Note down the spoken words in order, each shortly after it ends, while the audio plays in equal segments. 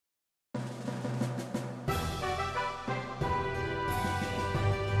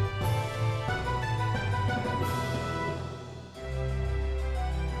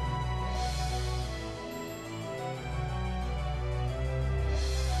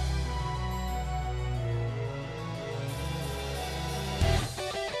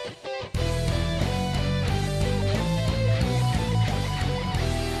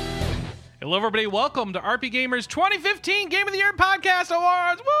Hello, everybody. Welcome to RP Gamer's 2015 Game of the Year Podcast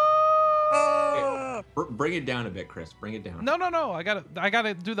Awards. Woo! Bring it down a bit, Chris. Bring it down. No. I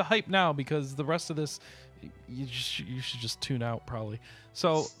gotta do the hype now because the rest of this, you should just tune out probably.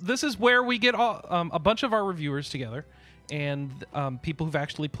 So this is where we get a bunch of our reviewers together and people who've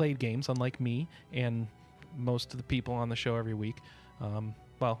actually played games, unlike me and most of the people on the show every week.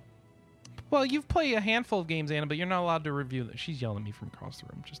 Well, you've played a handful of games, Anna, but you're not allowed to review them. She's yelling at me from across the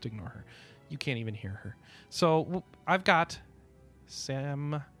room. Just ignore her. You can't even hear her. So I've got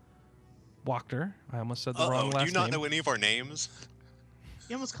Sam Wachter. I almost said the wrong last name. Do you not know any of our names?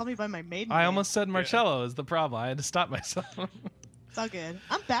 You almost called me by my maiden I name. almost said Marcello is the problem. I had to stop myself. It's all good.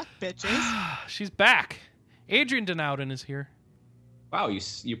 I'm back, bitches. She's back. Adriaan Denowden is here. Wow,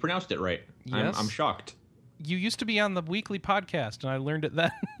 you pronounced it right. Yes. I'm shocked. You used to be on the weekly podcast, and I learned it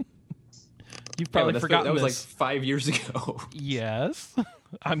then. You've probably forgotten that was this. like 5 years ago. Yes.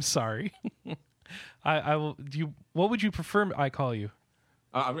 I'm sorry. I will. What would you prefer I call you?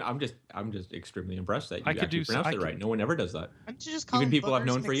 I'm just extremely impressed that you I could actually pronounced it right. No one ever does that. Why don't you just call Even him people I've Boogers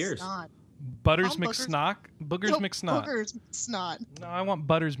known for years. McSnot? Butters Boogers- McSnock? Boogers McSnot. Boogers McSnot. No, I want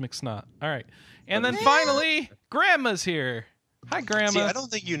Butters McSnot. All right. And then finally, Grandma's here. Hi, Grandma. See, I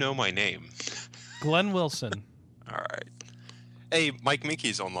don't think you know my name. Glenn Wilson. All right. Hey, Mike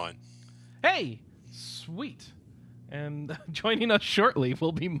Mickey's online. Hey, sweet. And joining us shortly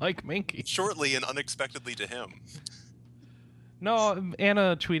will be Mike Minky. Shortly and unexpectedly to him. No,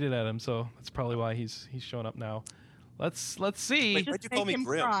 Anna tweeted at him, so that's probably why he's showing up now. Let's see. Wait, why'd you call Make me him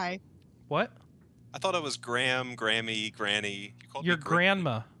Grim? cry. What? I thought it was Graham, Grammy, Granny. You called Your me Grim.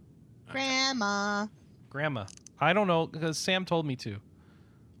 grandma. Grandma. Grandma. I don't know because Sam told me to.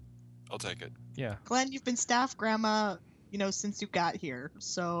 I'll take it. Yeah. Glenn, you've been staff grandma, since you got here.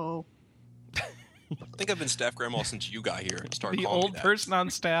 So I think I've been staff grandma since you got here and started The calling old me that. person on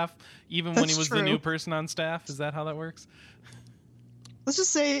staff, even when he That's was the true. new person on staff. Is that how that works? let's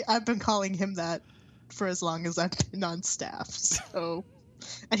just say I've been calling him that for as long as I've been on staff. So,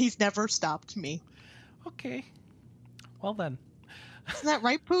 and he's never stopped me. Okay. Well then. Isn't that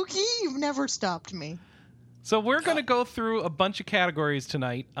right, Pookie? You've never stopped me. So we're going to go through a bunch of categories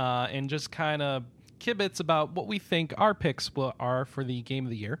tonight and just kind of kibitz about what we think our picks are for the Game of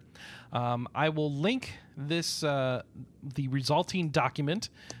the Year. I will link this the resulting document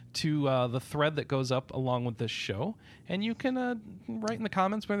to the thread that goes up along with this show, and you can write in the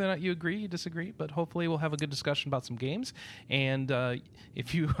comments whether or not you agree, you disagree, but hopefully we'll have a good discussion about some games. And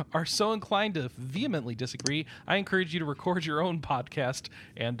if you are so inclined to vehemently disagree, I encourage you to record your own podcast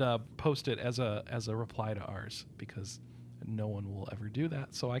and post it as a reply to ours, because no one will ever do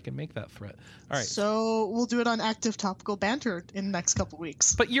that, so I can make that threat. All right. So we'll do it on Active Topical Banter in the next couple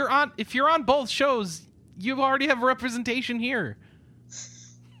weeks. But if you're on both shows, you already have representation here.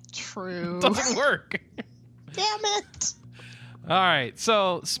 True. It doesn't work. Damn it. All right.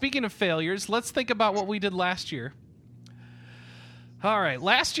 So speaking of failures, let's think about what we did last year. All right.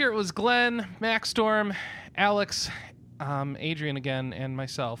 Last year it was Glenn, Maxstorm, Alex, Adriaan again, and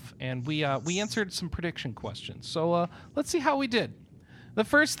myself, and we answered some prediction questions. So let's see how we did. The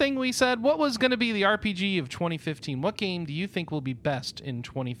first thing we said, what was going to be the RPG of 2015? What game do you think will be best in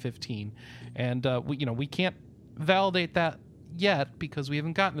 2015? And we can't validate that yet because we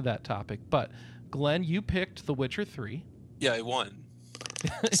haven't gotten to that topic. But Glenn, you picked The Witcher 3. Yeah, I won.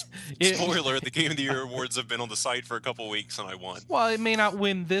 Spoiler, the Game of the Year awards have been on the site for a couple weeks and I won. Well, it may not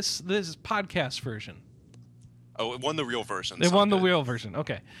win this podcast version. Oh, it won the real version. They won the real version.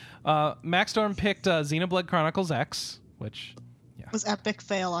 Okay. Maxstorm picked Xenoblade Chronicles X, which Was epic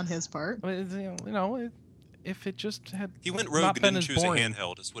fail on his part. if it just had He went not rogue and been didn't as choose boring. a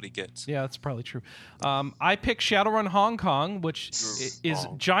handheld is what he gets. Yeah, that's probably true. I picked Shadowrun Hong Kong, which You're is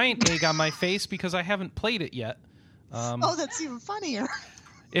wrong. giant egg on my face because I haven't played it yet. Oh, that's even funnier.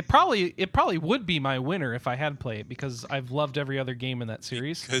 It probably would be my winner if I had played it because I've loved every other game in that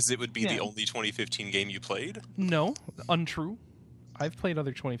series. Because it would be Yeah. the only 2015 game you played? No, untrue. I've played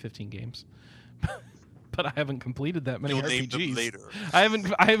other 2015 games, but I haven't completed that many You'll RPGs. name them later.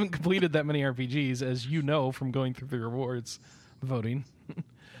 I haven't completed that many RPGs, as you know from going through the rewards voting.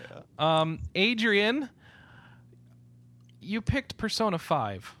 Adriaan, you picked Persona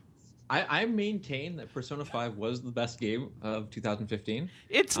 5. I maintain that Persona 5 was the best game of 2015.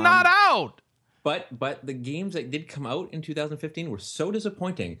 It's not out. But the games that did come out in 2015 were so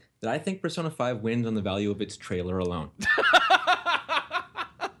disappointing that I think Persona 5 wins on the value of its trailer alone.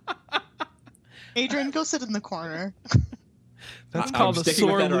 Adriaan, go sit in the corner. That's I'm called a sticking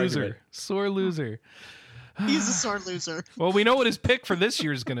with sore that loser. argument. Sore loser. He's a sore loser. Well, we know what his pick for this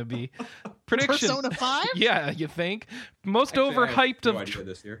year is going to be. Prediction. Persona 5? Yeah, you think? Most Actually, I have overhyped no of idea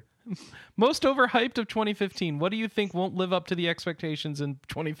this year. most overhyped of 2015. What do you think won't live up to the expectations in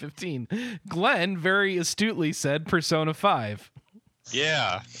 2015? Glenn very astutely said Persona 5.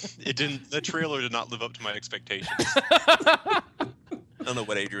 Yeah, it didn't. The trailer did not live up to my expectations. I don't know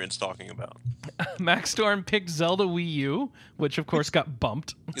what Adrian's talking about. Max Storm picked Zelda Wii U, which of course got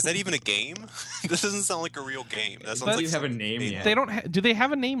bumped. Is that even a game? This doesn't sound like a real game. That sounds Doesn't like even have a something name made yet. up. They don't. Do they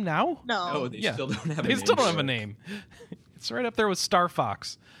have a name now? No. Oh, they still don't have a name. They still don't have for a it. name. It's right up there with Star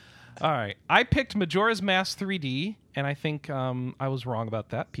Fox. All right. I picked Majora's Mask 3D, and I think I was wrong about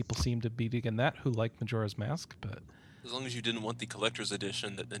that. People seem to be digging that who like Majora's Mask, but As long as you didn't want the collector's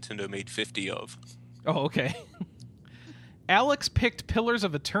edition that Nintendo made 50 of. oh, okay. Alex picked Pillars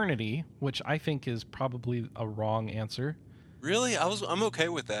of Eternity, which I think is probably a wrong answer. Really? I'm okay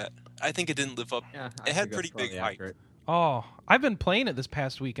with that. I think it didn't live up. Yeah, It had pretty big hype. accurate. Oh, I've been playing it this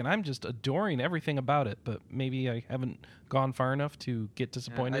past week, and I'm just adoring everything about it, but maybe I haven't gone far enough to get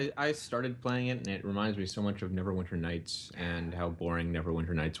disappointed. I started playing it, and it reminds me so much of Neverwinter Nights and how boring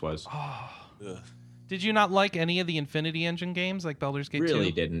Neverwinter Nights was. Ugh. Did you not like any of the Infinity Engine games like Baldur's Gate 2?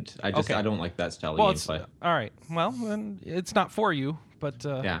 Really didn't. Okay. I don't like that style Well, of it's gameplay. all right. Well, then it's not for you, but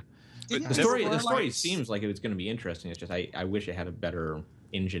Yeah. Isn't But it The more story like- seems like it was going to be interesting. It's just I wish it had a better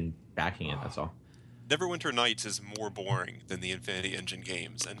engine backing it. That's all. Neverwinter Nights is more boring than the Infinity Engine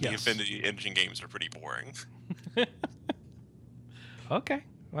games, and the Yes. Infinity Engine games are pretty boring. okay.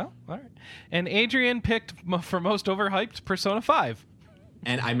 Well, all right. And Adrian picked for most overhyped Persona 5.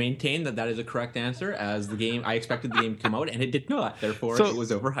 And I maintain that is a correct answer, as the game I expected the game to come out, and it did not. Therefore, So- it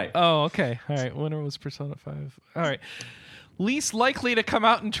was overhyped. Oh, okay. All right. Winner was Persona 5. All right. Least likely to come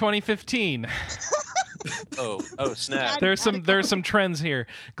out in 2015. Oh, snap. There's some trends here.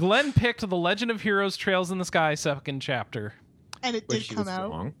 Glenn picked The Legend of Heroes Trails in the Sky second chapter. And it Which did he come was out.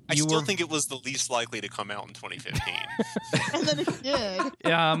 wrong. I You still were- think it was the least likely to come out in 2015. And then it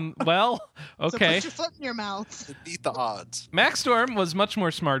did. Well, So okay. put your foot in your mouth. Beat the odds. Max Storm was much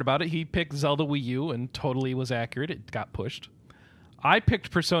more smart about it. He picked Zelda Wii U and totally was accurate. It got pushed. I picked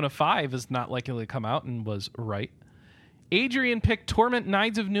Persona 5 as not likely to come out and was right. Adrian picked Torment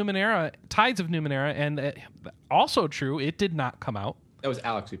Tides of Numenera, and also true, it did not come out. That was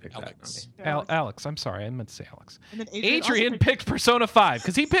Alex who picked Alex. that. Alex, I'm sorry, I meant to say Alex. And then Adrian also picked Persona 5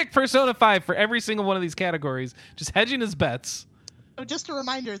 because he picked Persona 5 for every single one of these categories, just hedging his bets. Oh, just a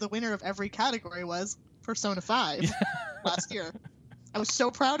reminder, the winner of every category was Persona 5 last year. I was so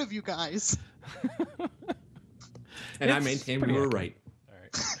proud of you guys. And I It's maintain we pretty were accurate.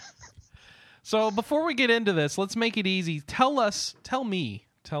 right. So before we get into this, let's make it easy. Tell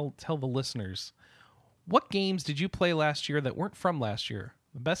the listeners, what games did you play last year that weren't from last year?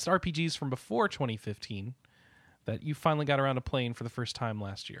 The best RPGs from before 2015 that you finally got around to playing for the first time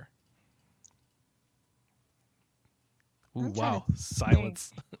last year. Ooh, I'm trying wow. to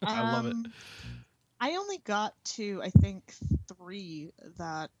Silence. I love it. I only got to, I think,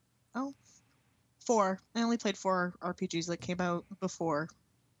 4. I only played 4 RPGs that came out before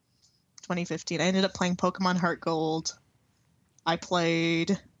 2015. I ended up playing Pokemon Heart Gold. I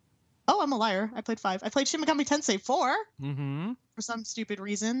played... Oh, I'm a liar. I played 5. I played Shin Megami Tensei 4 Mm-hmm. for some stupid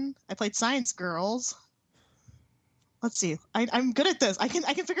reason. I played Science Girls. Let's see. I'm good at this. I can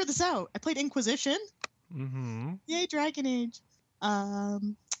figure this out. I played Inquisition. Mm-hmm. Yay, Dragon Age.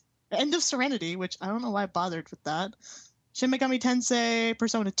 End of Serenity, which I don't know why I bothered with that. Shin Megami Tensei,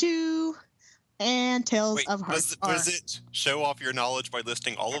 Persona 2, and Tales Wait, of Heart. was it show off your knowledge by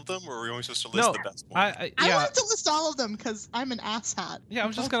listing all of them, or were we only supposed to list No, the best ones? I yeah, wanted to list all of them because I'm an asshat. I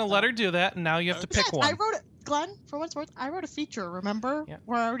was just going to let her do that, and now you have to pick Yes, one. I wrote it, Glenn, for what it's worth, I wrote a feature, remember? Yeah.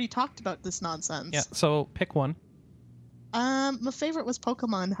 Where I already talked about this nonsense. Yeah, so pick one. My favorite was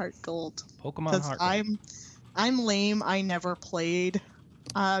Pokemon Heart Gold. Pokemon Because Heart. I'm lame. I never played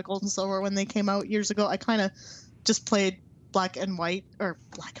Gold and Silver when they came out years ago. I kind of just played Black and White,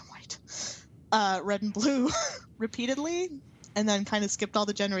 Red and Blue repeatedly, and then kind of skipped all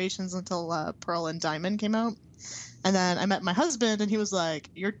the generations until Pearl and Diamond came out. And then I met my husband, and he was like,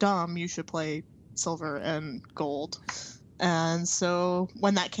 "You're dumb. You should play Silver and Gold." And so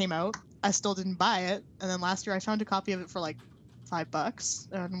when that came out, I still didn't buy it. And then last year I found a copy of it for like $5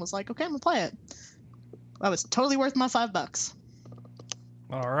 and was like, "Okay, I'm gonna play it." That was totally worth my $5.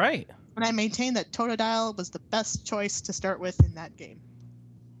 All right. And I maintain that Totodile was the best choice to start with in that game.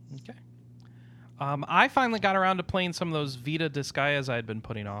 Okay. I finally got around to playing some of those Vita Disgaeas I had been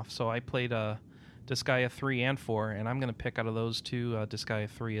putting off. So I played Disgaea 3 and 4, and I'm going to pick out of those two Disgaea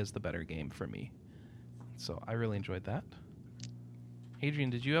 3 as the better game for me. So I really enjoyed that. Adrian,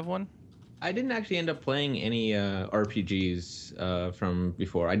 did you have one? I didn't actually end up playing any RPGs from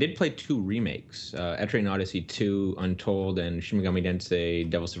before. I did play 2 remakes, Etrian Odyssey 2 Untold and Shin Megami Tensei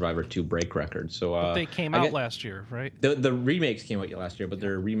Devil Survivor 2 Break Record. So but they came out last year, right? The remakes came out last year, but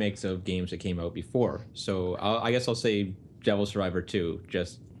they're remakes of games that came out before. So I guess I'll say Devil Survivor 2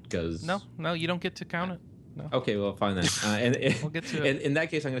 just because... No, you don't get to count it. No. Okay, well, fine then. We'll get to it. In that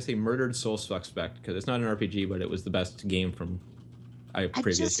case, I'm going to say Murdered Soul Suspect because it's not an RPG, but it was the best game from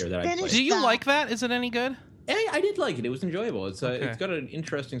previous year that I played. Do you like that? Is it any good? I did like it. It was enjoyable. It's got an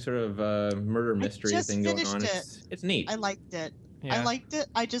interesting sort of murder mystery thing going on. It's neat. I liked it. Yeah. I liked it.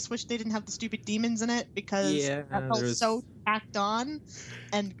 I just wish they didn't have the stupid demons in it because that felt so tacked on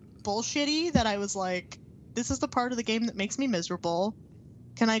and bullshitty that I was like, this is the part of the game that makes me miserable.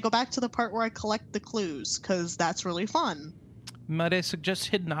 Can I go back to the part where I collect the clues? Because that's really fun. Might I suggest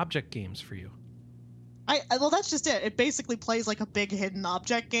hidden object games for you? Well, that's just it. It basically plays like a big hidden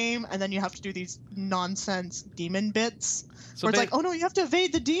object game, and then you have to do these nonsense demon bits. So where it's like, oh no, you have to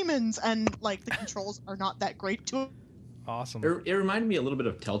evade the demons, and like the controls are not that great to it. Awesome. It reminded me a little bit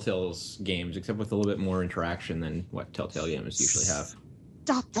of Telltale's games, except with a little bit more interaction than what Telltale games usually have.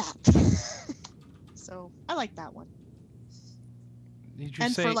 Stop that. So I like that one.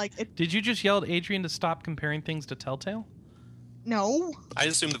 Did you just yell at Adrian to stop comparing things to Telltale? No. I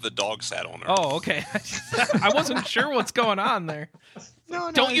assumed that the dog sat on her. Oh, okay. I wasn't sure what's going on there.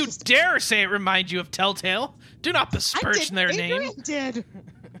 No, Don't you dare say it reminds you of Telltale. Do not besmirch their name. Adrian did.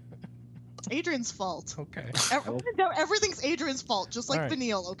 It's Adrian's fault. Okay. Everything's Adrian's fault, just like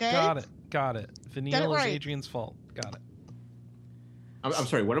Vanille, okay? Got it. Vanille is Adrian's fault. Got it. I'm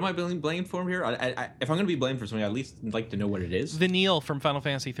sorry, what am I being blamed for here? If I'm going to be blamed for something, I'd at least like to know what it is. Vanille from Final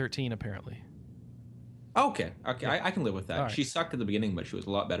Fantasy 13, apparently. Okay, I can live with that. Right. She sucked at the beginning, but she was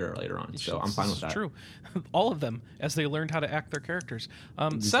a lot better later on, so I'm fine with that. True. All of them, as they learned how to act their characters.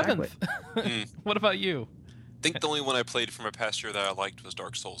 Exactly. Seventh, what about you? I think the only one I played from a past year that I liked was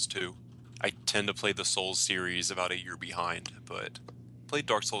Dark Souls 2. I tend to play the Souls series about a year behind, but played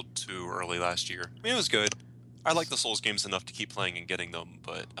Dark Souls 2 early last year. I mean, it was good. I like the Souls games enough to keep playing and getting them,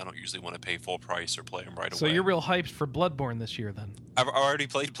 but I don't usually want to pay full price or play them right away. So you're real hyped for Bloodborne this year, then? I've already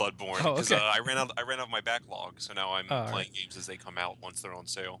played Bloodborne because okay. I ran out of my backlog, so now I'm playing games as they come out once they're on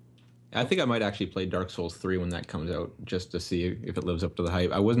sale. I think I might actually play Dark Souls 3 when that comes out, just to see if it lives up to the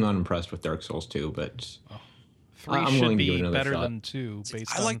hype. I was not impressed with Dark Souls 2, but 3 should be better than 2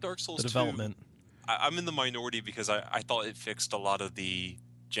 based on like Dark Souls the development. 2. I'm in the minority because I thought it fixed a lot of the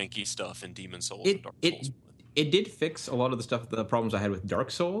janky stuff in Demon Souls and Dark Souls. It did fix a lot of the problems I had with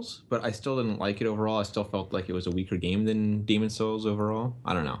Dark Souls, but I still didn't like it overall. I still felt like it was a weaker game than Demon Souls overall.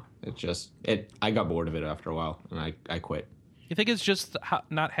 I don't know. I got bored of it after a while, and I quit. You think it's just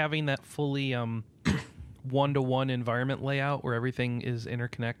not having that fully one-to-one environment layout where everything is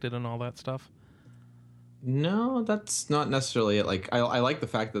interconnected and all that stuff? No, that's not necessarily it. Like I like the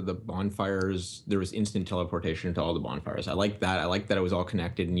fact that the bonfires, there was instant teleportation to all the bonfires. I like that. I like that it was all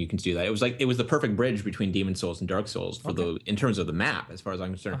connected and you can do that. It was the perfect bridge between Demon Souls and Dark Souls in terms of the map, as far as I'm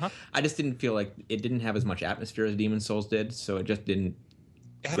concerned. Uh-huh. I just didn't feel like it didn't have as much atmosphere as Demon Souls did, so it just didn't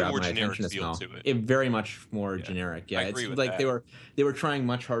grab my attention as well. It very much more generic. Yeah, I agree with like that. they were trying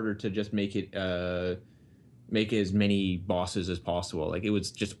much harder to just make as many bosses as possible. Like it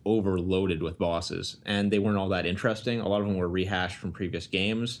was just overloaded with bosses, and they weren't all that interesting. A lot of them were rehashed from previous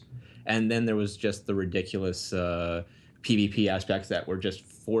games, and then there was just the ridiculous PvP aspects that were just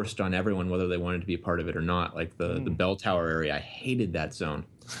forced on everyone, whether they wanted to be a part of it or not. Like the bell tower area, I hated that zone.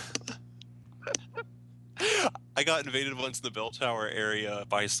 I got invaded once in the bell tower area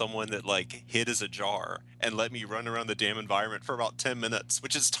by someone that hid as a jar and let me run around the damn environment for about 10 minutes,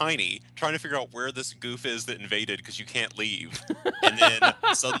 which is tiny, trying to figure out where this goof is that invaded because you can't leave. And then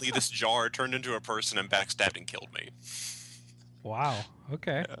suddenly this jar turned into a person and backstabbed and killed me. Wow.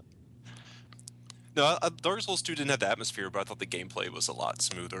 Okay. Yeah. No, Dark Souls 2 didn't have the atmosphere, but I thought the gameplay was a lot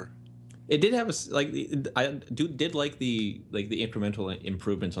smoother. It did have did like the incremental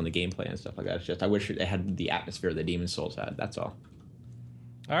improvements on the gameplay and stuff like that. It's just I wish it had the atmosphere that Demon Souls had. That's all.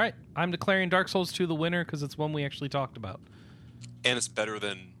 All right, I'm declaring Dark Souls 2 the winner because it's one we actually talked about, and it's better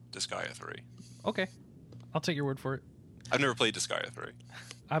than Disgaea 3. Okay, I'll take your word for it. I've never played Disgaea 3.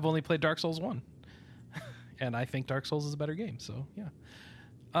 I've only played Dark Souls 1, and I think Dark Souls is a better game. So yeah.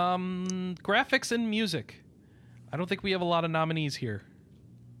 Graphics and music. I don't think we have a lot of nominees here.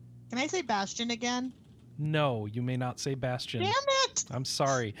 Can I say Bastion again? No, you may not say Bastion. Damn it! I'm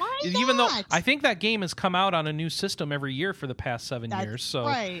sorry. Why Even not? though I think that game has come out on a new system every year for the past 7 years. So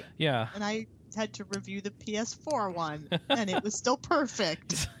right. Yeah. And I had to review the PS4 one, and it was still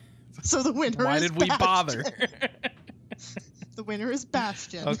perfect. So the winner Why is did we Bastion. bother? The winner is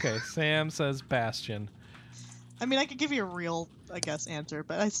Bastion. Okay, Sam says Bastion. I mean, I could give you a real, I guess, answer,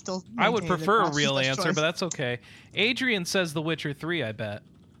 but I still. I would maintain that prefer a Bastion's real best answer, choice. but that's okay. Adrian says The Witcher 3, I bet.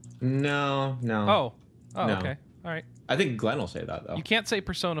 No. Oh, No. okay. All right. I think Glenn will say that though. You can't say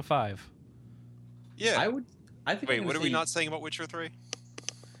Persona 5. Yeah. I think. Wait, what are we not saying about Witcher 3?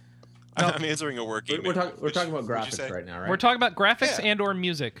 No. I'm answering a working. We're talking about graphics right now, right? We're talking about graphics Yeah. and or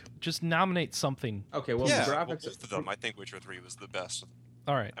music. Just nominate something. Okay, well, Yeah, the well, graphics. both of them. I think Witcher 3 was the best.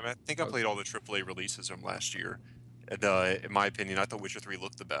 All right. I mean, I think I played all the AAA releases from last year. And in my opinion, I thought Witcher 3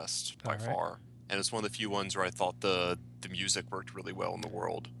 looked the best by All right. far. And it's one of the few ones where I thought the music worked really well in the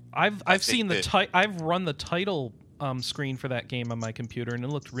world. I've think seen the that- I've run the title screen for that game on my computer, and it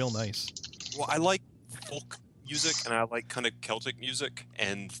looked real nice. Well, I like folk music and I like kind of Celtic music,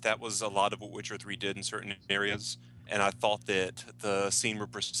 and that was a lot of what Witcher 3 did in certain areas. And I thought that the scene where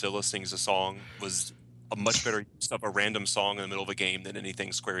Priscilla sings a song was a much better use of a random song in the middle of a game than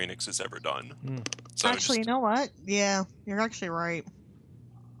anything Square Enix has ever done. So Actually, you just- know what? Yeah, you're actually right.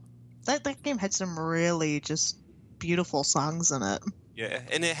 That game had some really just beautiful songs in it. yeah,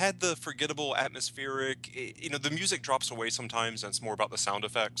 and it had the forgettable atmospheric. The music drops away sometimes, and it's more about the sound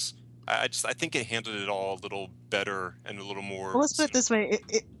effects. I think it handled it all a little better and a little more. Well, let's put it this way: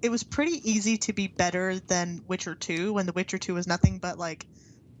 it was pretty easy to be better than Witcher 2 when The Witcher 2 was nothing but like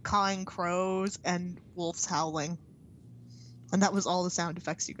cawing crows and wolves howling, and that was all the sound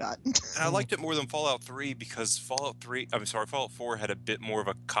effects you got. And I liked it more than Fallout 3 because Fallout 4 had a bit more of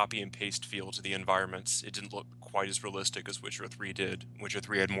a copy and paste feel to the environments. It didn't look quite as realistic as Witcher 3 did. Witcher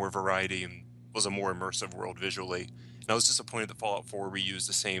 3 had more variety and was a more immersive world visually. And I was disappointed that Fallout 4 reused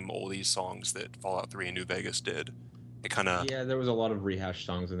the same oldies songs that Fallout 3 and New Vegas did. It kind of... Yeah, there was a lot of rehashed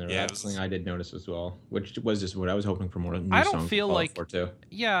songs in there. Yeah, That's something I did notice as well, which was just what I was hoping for more new I songs. don't feel from Fallout like 4 too.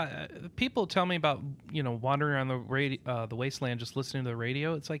 Yeah, people tell me about wandering around the wasteland just listening to the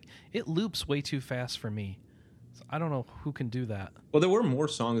radio. It's like it loops way too fast for me. So I don't know who can do that. Well, there were more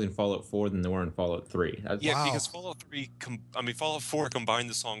songs in Fallout 4 than there were in Fallout 3. Yeah, Wow. because Fallout 4 combined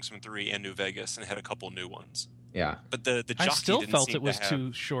the songs from 3 and New Vegas and had a couple new ones. Yeah. But the I jockey still didn't felt seem it was to have,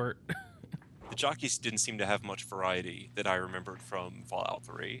 too short. The jockeys didn't seem to have much variety that I remembered from Fallout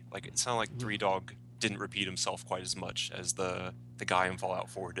 3. Like, it sounded like Three Dog didn't repeat himself quite as much as the guy in Fallout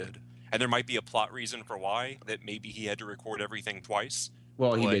 4 did. And there might be a plot reason for why, that maybe he had to record everything twice.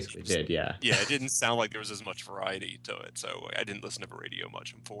 Well, he Like, basically did, yeah. Yeah, it didn't sound like there was as much variety to it, so I didn't listen to the radio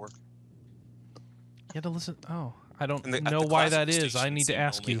much in 4. You had to listen. Oh, I don't And know the why that classical is. I station need to seemed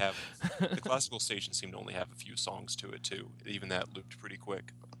ask only you. The classical station seemed to only have a few songs to it, too. Even that looped pretty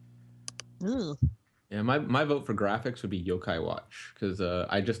quick. Ugh. Yeah, my vote for graphics would be Yokai Watch because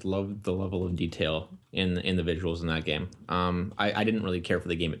I just loved the level of detail in the visuals in that game. I didn't really care for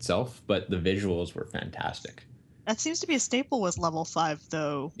the game itself, but the visuals were fantastic. That seems to be a staple with Level 5,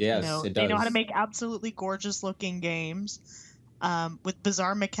 though. Yes, it They know how does. to make absolutely gorgeous-looking games with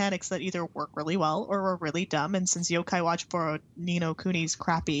bizarre mechanics that either work really well or are really dumb. And since Yokai Watch borrowed Nino Kuni's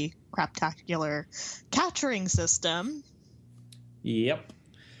craptacular capturing system... Yep.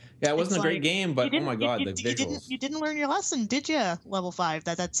 Yeah, it wasn't It's a great like, game, but you oh my didn't- god, you, the you visuals. You didn't learn your lesson, did you, Level 5?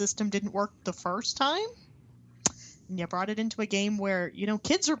 That system didn't work the first time? And you brought it into a game where,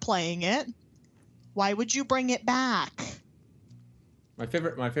 kids are playing it. Why would you bring it back? My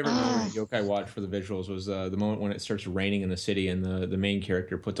favorite moment of Yokai Watch for the visuals was the moment when it starts raining in the city and the main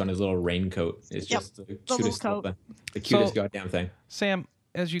character puts on his little raincoat. It's Yep, just the little cutest coat. little thing. The cutest So- goddamn thing. Sam,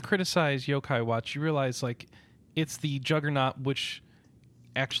 as you criticize Yokai Watch, you realize it's the juggernaut which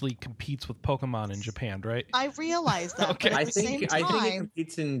actually competes with Pokemon in Japan, right? I realize that, Okay. but at I the same think time... it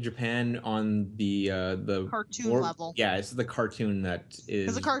competes in Japan on the Cartoon level. Yeah, it's the cartoon that is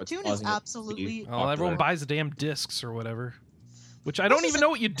Because the cartoon what's is causing it to be absolutely... Well, everyone popular. buys the damn discs or whatever, which I don't even know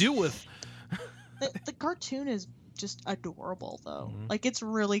what you do with. The cartoon is just adorable, though. Mhm. Like, it's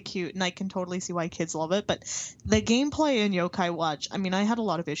really cute, and I can totally see why kids love it. But the gameplay in Yokai Watch, I mean, I had a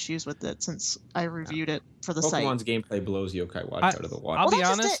lot of issues with it since I reviewed it for the site. Pokemon's gameplay blows Yokai Watch out of the water. I'll be That's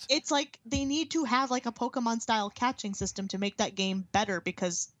just honest. it. It's like they need to have like a Pokemon-style catching system to make that game better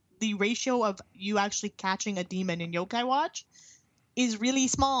because the ratio of you actually catching a demon in Yokai Watch is really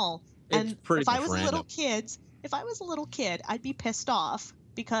small. It's And pretty if I much was random. if I was a little kid, I'd be pissed off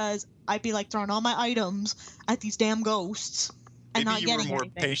because I'd be like throwing all my items at these damn ghosts and Maybe not you were getting more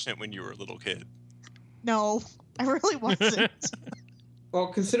anything. patient when you were a little kid. No, I really wasn't. Well,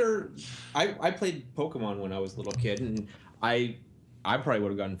 consider I played Pokemon when I was a little kid, and I probably would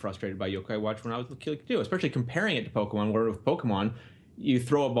have gotten frustrated by Yokai Watch when I was a little kid too. Especially comparing it to Pokemon, where with Pokemon, you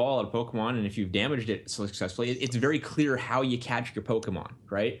throw a ball at a Pokemon, and if you've damaged it successfully, it's very clear how you catch your Pokemon,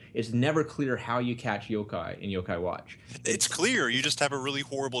 right? It's never clear how you catch yokai in Yokai Watch. It's clear. You just have a really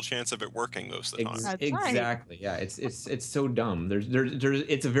horrible chance of it working most of the time. That's Exactly. Yeah. It's so dumb. There's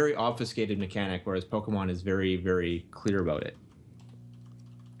it's a very obfuscated mechanic, whereas Pokemon is very, very clear about it.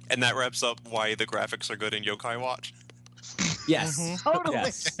 And that wraps up why the graphics are good in Yokai Watch. Yes. Totally.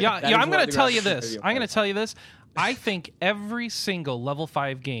 Yes. Yeah, That yeah. is I'm why going the to tell you graphics are this. Yokai I'm going to Watch. tell you this. I think every single level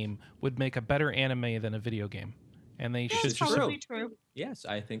 5 game would make a better anime than a video game, and they should That's just. probably true. Yes,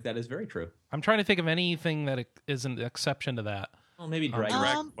 I think that is very true. I'm trying to think of anything that is an exception to that. Well, maybe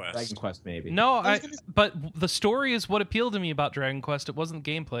Dragon Quest. Dragon Quest, maybe. No, I was gonna- but the story is what appealed to me about Dragon Quest. It wasn't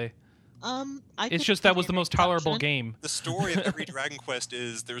gameplay. It's just that was the most tolerable game. The story of every Dragon Quest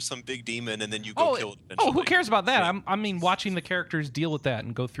is there's some big demon and then you go kill it eventually. Oh, who cares about that? I mean, watching the characters deal with that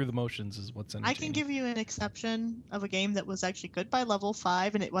and go through the motions is what's entertaining. I can give you an exception of a game that was actually good by level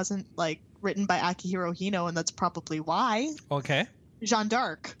 5, and it wasn't like written by Akihiro Hino, and that's probably why. Okay. Jeanne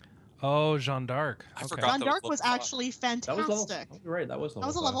d'Arc. Oh, Jeanne d'Arc. I Okay. forgot. Jeanne that d'Arc was was level 5. actually That was level. fantastic. Right, that was level. That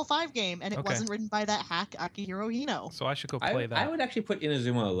was a level 5 game, and it Okay. wasn't written by that hack Akihiro Hino. So I should go play that. I would actually put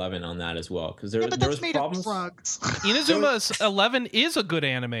Inazuma 11 on that as well because there Yeah, but there that's was made problems. of drugs. Inazuma 11 is a good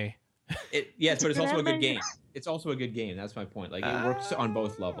anime. Yes, but it's a also a good good anime. game. It's also a good game. That's my point. Like it works on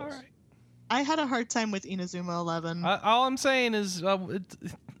both levels. Alright. I had a hard time with Inazuma 11. All I'm saying is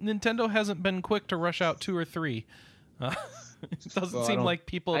Nintendo hasn't been quick to rush out 2 or 3. It doesn't Well, I seem don't- like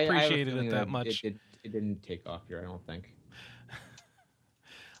people I have a appreciated feeling it that much. It didn't take off here. I don't think.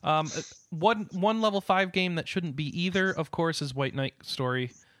 One level 5 game that shouldn't be either, of course, is White Knight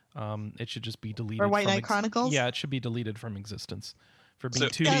Story. It should just be deleted. Or White from Knight Chronicles? Yeah, it should be deleted from existence for being So,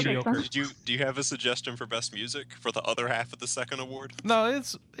 too Yeah, mediocre. Do you have a suggestion for best music for the other half of the second award? No,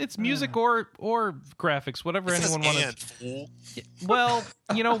 it's music or graphics, whatever It says anyone wanted. and, fool. Well,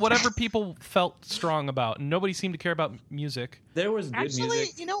 whatever people felt strong about. Nobody seemed to care about music. There was good Actually,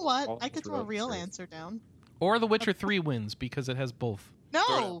 music. you know what? all I could throw a throughout real the series. answer down. Or The Witcher 3 wins because it has both.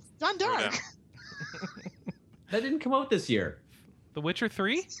 No, Jeanne Throw d'Arc. down. That didn't come out this year. The Witcher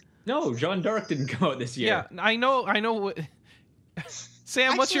 3? No, Jeanne d'Arc didn't come out this year. Yeah, I know.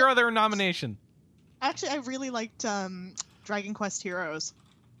 Sam, what's Actually- your other nomination? Actually, I really liked Dragon Quest Heroes.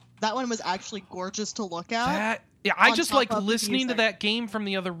 That one was actually gorgeous to look at. I on just top like of the listening to music. that game from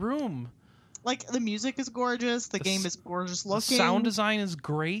the other room. Like, the music is gorgeous. The game is gorgeous looking. The sound design is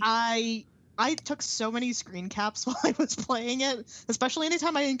great. I took so many screen caps while I was playing it, especially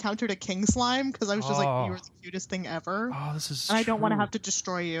anytime I encountered a king slime, because I was just Oh. like, you were the cutest thing ever. Oh, this is And I don't want to true. have to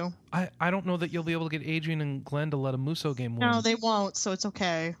destroy you. I don't know that you'll be able to get Adrian and Glenn to let a Muso game win. No, they won't, so it's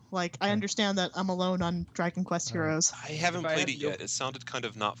okay. Like, I understand that I'm alone on Dragon Quest Heroes. I haven't If I played had it to- yet. It sounded kind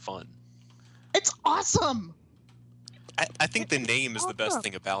of not fun. It's awesome! I think the name is the best awesome.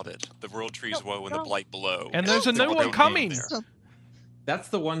 thing about it. The World Trees No, Woe and the no. Blight Below. And there's a The new other one coming. name there. That's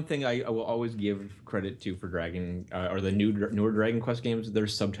the one thing I will always give credit to for Dragon or the newer Dragon Quest games. Their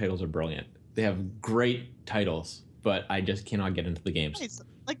subtitles are brilliant. They have great titles, but I just cannot get into the games. Nice.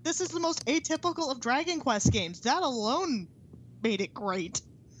 Like, this is the most atypical of Dragon Quest games. That alone made it great.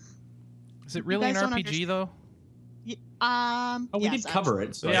 Is it really an guys don't RPG though? Oh, we yes, did cover absolutely.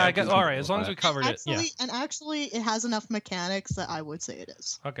 it. So Yeah, I I guess. can All right, as long as we that. covered it. Yeah. Actually, it has enough mechanics that I would say it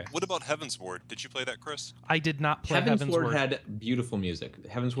is. Okay. What about Heaven's Ward? Did you play that, Chris? I did not play Heaven's Heaven's Ward Word. had beautiful music.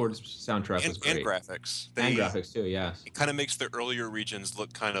 Heaven's Ward's soundtrack was And great. graphics. And graphics too. Yes. It kind of makes the earlier regions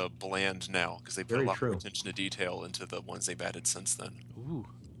look kind of bland now because they put Very a lot true. more attention to detail into the ones they've added since then. Ooh.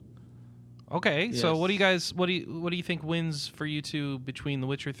 Okay, so Yes. what do you guys? What do you think wins for you two between The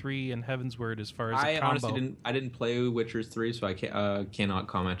Witcher 3 and Heaven's Word as far as a I combo? honestly didn't play Witcher 3, so I cannot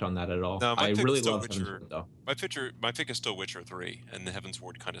comment on that at all. No, my I pick's really still love Heaven's Witcher. Word though. My pick is still Witcher 3, and the Heaven's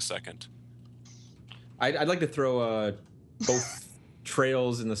Ward kind of second. I'd like to throw both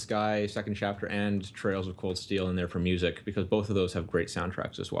Trails in the Sky second chapter and Trails of Cold Steel in there for music because both of those have great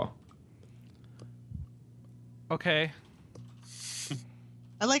soundtracks as well. Okay,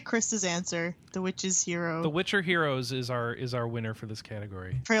 I like Chris's answer. The Witch's Hero. The Witcher Heroes is our winner for this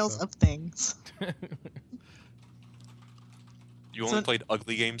category. Trails So- of Things. You So- only played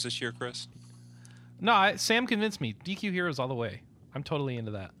ugly games this year, Chris? No, Sam convinced me. DQ Heroes all the way. I'm totally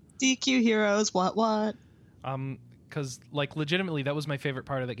into that. DQ Heroes, what? Because like legitimately, that was my favorite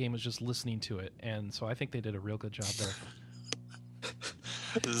part of that game was just listening to it, and so I think they did a real good job there.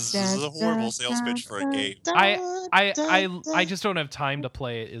 This is a horrible sales pitch for a game. I just don't have time to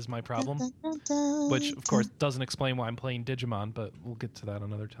play it is my problem, which of course doesn't explain why I'm playing Digimon, but we'll get to that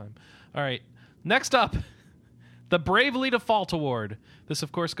another time. All right, next up, the Bravely Default Award. This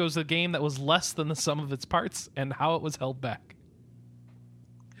of course goes to the game that was less than the sum of its parts and how it was held back.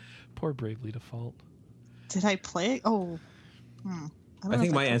 Poor Bravely Default. Did I play? Oh. I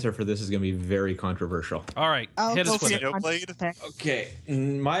think my answer for this is going to be very controversial. All right, I'll hit go us for with your it. Played? Okay,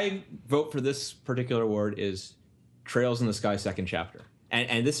 my vote for this particular award is Trails in the Sky second chapter.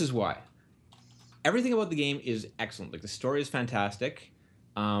 And this is why. Everything about the game is excellent. Like, the story is fantastic.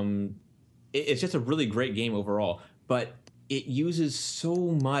 It's just a really great game overall. But it uses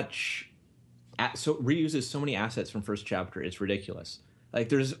reuses so many assets from first chapter. It's ridiculous. Like,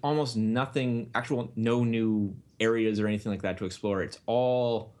 there's almost no new areas or anything like that to explore. It's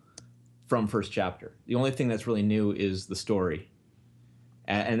all from first chapter. The only thing that's really new is the story.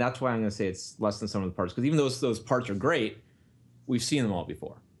 And that's why I'm going to say it's less than some of the parts. Because even though those parts are great, we've seen them all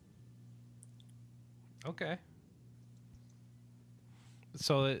before. Okay.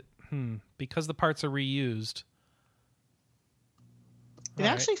 So, because the parts are reused. It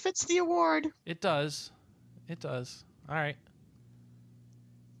actually fits the award. It does. All right.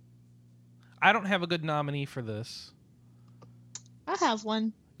 I don't have a good nominee for this. I have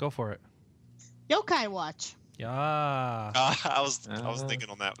one. Go for it. Yokai Watch. Yeah. I was thinking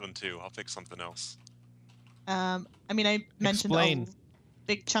on that one too. I'll pick something else. I mentioned Explain. a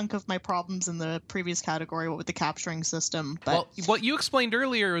big chunk of my problems in the previous category with the capturing system. But Well, what you explained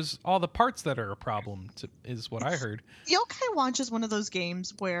earlier is all the parts that are a problem, is what I heard. Yokai Watch is one of those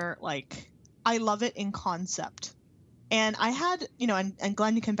games where, like, I love it in concept. And I had, and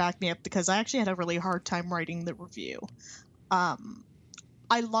Glenn, you can back me up because I actually had a really hard time writing the review. I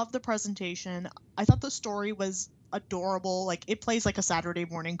love the presentation. I thought the story was adorable. Like, it plays like a Saturday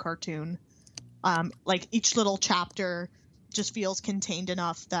morning cartoon. Like, each little chapter just feels contained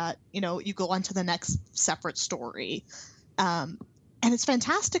enough that, you go on to the next separate story. And it's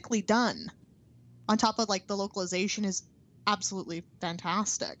fantastically done. On top of, like, the localization is absolutely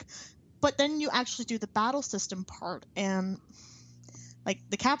fantastic. But then you actually do the battle system part, and, like,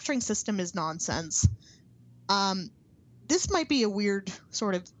 the capturing system is nonsense. This might be a weird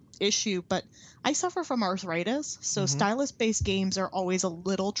sort of issue, but I suffer from arthritis, so stylus-based games are always a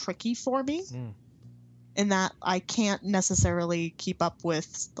little tricky for me. In that I can't necessarily keep up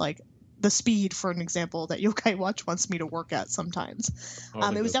with, like, the speed, for an example, that Yokai Watch wants me to work at sometimes.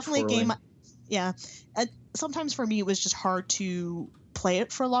 It was definitely a game. Yeah. And sometimes for me, it was just hard to play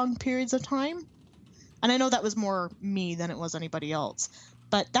it for long periods of time. And I know that was more me than it was anybody else.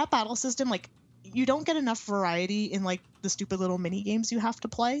 But that battle system, like, you don't get enough variety in, like, the stupid little mini games you have to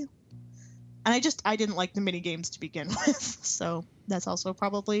play. And I didn't like the mini games to begin with. So that's also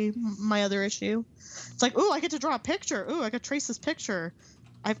probably my other issue. It's like, ooh, I get to draw a picture. Ooh, I could trace this picture.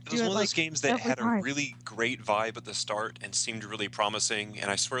 It was one of those games that had a really great vibe at the start and seemed really promising, and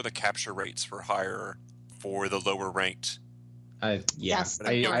I swear the capture rates were higher for the lower ranked. Yes,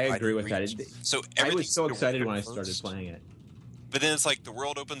 I agree with that. So I was so excited when I started playing it. But then it's like the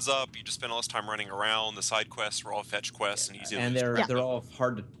world opens up. You just spend all this time running around. The side quests were all fetch quests and easy. And they're all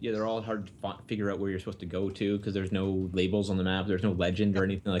hard to figure out where you're supposed to go to because there's no labels on the map. There's no legend or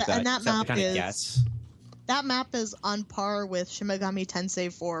anything like that. And that map kind of guess. That map is on par with Shimigami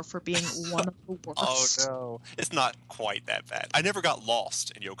Tensei 4 for being one of the worst. Oh no, it's not quite that bad. I never got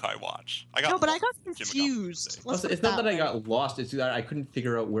lost in Yokai Watch. I got confused. It's not that I got lost. It's that I couldn't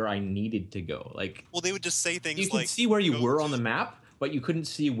figure out where I needed to go. Like, well, they would just say things you like could see where you were on the map, but you couldn't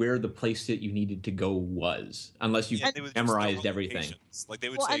see where the place that you needed to go was unless you memorized everything. Like, they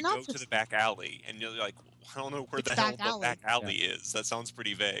would say, go to the back alley, and you're like, I don't know where the hell the back alley is. That sounds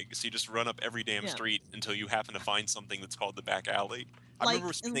pretty vague. So you just run up every damn street until you happen to find something that's called the back alley. I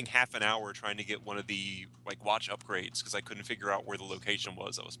remember spending half an hour trying to get one of the watch upgrades because I couldn't figure out where the location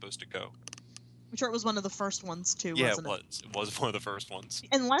was I was supposed to go. I'm sure it was one of the first ones too. Yeah, wasn't it was one of the first ones.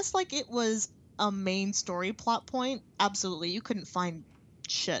 Unless it was a main story plot point, absolutely, you couldn't find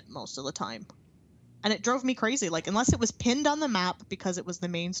shit most of the time. And it drove me crazy. Like, unless it was pinned on the map because it was the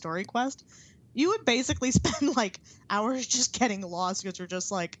main story quest, you would basically spend hours just getting lost because you're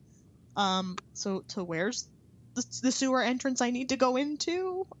just like, so to where's the sewer entrance I need to go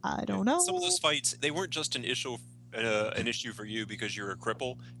into? I don't know. Some of those fights, they weren't just an issue for you because you're a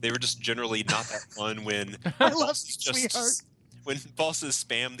cripple. They were just generally not that fun when when bosses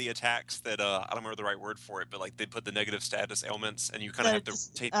spam the attacks that I don't remember the right word for it, but they put the negative status ailments and you kind of have to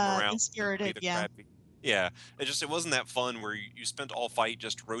rotate them around. Inspirited, yeah. Yeah, it wasn't that fun where you spent all fight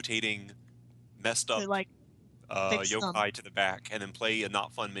just rotating messed up yokai to the back and then play a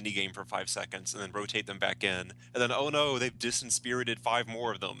not fun minigame for 5 seconds and then rotate them back in. And then, oh no, they've disinspirited 5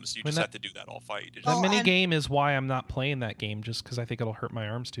 more of them, so you just have to do that all fight. That minigame is why I'm not playing that game, just because I think it'll hurt my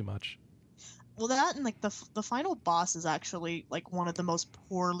arms too much. Well, that and the final boss is actually one of the most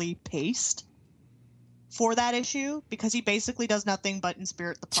poorly paced for that issue because he basically does nothing but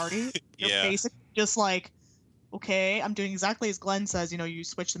inspirit the party. You're Yeah. basically just like, okay, I'm doing exactly as Glenn says. You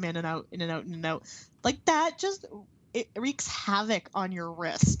switch them in and out, in and out, in and out. Like that just it wreaks havoc on your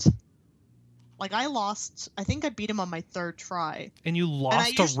wrist. Like I think I beat him on my 3rd try. And you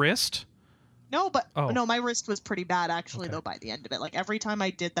lost a wrist? No, but Oh. no, my wrist was pretty bad actually though by the end of it. Like every time I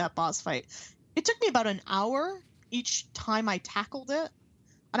did that boss fight, it took me about an hour each time I tackled it.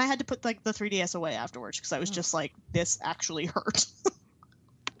 And I had to put like the 3DS away afterwards because I was just like, this actually hurt.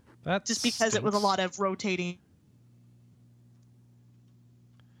 That's just because it was a lot of rotating.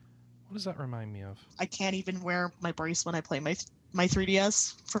 What does that remind me of? I can't even wear my brace when I play my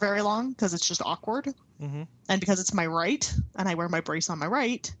 3DS for very long because it's just awkward. Mm-hmm. And because it's my right, and I wear my brace on my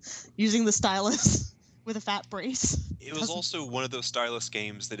right, using the stylus with a fat brace. It was also one of those stylus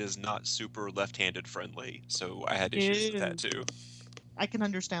games that is not super left-handed friendly, so I had issues with that too. I can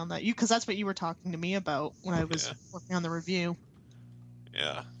understand that. Because that's what you were talking to me about when I was working on the review.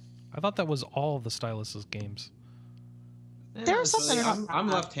 Yeah. I thought that was all of the Stylus's games. There are some that are not I'm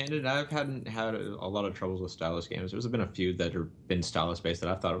bad. left-handed. I hadn't had a lot of troubles with stylus games. There's been a few that have been stylus-based that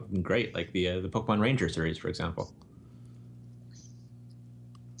I thought have been great, like the Pokemon Ranger series, for example.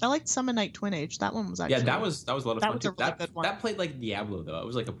 I liked Summon Night Twin Age. That one was actually... that was a lot of fun was a too. really good one. That played like Diablo though. It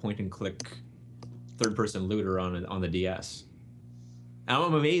was like a point-and-click third-person looter on the DS. And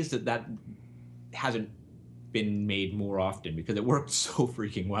I'm amazed that hasn't been made more often because it worked so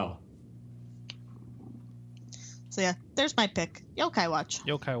freaking well. So yeah, there's my pick. Yokai Watch.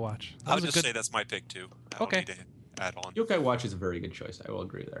 Yokai Watch. I would just say that's my pick too. I don't Okay. need to add on. Yokai Watch is a very good choice. I will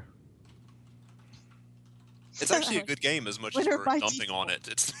agree there. It's actually a good game as much as Winner we're by dumping on it.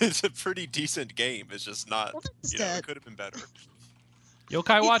 It's a pretty decent game. It's just not, it could have been better.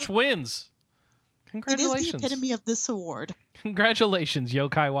 Yokai Watch wins. It Congratulations. is the epitome of this award. Congratulations,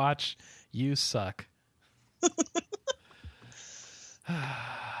 Yokai Watch. You suck.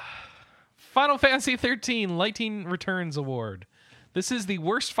 Final Fantasy 13 Lightning Returns Award. This is the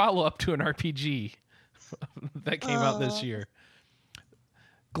worst follow-up to an RPG that came out this year.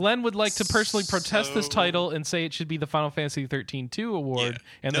 Glenn would like to personally protest this title and say it should be the Final Fantasy 13-2 award,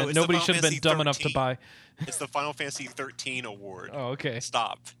 and that nobody should have been dumb enough to buy. It's the Final Fantasy 13 award. Oh, okay.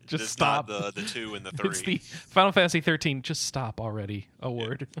 Stop. Just it's stop. Not the 2 and the 3. It's the Final Fantasy 13 just stop already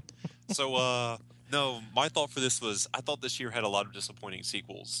award. So, no, my thought for this was I thought this year had a lot of disappointing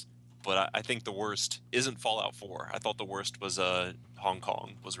sequels, but I think the worst isn't Fallout 4. I thought the worst was Hong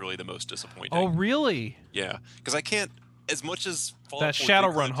Kong was really the most disappointing. Oh, really? Yeah, because I can't, as much as Fallout 4 That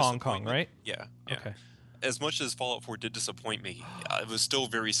did Shadowrun kind of Hong disappoint Kong, me- right? Yeah. Okay. As much as Fallout 4 did disappoint me, it was still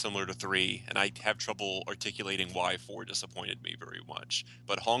very similar to 3, and I have trouble articulating why 4 disappointed me very much.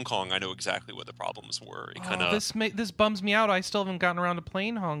 But Hong Kong, I know exactly what the problems were. It kind of this bums me out. I still haven't gotten around to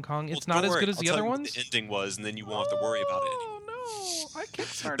playing Hong Kong. It's not as good as the other ones. The ending was, and then you won't have to worry about it anymore. Oh no! I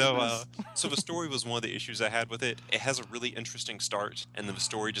kickstarted No, this. so the story was one of the issues I had with it. It has a really interesting start, and then the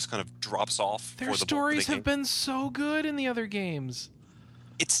story just kind of drops off. Their for the bulk of the stories have game. been so good in the other games.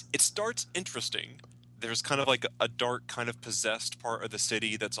 It starts interesting. There's kind of like a dark, kind of possessed part of the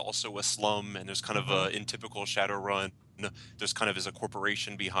city that's also a slum, and there's kind of a in typical Shadowrun. There's kind of is a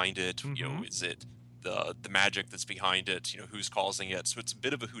corporation behind it. You know, is it the magic that's behind it? You know, who's causing it? So it's a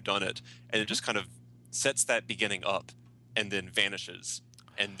bit of a whodunit, and it just kind of sets that beginning up, and then vanishes.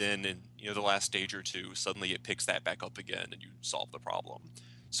 And then in the last stage or two, suddenly it picks that back up again, and you solve the problem.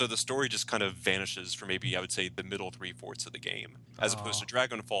 So the story just kind of vanishes for maybe, I would say, the middle 3/4 of the game, as opposed to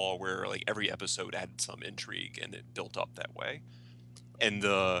Dragonfall, where like every episode added some intrigue and it built up that way. And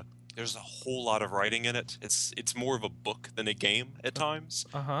there's a whole lot of writing in it. It's more of a book than a game at times,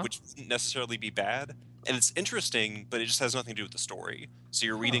 which wouldn't necessarily be bad. And it's interesting, but it just has nothing to do with the story. So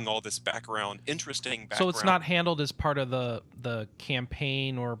you're reading all this interesting background. So it's not handled as part of the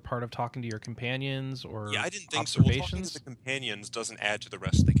campaign or part of talking to your companions or I didn't think so. Well, talking observations? to the companions doesn't add to the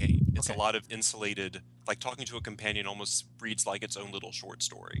rest of the game. It's Okay. a lot of insulated, like talking to a companion almost reads like its own little short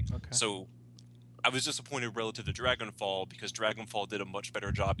story. Okay. So I was disappointed relative to Dragonfall because Dragonfall did a much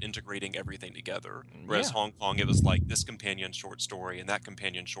better job integrating everything together. Whereas Yeah. Hong Kong, it was like this companion short story and that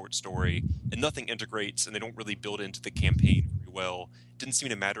companion short story, and nothing integrates, and they don't really build into the campaign very well. It didn't seem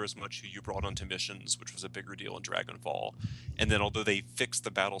to matter as much who you brought onto missions, which was a bigger deal in Dragonfall. And then although they fixed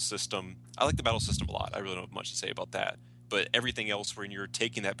the battle system, I like the battle system a lot. I really don't have much to say about that. But everything else, when you're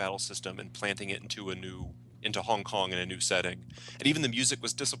taking that battle system and planting it into Hong Kong in a new setting. And even the music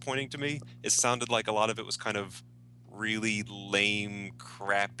was disappointing to me. It sounded like a lot of it was kind of really lame,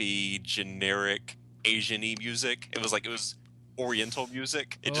 crappy, generic Asian-y music. It was Oriental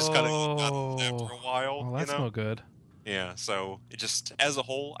music. It just kind of got there for a while. Well, that's no good. Yeah, so it just, as a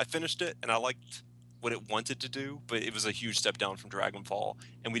whole, I finished it and I liked what it wanted to do, but it was a huge step down from Dragonfall,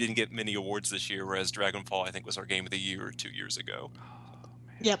 and we didn't get many awards this year, whereas Dragonfall, I think, was our game of the year 2 years ago.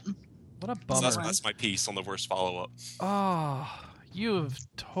 Yep. What a So bummer. that's my piece on the worst follow-up. Oh, you have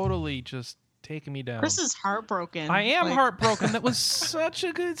totally just taken me down. Chris is heartbroken. I am Like, heartbroken. That was such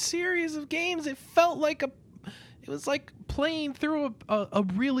a good series of games. It felt like it was like playing through a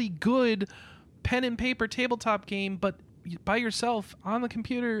really good pen and paper tabletop game, but by yourself on the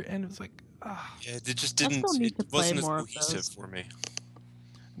computer, and it was like, Yeah, it just I didn't. still need to It play wasn't as more of cohesive those. for me.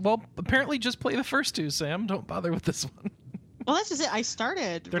 Well, apparently just play the first two, Sam. Don't bother with this one. Well, that's just it. I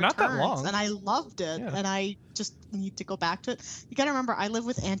started. They're not that Returns, long. and I loved it. Yeah. And I just need to go back to it. You got to remember, I live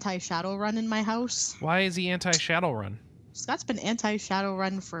with anti-Shadowrun in my house. Why is he anti-Shadowrun? Scott's been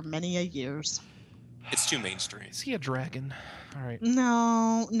anti-Shadowrun for many a years. It's too mainstream. Is he a dragon? All right.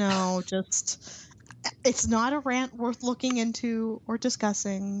 No, just it's not a rant worth looking into or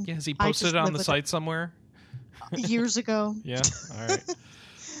discussing. Yeah, has he I posted just it on live the with site somewhere? Years ago. Yeah. All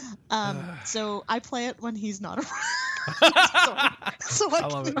right. So I play it when he's not around. so I I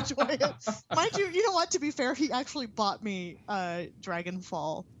love can it. enjoy it. Mind you, you know what? To be fair, he actually bought me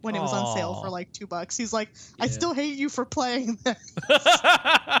Dragonfall when it was on sale Aw. for like $2. He's like, I Yeah. still hate you for playing this.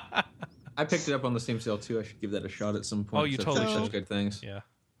 I picked it up on the Steam sale too. I should give that a shot at some point. Oh, you I've totally heard should. such good things. Yeah.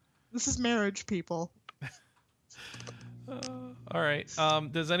 This is marriage, people. All right.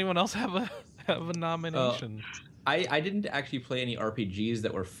 Does anyone else have a nomination? I didn't actually play any RPGs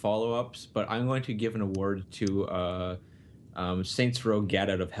that were follow-ups, but I'm going to give an award to Saints Row: Get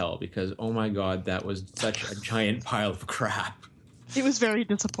Out of Hell, because oh my god, that was such a giant pile of crap. It was very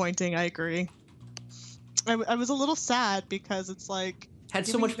disappointing. I agree. I was a little sad because it's like Had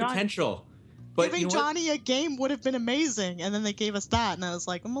so Giving much John- potential, but giving you know what? Johnny a game would have been amazing, and then they gave us that, and I was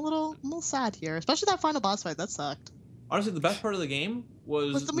like, I'm a little sad here, especially that final boss fight. That sucked. Honestly, the best part of the game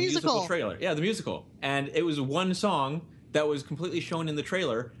was the musical. trailer. Yeah, the musical. And it was one song that was completely shown in the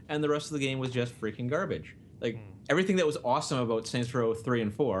trailer, and the rest of the game was just freaking garbage. Like, everything that was awesome about Saints Row 3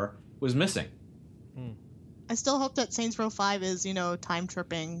 and 4 was missing. I still hope that Saints Row 5 is, time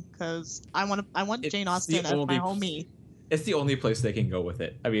tripping, because I want It's Jane the Austen as only- my homie. It's the only place they can go with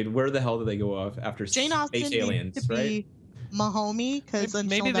it. I mean, where the hell do they go off after Jane Austen Space needs Aliens, to be right? my homie, because then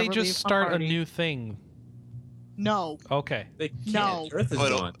Maybe she'll they never just leave start my a party. new thing. No. Okay. They can't. No. Earth is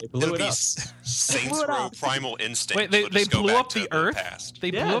Well, gone. They blew it'll it be up. Saints blew it Row up. Primal Instinct. Wait, We'll they just go blew back up to the Earth? past. They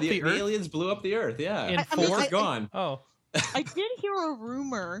Yeah, blew up the the Earth aliens blew up the Earth. Yeah. in I mean, four? I- Earth gone. Oh. I did hear a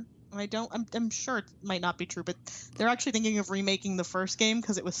rumor. I'm sure it might not be true, but they're actually thinking of remaking the first game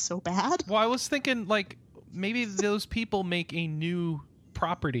because it was so bad. Well, I was thinking, like, maybe those people make a new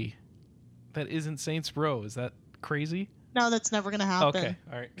property that isn't Saints Row. Is that crazy? No, that's never gonna happen. Okay.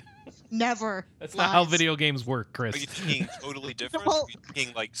 All right. Never. That's not how Lies. video games work, Are you Chris. thinking totally different? Well- Or are you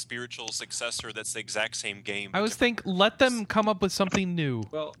thinking like spiritual successor that's the exact same game? I was let them come up with something new.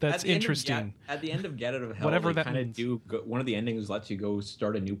 Well, That's at the end of interesting. At the end of Get Out of Hell, Whatever they that kind of means. do. One of the endings lets you go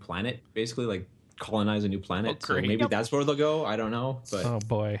start a new planet, basically like colonize a new planet. Oh, so great. maybe Yep. that's where they'll go. I don't know, but Oh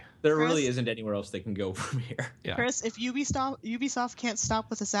boy. there Chris? really isn't anywhere else they can go from here. Yeah. Chris, if Ubisoft can't stop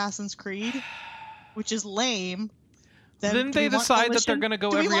with Assassin's Creed, which is lame, then Didn't do they we want decide that they're Volition? gonna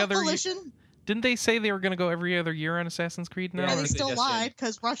go Do we every want other year? Volition? Didn't they say they were going to go every other year on Assassin's Creed now? Yeah, And I they think they still just lied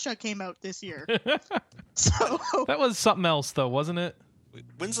because Russia came out this year. So That was something else, though, wasn't it?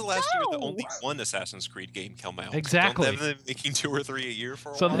 When's the last year that No. only one Assassin's Creed game come out? Exactly. Don't they have them making 2 or 3 a year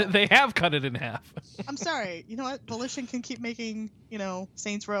for a So while? they have cut it in half. I'm sorry. You know what? Volition can keep making,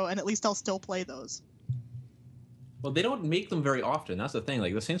 Saints Row, and at least I'll still play those. Well, they don't make them very often. That's the thing.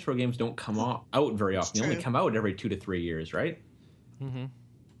 Like the Saints Row games don't come out very often. They only true. come out every 2 to 3 years, right? Mm-hmm.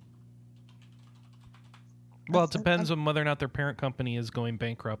 Well, it That's- depends on whether or not their parent company is going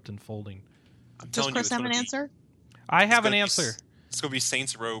bankrupt and folding. I'm Does telling you, Chris it's have gonna an be- answer? I have an gonna be answer. It's going to be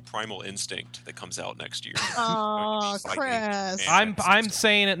Saints Row Primal Instinct that comes out next year. Oh, It's like Chris. a- I'm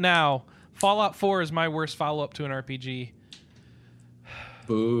saying it now. Fallout 4 is my worst follow-up to an RPG.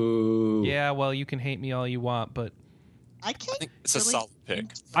 Boo. Yeah, well, you can hate me all you want, but I can't. I think it's a really solid pick.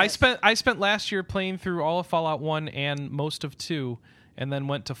 I spent last year playing through all of Fallout 1 and most of 2, and then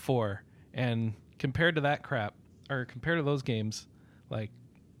went to 4. And compared to that crap, or compared to those games, like,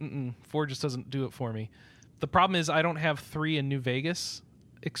 4 just doesn't do it for me. The problem is I don't have 3 in New Vegas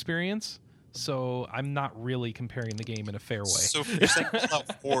experience, so I'm not really comparing the game in a fair way. So you're saying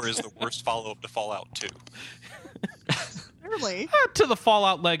Fallout 4 is the worst follow-up to Fallout 2? Really? To the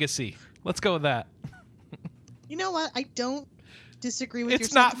Fallout Legacy. Let's go with that. You know what? I don't disagree with your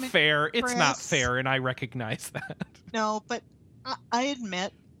It's not sentiment, fair. It's not Chris. fair, and I recognize that. No, but I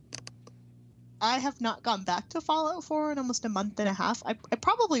admit I have not gone back to Fallout 4 in almost a month and a half. I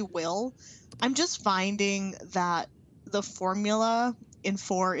probably will, I'm just finding that the formula in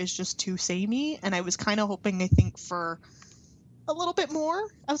 4 is just too samey, and I was kind of hoping, I think, for a little bit more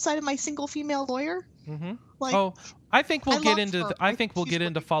outside of my single female lawyer. Mm-hmm. Like, I think we'll I get love into. her. I think we'll She's get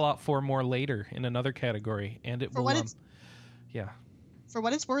into really Fallout 4 more later in another category, and it For will. what it's Yeah. For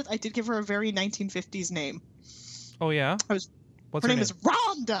what it's worth, I did give her a very 1950s name. Oh yeah. What's her name is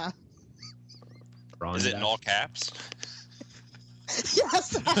Rhonda. Rhonda. Is it in all caps?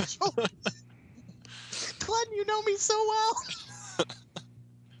 Yes, actually. Glenn, you know me so well.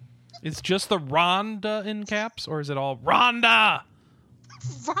 It's just the Rhonda in caps, or is it all Rhonda?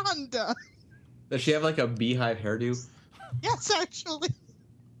 Rhonda. Does she have like a beehive hairdo? Yes, actually.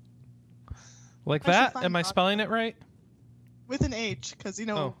 Like I should that? find Am I Rhonda. spelling it right? With an H, because, you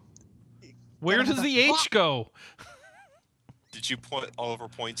know... Oh. Where Yeah, does but- the H go? Did you put all of her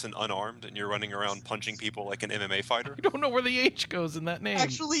points in unarmed and you're running around punching people like an MMA fighter? I don't know where the H goes in that name.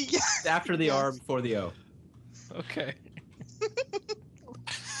 Actually, yeah. It's after the R, Yes. before the O. Okay.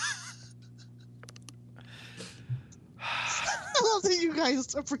 I love that you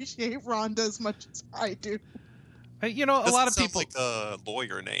guys appreciate Rhonda as much as I do. A Doesn't lot of sound people. like a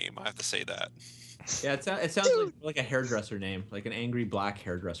lawyer name. I have to say that. Yeah, it sounds like a hairdresser name, like an angry black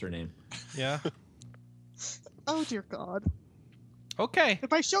hairdresser name. Yeah. Oh, dear God. Okay.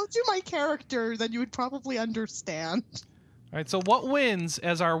 If I showed you my character, then you would probably understand. All right. So what wins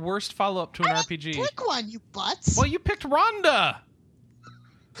as our worst follow-up to an I RPG? didn't pick one, you butts. Well, you picked Rhonda.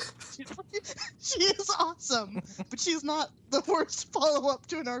 She is awesome, but she's not the worst follow-up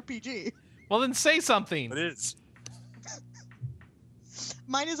to an RPG. Well, then say something. It is.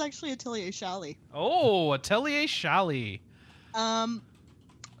 Mine is actually Atelier Shally. Oh, Atelier Shally.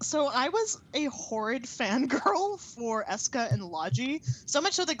 So I was a horrid fangirl for Eska and Logi, so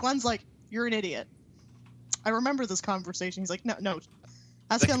much so that Glenn's like, "You're an idiot." I remember this conversation. He's like, "No, That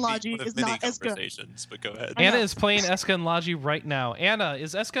Eska could and be Logi one of is many not as good." conversations, but go ahead. I Anna know. is playing Eska and Logi right now. Anna,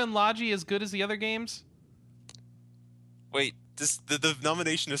 is Eska and Logi as good as the other games? Wait, the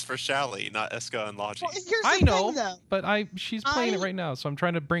nomination is for Shally, not Eska and Logi. Well, here's I the know, thing, though. but she's playing it I- right now, so I'm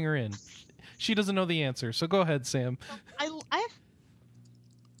trying to bring her in. She doesn't know the answer, so go ahead, Sam. I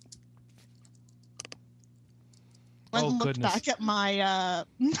Oh, went and looked goodness. back at my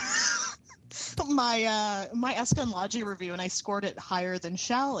my Eska and Logi review, and I scored it higher than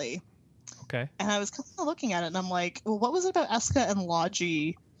Shally. Okay. And I was kind of looking at it, and I'm like, well, what was it about Eska and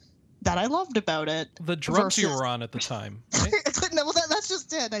Logi that I loved about it? The drugs you Versus- were on at the time. Right? No, well, that's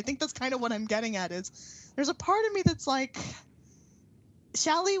just it. I think that's kind of what I'm getting at is there's a part of me that's like,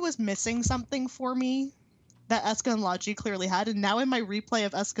 Shally was missing something for me that Eska and Logi clearly had, and now in my replay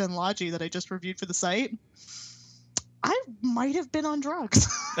of Eska and Logi that I just reviewed for the site, I might have been on drugs.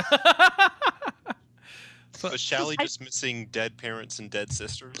 Was Shally I- just missing dead parents and dead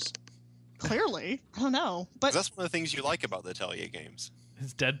sisters? Clearly. I don't know. 'Cause But that's one of the things you like about the Atelier games.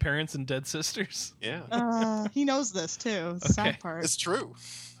 His dead parents and dead sisters. Yeah, he knows this too. It's the Okay. sad part. it's true.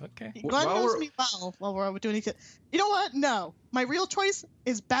 Okay. Glenn While knows we're- me well while we're doing it. You know what? No. My real choice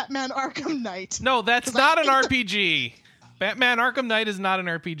is Batman Arkham Knight. No, that's 'Cause not I an RPG. Batman Arkham Knight is not an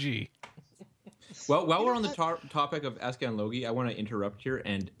RPG. Well, while we're on the topic of Eska and Logi, I want to interrupt here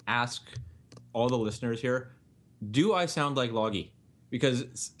and ask all the listeners here, do I sound like Logi? Because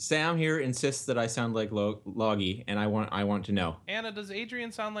Sam here insists that I sound like Logi, and I want to know. Anna, does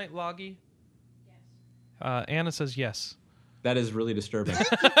Adrian sound like Logi? Yes. Anna says yes. That is really disturbing.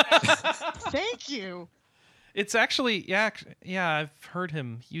 Thank you. It's actually, yeah, I've heard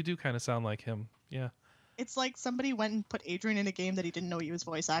him. You do kind of sound like him. Yeah. It's like somebody went and put Adrian in a game that he didn't know he was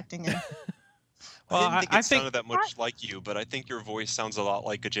voice acting in. Well, I didn't think I it think sounded that much like you, but I think your voice sounds a lot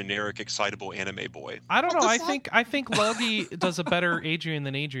like a generic, excitable anime boy. I don't know. Well, I think Logi does a better Adrian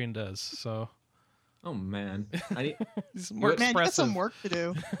than Adrian does. So Oh man, I need, he's more Man, Man, you got expressive. some work to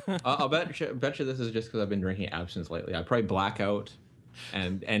do. I'll bet you this is just because I've been drinking absinthe lately. I probably black out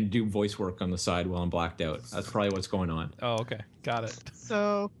and do voice work on the side while I'm blacked out. That's probably what's going on. Oh, okay, got it.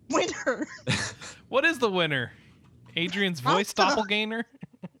 So, winner. What is the winner? Adrian's voice Rhonda. doppelganger?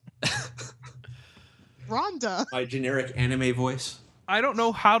 Rhonda. My generic anime voice. I don't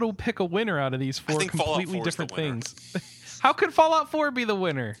know how to pick a winner out of these four think Fallout completely 4 is the different winner. things. How could Fallout 4 be the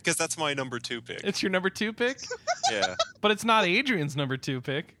winner? Because that's my number 2 pick. It's your number 2 pick, Yeah. but it's not Adrian's number 2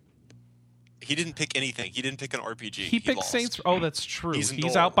 pick. He didn't pick anything. He didn't pick an RPG. He picked lost. Saints. Oh, that's true. He's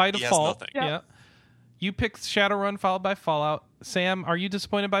He's null. out by He has default. nothing. Yeah. You picked Shadowrun followed by Fallout. Sam, are you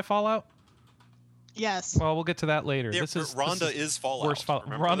disappointed by Fallout? Yes. Well, we'll get to that later. Yeah, this is Rhonda is Fallout. worst Fallout.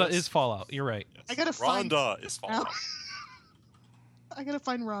 Remember Rhonda this? is Fallout. You're right. I gotta find. Rhonda is Fallout. I gotta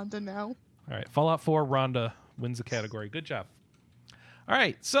find Rhonda now. All right, Fallout 4, Rhonda wins the category. Good job. All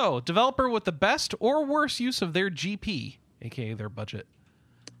right, so developer with the best or worst use of their GP, aka their budget.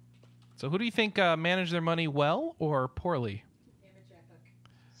 So who do you think managed their money well or poorly?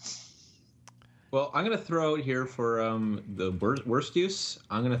 Well, I'm going to throw out here for the worst use,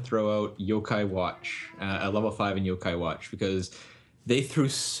 I'm going to throw out Yokai Watch, at level 5 in Yokai Watch, because they threw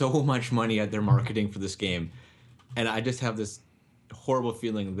so much money at their marketing for this game. And I just have this horrible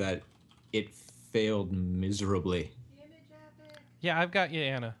feeling that it failed miserably. Yeah, I've got you,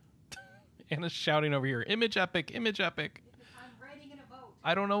 Anna. Anna's shouting over here, Image Epic, Image Epic. I'm writing in a vote.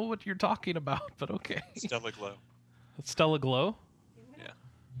 I don't know what you're talking about, but okay. Stella Glow. Stella Glow? Yeah.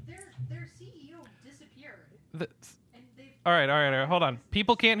 Their CEO disappeared. And they All right, hold on.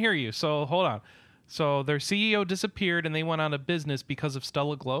 People can't hear you, so hold on. So their CEO disappeared and they went out of business because of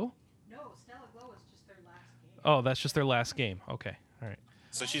Stella Glow? No, Stella Glow is just their last game. Oh, that's just their last game. Okay, all right.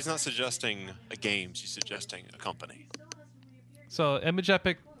 So she's not suggesting a game, she's suggesting a company. So Image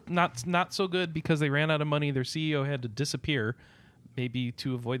Epic, not so good because they ran out of money. Their CEO had to disappear, maybe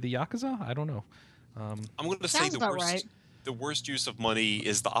to avoid the Yakuza? I don't know. I'm going to say Sounds about right. the worst use of money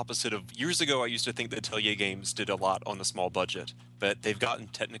is the opposite of... Years ago, I used to think that Atelier Games did a lot on a small budget, but they've gotten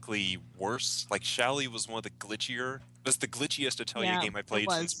technically worse. Like, Shally was one of the glitchier... was the glitchiest Atelier game I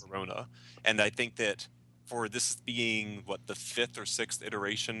played since Verona. And I think that for this being, the 5th or 6th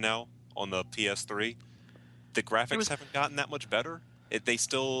iteration now on the PS3, the graphics haven't gotten that much better.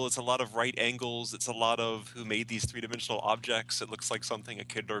 It's a lot of right angles. It's a lot of who made these three-dimensional objects. It looks like something a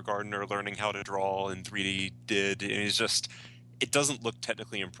kindergartner learning how to draw in 3D did. And it doesn't look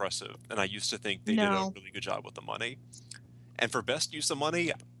technically impressive. And I used to think they did a really good job with the money. And for best use of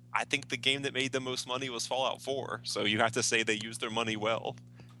money, I think the game that made the most money was Fallout 4. So you have to say they used their money well.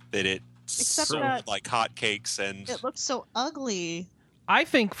 That it sold like hotcakes and... It looks so ugly. I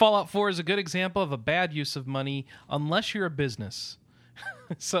think Fallout 4 is a good example of a bad use of money unless you're a business.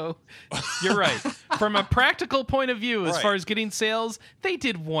 So you're right. From a practical point of view, as far as getting sales, they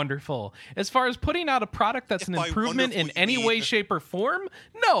did wonderful. As far as putting out a product that's an improvement in any way, shape, or form,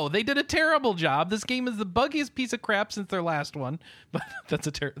 no, they did a terrible job. This game is the buggiest piece of crap since their last one. But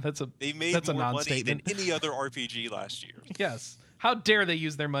they made that's a more money non-statement than any other RPG last year. Yes. How dare they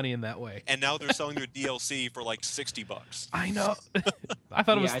use their money in that way? And now they're selling their DLC for like $60. I know. I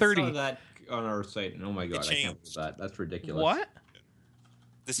thought it was 30. I saw that on our site, and oh my god, I can't believe that. That's ridiculous. What?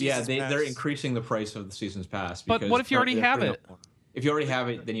 They're increasing the price of the season's pass. But what if you already have it? If you already have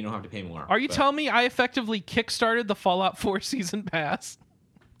it, then you don't have to pay more. Are you telling me I effectively kickstarted the Fallout 4 season pass?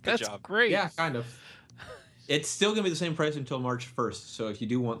 That's great. Yeah, kind of. It's still going to be the same price until March 1st. So if you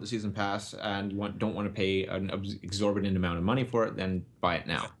do want the season pass and don't want to pay an exorbitant amount of money for it, then buy it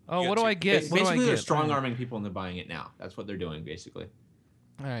now. Oh, what do I get? Basically, they're strong-arming people into buying it now. That's what they're doing, basically.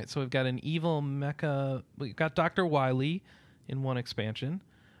 All right, so we've got an evil mecha. We've got Dr. Wily in one expansion.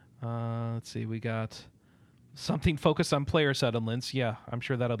 Let's see, we got something focused on player settlements. Yeah, I'm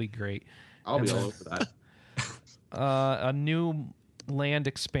sure that'll be great. I'll be all over that. A new land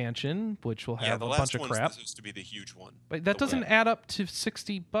expansion, which will have a bunch of crap. The last one's supposed to be the huge one. But that doesn't add up to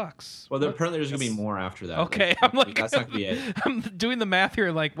 $60. Well, apparently there's going to be more after that. Okay, I'm like, that's not going to be it. I'm doing the math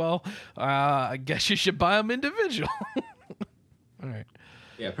here. Like, well, I guess you should buy them individual. All right.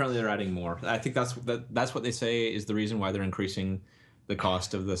 Yeah, apparently they're adding more. I think that's what they say is the reason why they're increasing the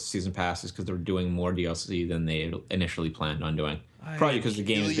cost of the season pass is because they're doing more DLC than they initially planned on doing. Probably because the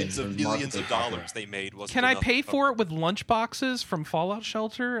game has been millions of dollars they made. Can I pay for it with lunch boxes from Fallout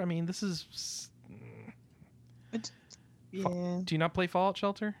Shelter? I mean, this is. Yeah. Do you not play Fallout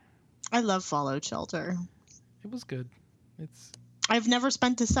Shelter? I love Fallout Shelter. It was good. I've never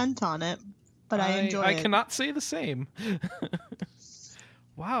spent a cent on it, but I enjoy it. I cannot say the same.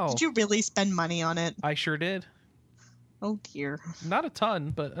 Wow. Did you really spend money on it? I sure did. Oh dear. Not a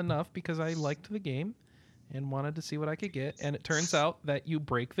ton, but enough because I liked the game and wanted to see what I could get. And it turns out that you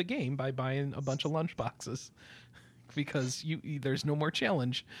break the game by buying a bunch of lunch boxes because there's no more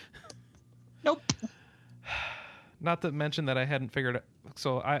challenge. Nope. Not to mention that I hadn't figured it.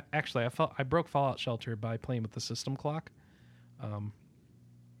 So I broke Fallout Shelter by playing with the system clock.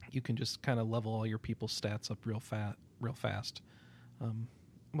 You can just kind of level all your people's stats up real fast. I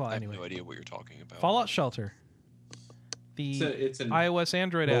have no idea what you're talking about. Fallout Shelter. It's an iOS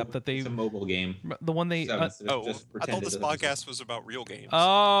Android app that it's a mobile game. The one they I thought this podcast was about real games.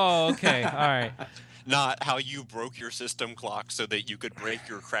 Oh, okay. All right. Not how you broke your system clock so that you could break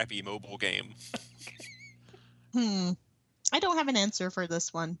your crappy mobile game. I don't have an answer for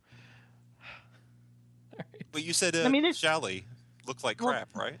this one. Right. But you said Shally looked like crap,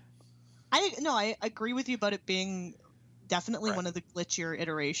 right? I agree with you about it being definitely one of the glitchier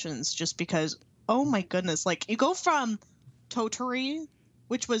iterations just because, oh my goodness, like you go from Toturi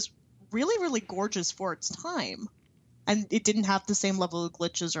which was really, really gorgeous for its time. And it didn't have the same level of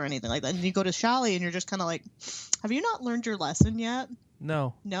glitches or anything like that. And you go to Shally and you're just kind of like, have you not learned your lesson yet?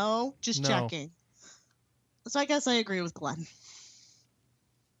 No. No? Just checking. So I guess I agree with Glenn.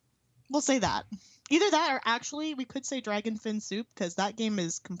 We'll say that. Either that or actually we could say Dragon Fin Soup because that game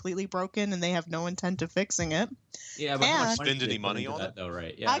is completely broken and they have no intent of fixing it. Yeah, but how much spend any money on that, though,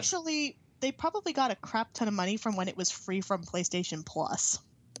 right? Yeah. Actually, they probably got a crap ton of money from when it was free from PlayStation Plus.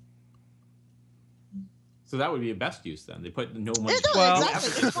 So that would be a best use then. They put no money. Well,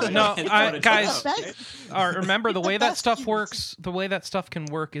 exactly. no, guys, Okay. remember the way that best stuff use. works. The way that stuff can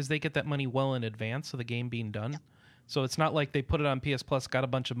work is they get that money well in advance of the game being done. So it's not like they put it on PS Plus, got a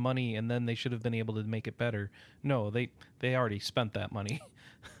bunch of money, and then they should have been able to make it better. No, they already spent that money,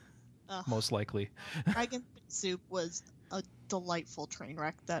 most likely. Dragon Fin Soup was a delightful train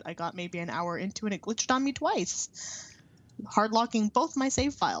wreck that I got maybe an hour into, and it glitched on me twice, hard locking both my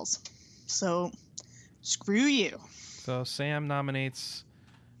save files. So, screw you. So Sam nominates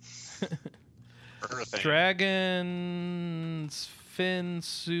Everything. Dragon's Fin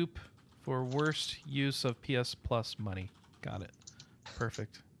Soup for worst use of PS Plus money. Got it.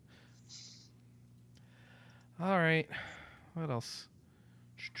 Perfect. All right. What else?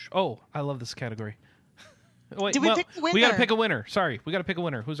 Oh, I love this category. Wait, Did we pick a winner? we got to pick a winner. Sorry, we got to pick a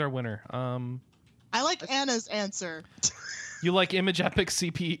winner. Who's our winner? I like Anna's answer. You like Image Epic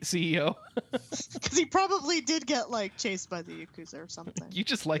CEO? Because he probably did get, like, chased by the Yakuza or something. You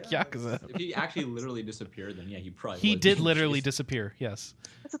just like Yakuza. If he actually literally disappeared, then yeah, he probably He was did being literally chased. disappear. Yes.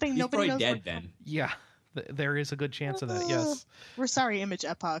 That's the thing. He's Nobody probably knows. dead then. Yeah. There is a good chance of that. Yes. We're sorry, Image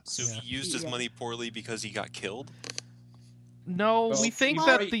Epoch. So he used his money poorly because he got killed? No, Well, we think you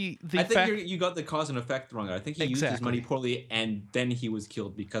that probably- the I think fact. you got the cause and effect wrong. I think he used his Exactly. money poorly, and then he was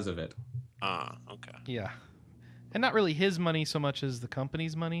killed because of it. Ah, okay. Yeah. And not really his money so much as the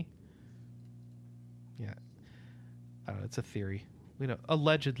company's money. Yeah. I don't know. It's a theory. We don't.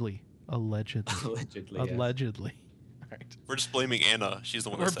 Allegedly. Allegedly. yes. Allegedly. All right. We're just blaming Anna. She's the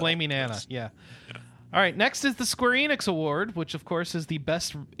one We're that set blaming all Anna. this. Yeah. Yeah. All right. Next is the Square Enix Award, which of course is the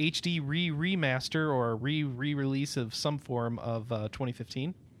best HD remaster or re-release of some form of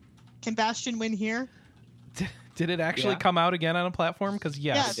 2015. Can Bastion win here? Did it actually Yeah. come out again on a platform? Because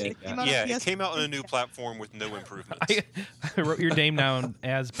yes. Yes. Yeah. It came out Yeah, on it PS3. came out on a new platform with no improvements. I wrote your name down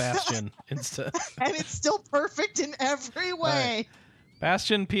as Bastion instead. And it's still perfect in every way.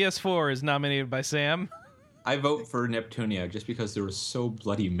 Bastion PS4 is nominated by Sam. I vote for Neptunia just because there were so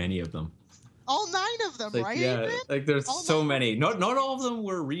bloody many of them. All 9 of them, Like, right? yeah, Adrian? like there's All so 9? many. Not all of them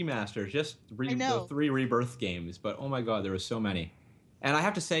were remasters, just I know. the 3 Rebirth games. But oh my god, there were so many. And I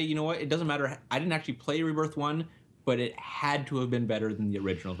have to say, you know what? It doesn't matter. I didn't actually play Rebirth 1, but it had to have been better than the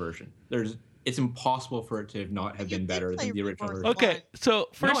original version. It's impossible for it to not have You been did better play than the original Rebirth. version. Okay, so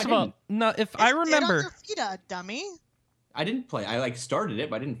first I of all, didn't. no, if I It's dead remember, on your feet, dummy. I didn't play. I like started it,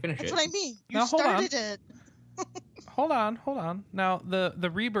 but I didn't finish That's it. what I mean. You Now, hold on. started it. hold on. Now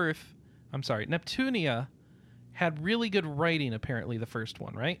the Rebirth, I'm sorry, Neptunia had really good writing. Apparently, the first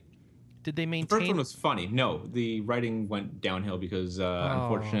one, right? Did they The maintain? first one was funny. No, the writing went downhill because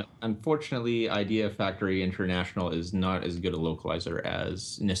unfortunately, Idea Factory International is not as good a localizer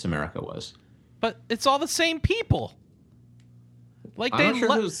as NIS America was. But it's all the same people. Like I'm they, not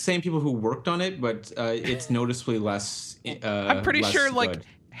sure if it was the same people who worked on it, but it's noticeably less. I'm pretty less sure like good.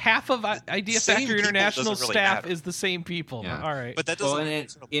 half of Idea Same Factory people International doesn't really staff matter. is the same people. Yeah. All right. But that Well,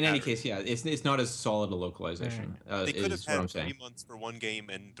 doesn't. in any case, yeah, it's not as solid a localization. They could have is what I'm had saying. 3 months for one game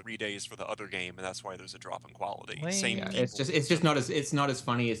and 3 days for the other game, and that's why there's a drop in quality. Lame. Same Yeah, people. It's just not as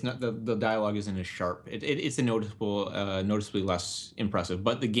funny. It's not the dialogue isn't as sharp. It's a noticeably less impressive.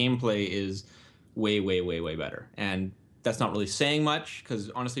 But the gameplay is way better. And that's not really saying much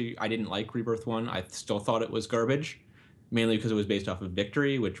because honestly, I didn't like Rebirth 1. I still thought it was garbage, mainly because it was based off of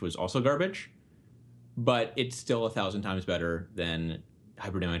Victory, which was also garbage. But it's still 1,000 times better than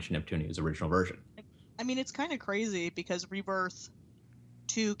Hyperdimension Neptunia's original version. I mean, it's kind of crazy because Rebirth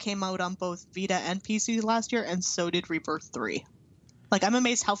 2 came out on both Vita and PC last year, and so did Rebirth 3. Like, I'm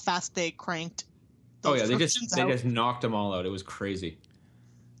amazed how fast they cranked Oh those yeah, they versions out. just knocked them all out. It was crazy,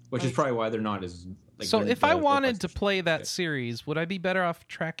 which is Like- probably why they're not as. Like, So they're- if I the wanted to localization- play that Okay. series, would I be better off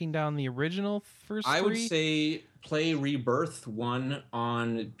tracking down the original first I would three? say play Rebirth 1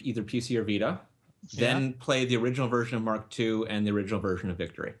 on either PC or Vita, then play the original version of Mark II and the original version of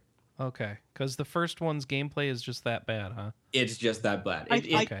Victory. Okay, because the first one's gameplay is just that bad, huh? It's just that bad. I-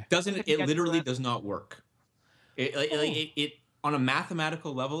 It Okay. doesn't. couldn't It get literally to it. does not work. It on a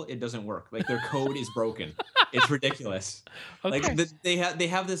mathematical level, it doesn't work. Like their code is broken. It's ridiculous. Okay. Like they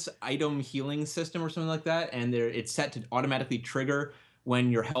have this item healing system or something like that, and it's set to automatically trigger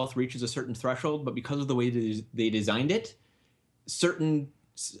when your health reaches a certain threshold, but because of the way they designed it, certain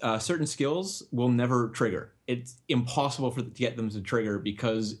skills will never trigger. It's impossible to get them to trigger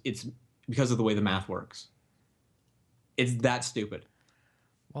because of the way the math works. It's that stupid.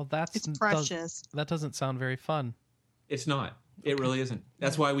 Well, It's precious. that doesn't sound very fun. It's not. It really isn't.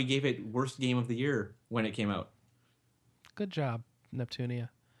 That's why we gave it worst game of the year when it came out. Good job, Neptunia.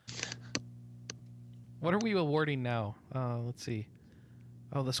 What are we awarding now? Let's see.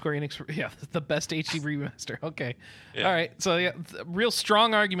 Oh, the Square Enix, the best HD remaster. Okay. Yeah. All right. So, real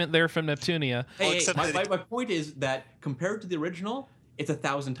strong argument there from Neptunia. Hey, my point is that compared to the original, it's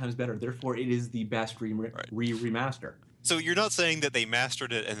 1,000 times better. Therefore, it is the best remaster. So you're not saying that they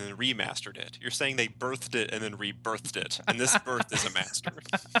mastered it and then remastered it. You're saying they birthed it and then rebirthed it. And this birth is a master.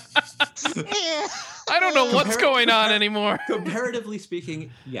 I don't know what's going on anymore. Comparatively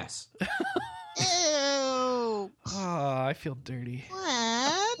speaking, yes. Ew. Oh, I feel dirty.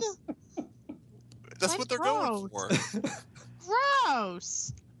 What? That's what they're going for.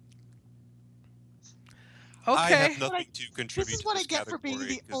 Gross. Okay. I have nothing to contribute This is to what this I get for being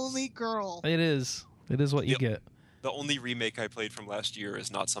category, the 'cause only girl. It is what you get. The only remake I played from last year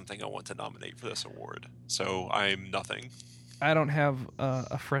is not something I want to nominate for this award. So I'm nothing. I don't have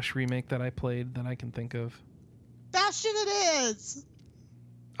a fresh remake that I played that I can think of. Bastion it is!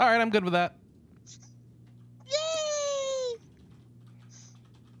 All right, I'm good with that. Yay!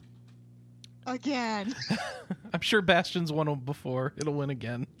 Again. I'm sure Bastion's won before. It'll win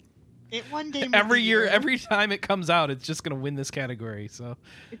again. It won game Every of the year, every time it comes out, it's just going to win this category. So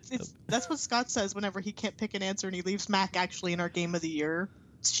that's what Scott says whenever he can't pick an answer and he leaves Mac actually in our game of the year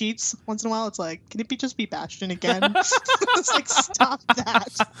sheets once in a while. It's like, can it just be Bastion again? It's like, stop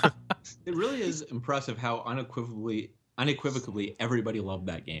that. It really is impressive how unequivocally everybody loved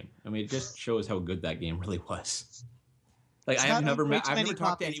that game. I mean, it just shows how good that game really was. Like, I've never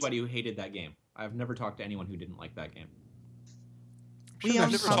talked to anybody who hated that game. I've never talked to anyone who didn't like that game.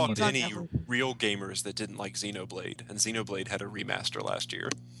 I've never talked to any real gamers that didn't like Xenoblade, and Xenoblade had a remaster last year.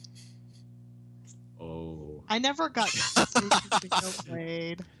 Oh. I never got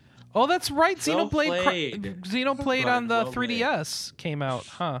Xenoblade. Oh, that's right. Xenoblade On the 3DS came out,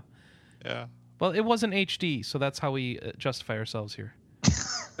 huh? Yeah. Well, it wasn't HD, so that's how we justify ourselves here.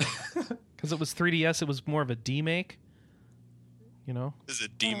 Because it was 3DS, it was more of a D-make. You know? Is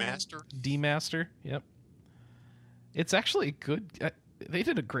it D-Master? D-Master, yep. It's actually good. They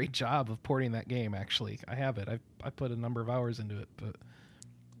did a great job of porting that game, actually. I have it. I put a number of hours into it, but...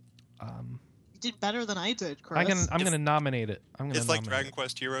 You did better than I did, Chris. I'm going to nominate it. It's like Dragon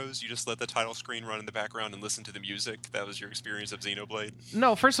Quest Heroes. You just let the title screen run in the background and listen to the music. That was your experience of Xenoblade?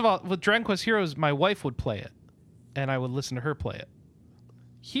 No, first of all, with Dragon Quest Heroes, my wife would play it, and I would listen to her play it.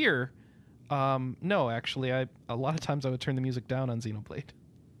 Here, no, actually, a lot of times I would turn the music down on Xenoblade.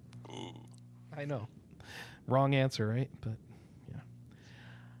 Ooh. I know. Wrong answer, right? But, yeah.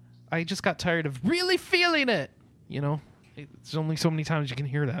 I just got tired of really feeling it, you know? It's only so many times you can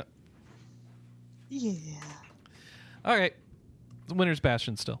hear that. Yeah. All right. The winner's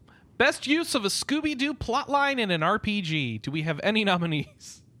Bastion still. Best use of a Scooby-Doo plotline in an RPG. Do we have any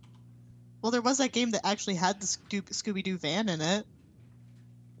nominees? Well, there was that game that actually had the Scooby-Doo van in it.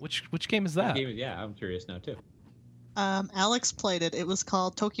 Which game is that? Yeah, I'm curious now, too. Alex played it. It was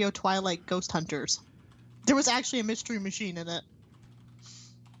called Tokyo Twilight Ghost Hunters. There was actually a mystery machine in it.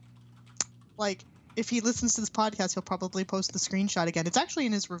 Like, if he listens to this podcast, he'll probably post the screenshot again. It's actually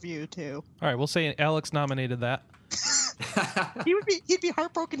in his review, too. All right, we'll say Alex nominated that. He'd be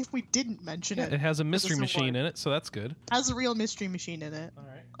heartbroken if we didn't mention it. It has a mystery machine in it, so that's good. Has a real mystery machine in it. All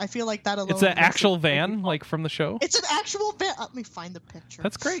right. I feel like that alone. It's an actual van, like from the show? It's an actual van. Let me find the picture.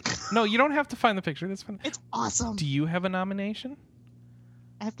 That's great. No, you don't have to find the picture. That's fine. It's awesome. Do you have a nomination?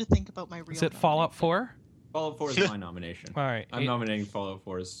 I have to think about my real. Is it Fallout 4? Fallout 4 is my nomination. All right. I'm nominating Fallout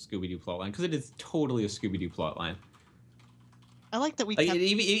 4's Scooby-Doo plotline because it is totally a Scooby-Doo plotline. I like that we Like, kept... it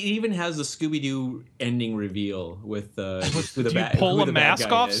even has the Scooby-Doo ending reveal with the Do you pull a mask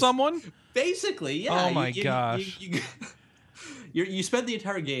off someone? Basically, yeah. Oh my gosh. You spend the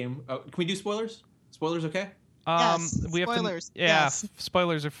entire game... can we do spoilers? Spoilers okay? Yes, we have spoilers. To, yeah, Yes.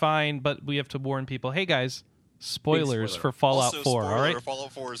 Spoilers are fine, but we have to warn people. Hey guys, spoilers for Fallout Also, 4, spoiler, all right?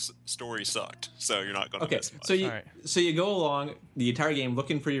 Fallout 4's story sucked, so you're not going to miss much. So you go along the entire game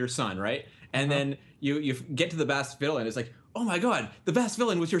looking for your son, right? And then you get to the Bast villain. It's like, oh my god, the Bast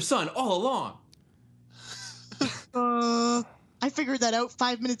villain was your son all along. I figured that out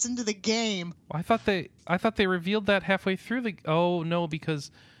 5 minutes into the game. Well, I thought they revealed that halfway through the. Oh no,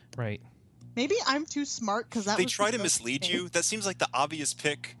 because right. Maybe I'm too smart because that They was try the to mislead you. That seems like the obvious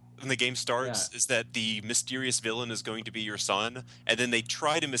pick when the game starts is that the mysterious villain is going to be your son, and then they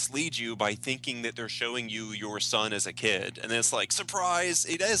try to mislead you by thinking that they're showing you your son as a kid, and then it's like, surprise,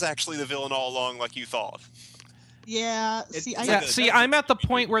 it is actually the villain all along like you thought. Yeah. I'm at the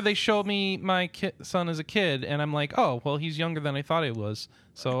point where they show me my son as a kid, and I'm like, oh, well, he's younger than I thought he was.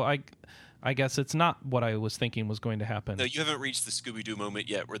 So I guess it's not what I was thinking was going to happen. No, you haven't reached the Scooby-Doo moment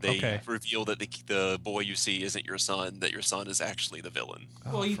yet where they reveal that the boy you see isn't your son, that your son is actually the villain.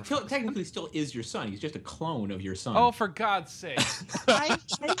 Well, he technically still is your son. He's just a clone of your son. Oh, for God's sake. I'm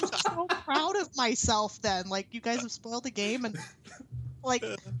so proud of myself then. Like, you guys have spoiled the game, and, like,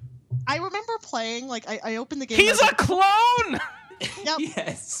 I remember playing, like, I opened the game. He's a clone! Yep.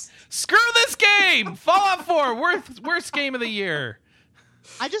 Yes. Screw this game! Fallout 4, worst game of the year.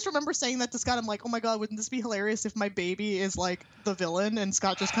 I just remember saying that to Scott. I'm like, oh my God, wouldn't this be hilarious if my baby is like the villain? And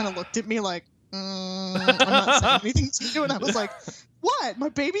Scott just kind of looked at me like, I'm not saying anything to you. And I was like, what? My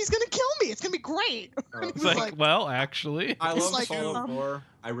baby's going to kill me. It's going to be great. It's like, well, actually. I love Fallout 4.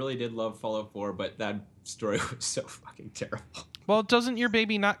 I really did love Fallout 4, but that story was so fucking terrible. Well, doesn't your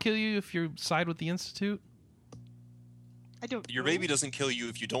baby not kill you if you side with the Institute? I don't. Your baby doesn't kill you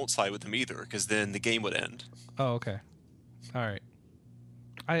if you don't side with them either, because then the game would end. Oh, okay. All right.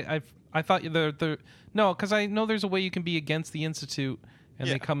 I thought no, because I know there's a way you can be against the Institute and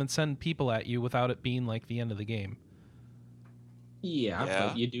they come and send people at you without it being like the end of the game. Yeah.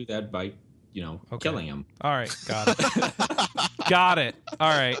 But you do that by, killing him. All right, got it. Got it. All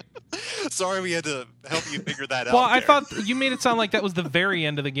right. Sorry, we had to help you figure that out. Well, I thought you made it sound like that was the very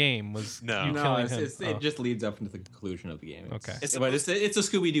end of the game. Was you killing him? It just leads up into the conclusion of the game. Okay. It's a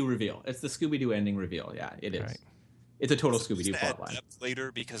Scooby-Doo reveal. It's the Scooby-Doo ending reveal. Yeah, it is. Right. It's a total Scooby-Doo plotline.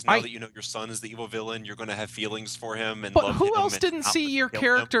 Later, because now that you know your son is the evil villain, you're going to have feelings for him and love him. But who else didn't see your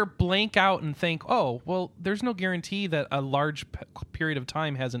character blank out and think, "Oh, well, there's no guarantee that a large period of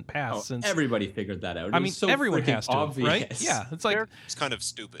time hasn't passed since." Everybody figured that out. I mean, everyone has to, obvious. right? Yeah, it's like it's kind of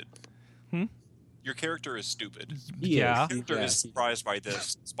stupid. Your character is stupid. Yeah, your character is surprised by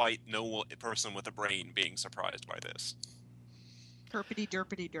this, despite no person with a brain being surprised by this. Derpity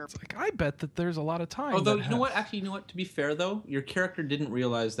derpity derp. Like, I bet that there's a lot of time. Although, you know what? Actually, you know what? To be fair, though, your character didn't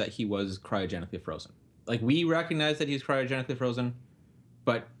realize that he was cryogenically frozen. Like, we recognized that he's cryogenically frozen,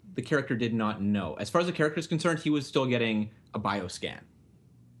 but the character did not know. As far as the character is concerned, he was still getting a bioscan.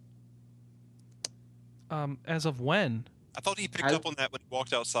 As of when? I thought he picked up on that when he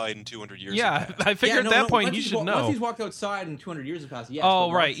walked outside in 200 years. Yeah, I figured at that point he should know. Once he's walked outside and 200 years have passed, yes.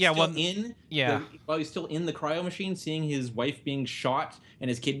 Oh, right. Yeah. While he's still in the cryo machine, seeing his wife being shot and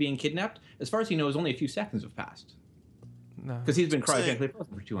his kid being kidnapped, as far as he knows, only a few seconds have passed. No. Because he's been cryogenically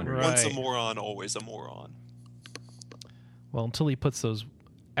frozen for 200 years. Once a moron, always a moron. Well, until he puts those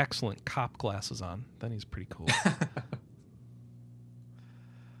excellent cop glasses on, then he's pretty cool.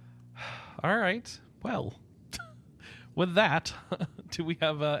 All right. Well, with that, do we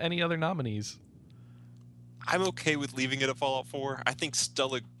have any other nominees? I'm okay with leaving it at Fallout 4. I think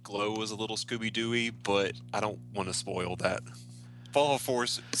Stella Glow was a little Scooby-Doo-y, but I don't want to spoil that. Fallout 4,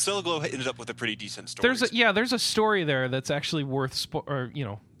 Stella Glow ended up with a pretty decent story. There's a story there that's actually worth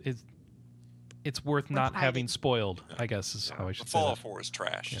it's worth not having spoiled, I guess is how I should say Fallout 4 is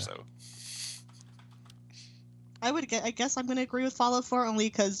trash, so... I guess I'm going to agree with Fallout 4 only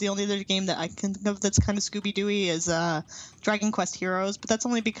because the only other game that I can think of that's kind of Scooby-Dooey is Dragon Quest Heroes, but that's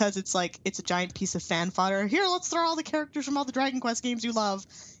only because it's a giant piece of fan fodder. Here, let's throw all the characters from all the Dragon Quest games you love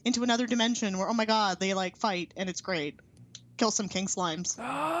into another dimension where, oh my god, they fight and it's great. Kill some king slimes.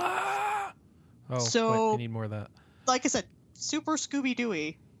 I need more of that. Like I said, super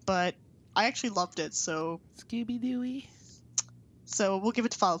Scooby-Dooey, but I actually loved it, so... Scooby-Dooey? So we'll give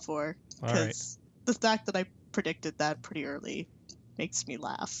it to Fallout 4, because the fact that I predicted that pretty early makes me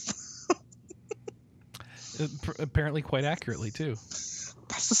laugh. Apparently quite accurately, too.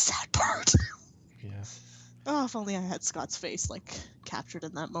 That's the sad part. Yeah. Oh, if only I had Scott's face, captured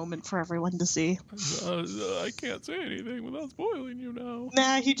in that moment for everyone to see. I can't say anything without spoiling you now.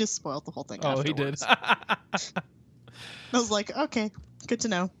 Nah, he just spoiled the whole thing afterwards. He did. I was like, okay, good to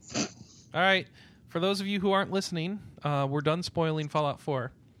know. All right. For those of you who aren't listening, we're done spoiling Fallout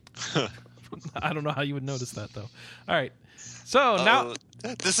 4. I don't know how you would notice that, though. All right. So now...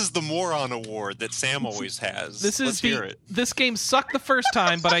 This is the moron award that Sam always has. Let's hear it. This game sucked the first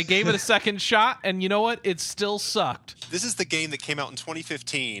time, but I gave it a second shot, and you know what? It still sucked. This is the game that came out in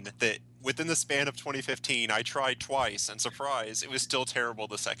 2015 that within the span of 2015, I tried twice, and surprise, it was still terrible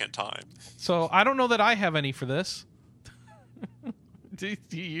the second time. So I don't know that I have any for this. Do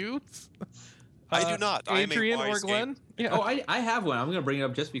you? I do not. Adriaan I am a or Glenn? Yeah. Oh, I have one. I'm going to bring it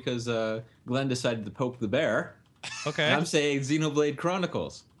up just because Glenn decided to poke the bear. Okay. And I'm saying Xenoblade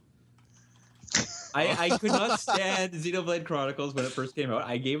Chronicles. I could not stand Xenoblade Chronicles when it first came out.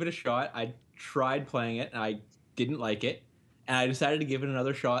 I gave it a shot. I tried playing it, and I didn't like it. And I decided to give it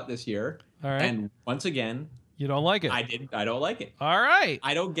another shot this year. All right. And once again, You don't like it. I don't like it. All right.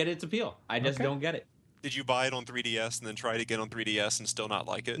 I don't get its appeal. I just Okay. don't get it. Did you buy it on 3DS and then try it again on 3DS and still not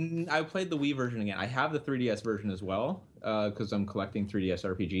like it? I played the Wii version again. I have the 3DS version as well because I'm collecting 3DS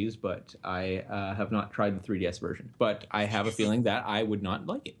RPGs, but I have not tried the 3DS version. But I have a feeling that I would not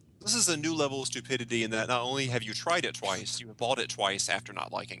like it. This is a new level of stupidity in that not only have you tried it twice, you bought it twice after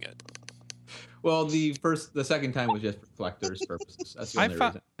not liking it. Well, the second time was just for collectors' purposes. That's the only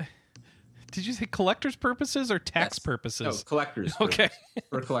reason. Did you say collector's purposes or tax Yes. purposes? No, collectors. Okay.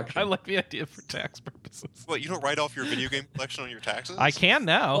 For collection. I like the idea for tax purposes. What, you don't write off your video game collection on your taxes? I can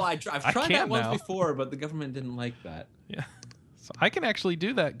now. Well, I've tried can that once now. before, but the government didn't like that. Yeah. So I can actually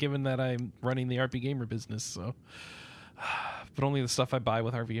do that given that I'm running the RP Gamer business, so but only the stuff I buy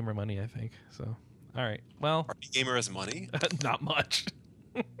with RP Gamer money, I think. So all right. Well, RP Gamer has money? not much.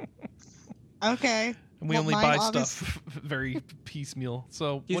 Okay. We Well, only mine buy obviously- stuff very piecemeal.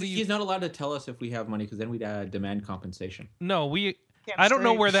 So what do you He's not allowed to tell us if we have money because then we'd demand compensation. No, we Damn I don't know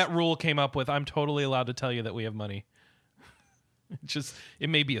straight. where that rule came up with. I'm totally allowed to tell you that we have money. It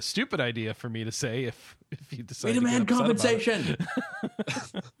may be a stupid idea for me to say if you decide We to get demand upset about it.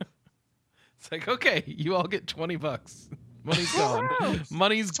 compensation. It's like, okay, you all get $20. Money's gone. Woohoo!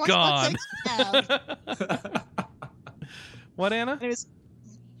 Money's 20 gone. bucks extra. What, Anna? It was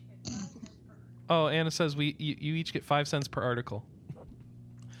Oh, Anna says you each get 5 cents per article.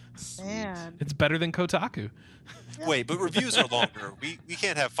 man. It's better than Kotaku. Wait, but reviews are longer. We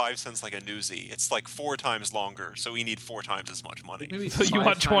can't have 5 cents like a newsie. It's like 4 times longer, so we need 4 times as much money. Maybe So you 5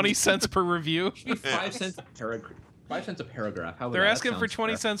 want 20 times- cents per review? Maybe 5 cents a paragraph. 5 cents a paragraph. How would They're that asking for sound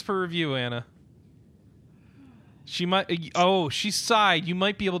 20 fair? cents per review, Anna. She might. Oh, she sighed. You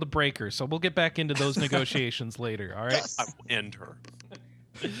might be able to break her, so we'll get back into those negotiations later. All right. Yes. I will end her.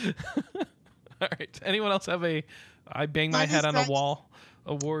 All right. Anyone else have a I bang my Mine head is on a Dragon- wall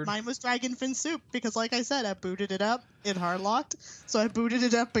award? Mine was Dragon Fin Soup because, like I said, I booted it up, it hard locked. So I booted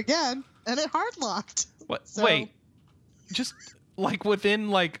it up again, and it hard locked. What? So- Wait. Just like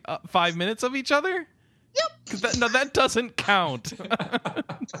within 5 minutes of each other? Yep. 'Cause that doesn't count.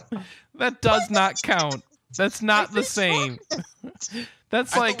 That does not count. That's not the same.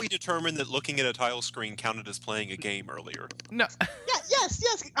 That's I like thought we determined that looking at a title screen counted as playing a game earlier. no, Yeah,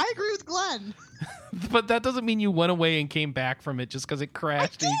 yes, I agree with Glenn. but that doesn't mean you went away and came back from it just because it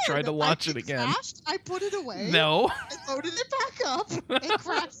crashed and you tried to launch it again. Crashed, I put it away. No, I loaded it back up. It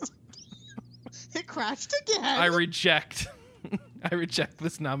crashed. It crashed again. I reject. I reject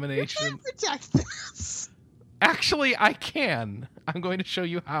this You nomination. can't reject this. Actually, I can. I'm going to show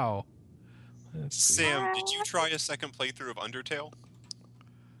you how. Let's see. Sam, did you try a second playthrough of Undertale?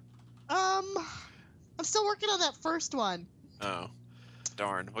 I'm still working on that first one. Oh,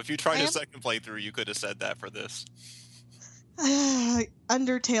 darn. Well, if you tried I a am- second playthrough, you could have said that for this.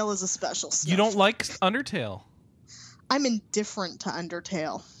 Undertale is a special stuff. You don't like Undertale? I'm indifferent to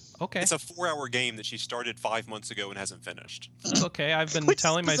Undertale. Okay, It's a 4-hour game that she started 5 months ago and hasn't finished. it's okay. I've been Which is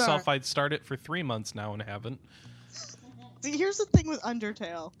telling myself bizarre. I'd start it for 3 months now and haven't. See, here's the thing with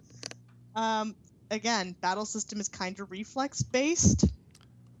Undertale. Again, battle system is kind of reflex based.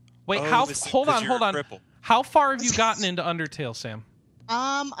 Wait, Oh, this is hold 'cause on, you're hold a on. cripple. How far have you gotten into Undertale, Sam?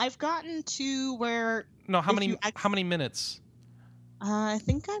 I've gotten to where No, how If many you how many minutes? I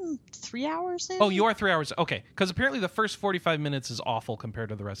think I'm 3 hours in. Oh, you are 3 hours. Okay, because apparently the first 45 minutes is awful compared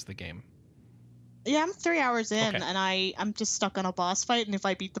to the rest of the game. Yeah, I'm 3 hours in, Okay. and I'm just stuck on a boss fight. And if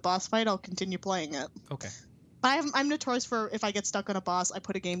I beat the boss fight, I'll continue playing it. Okay. But I'm notorious for if I get stuck on a boss, I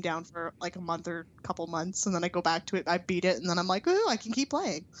put a game down for like a month or a couple months, and then I go back to it. I beat it, and then I'm like, ooh, I can keep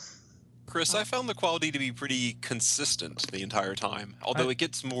playing. Chris, I found the quality to be pretty consistent the entire time, although it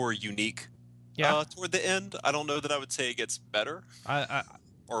gets more unique Yeah. toward the end. I don't know that I would say it gets better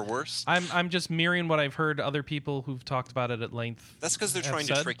or worse. I'm just mirroring what I've heard other people who've talked about it at length. That's because they're have trying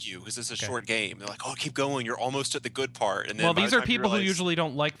to said. trick you, because it's a Okay. short game. They're like, oh, keep going, you're almost at the good part. And then Well, by these the are time you people who realize- usually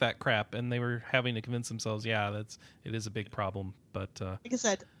don't like that crap, and they were having to convince themselves, it is a big problem. But Like I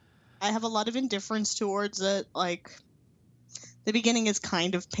said, I have a lot of indifference towards it. Like, the beginning is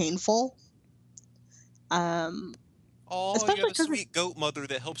kind of painful. Oh, you especially have a 'cause sweet goat mother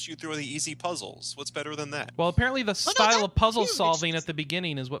that helps you through the easy puzzles. What's better than that? well, apparently the style that's of puzzle cute. solving at the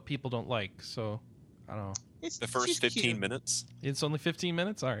beginning is what people don't like. So I don't know. The first she's 15 cute. minutes? It's only 15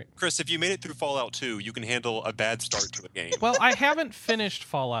 minutes. All right. Chris, if you made it through Fallout 2, you can handle a bad start to a game. Well, I haven't finished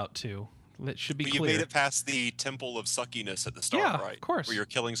Fallout 2. That should be But clear. you made it past the Temple of Suckiness at the start, Yeah, right? of course. Where you're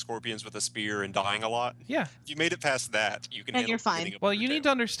killing scorpions with a spear and dying a lot. Yeah. If you made it past that, you can And handle you're fine. getting a Well, you need to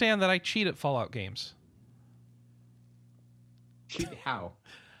understand that I cheat at Fallout games. Cheat how?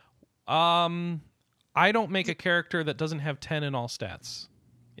 I don't make a character that doesn't have 10 in all stats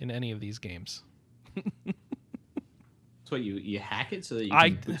in any of these games. So you hack it so that you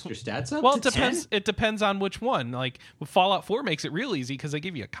can boost your stats up? Well, to it depends. 10? It depends on which one. Like with Fallout 4 makes it real easy because they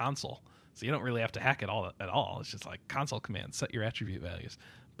give you a console, so you don't really have to hack it all at all. It's just like console commands, set your attribute values.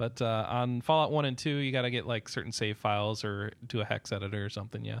 But on Fallout 1 and 2, you got to get like certain save files or do a hex editor or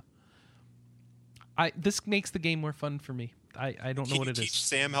something. Yeah. This makes the game more fun for me. I don't know what it Can you is. teach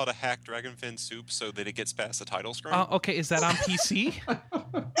Sam how to hack Dragonfin Soup so that it gets past the title screen? Okay, is that on PC?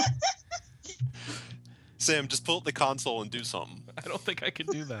 Sam, just pull up the console and do something. I don't think I can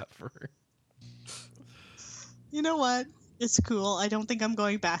do that for her. You know what? It's cool. I don't think I'm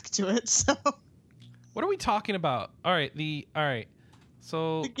going back to it. So What are we talking about? All right.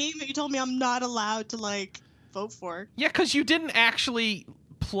 So the game that you told me I'm not allowed to like vote for. yeah, because you didn't actually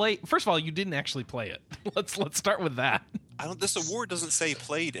play. First of all, you didn't actually play it. Let's start with that. This award doesn't say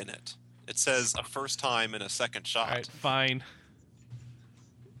played in it. It says a first time and a second shot. All right, fine.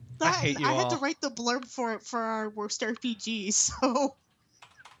 I hate you I had to all. write the blurb for it for our worst RPG. So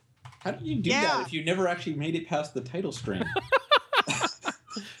How did you do Yeah. that if you never actually made it past the title screen?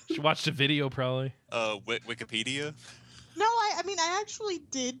 She watched a video probably. Wikipedia? no, I mean I actually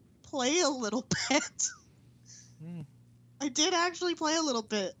did play a little bit. I did actually play a little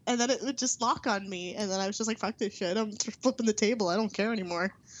bit, and then it would just lock on me, and then I was just like, fuck this shit, I'm flipping the table, I don't care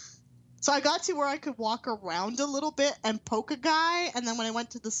anymore. So I got to where I could walk around a little bit and poke a guy, and then when I went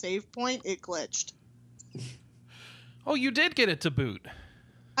to the save point, it glitched. Oh, you did get it to boot.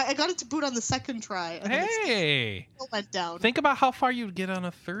 I got it to boot on the second try, and then it Hey, still went down. think about how far you'd get on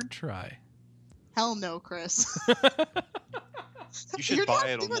a third try. Hell no, Chris. You should You're buy not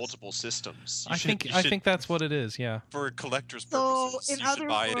it on doing- multiple systems. I think that's what it is. Yeah. For collector's So, purposes, in you should other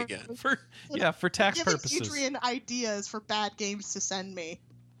buy it words- again. For tax Giving purposes. Adriaan ideas for bad games to send me.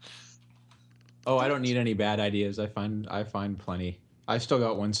 Oh, I don't need any bad ideas. I find plenty. I still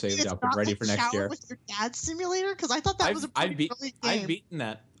got one saved It's up not and ready like for next Shower year. with your dad's simulator, because I thought that was a pretty brilliant game. I've beaten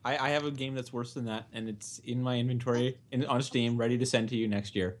that. I have a game that's worse than that, and it's in my inventory on Steam, ready to send to you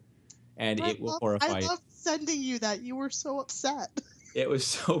next year, and it will horrify I you. loved sending you that. You were so upset. It was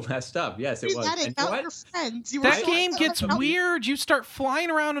so messed up. Yes, it You was. had it And you know out what? your friends. You were That so game upset gets about- weird. You start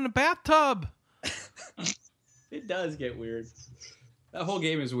flying around in a bathtub. It does get weird. That whole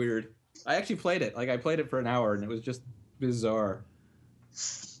game is weird. I actually played it. I played it for an hour, and it was just bizarre.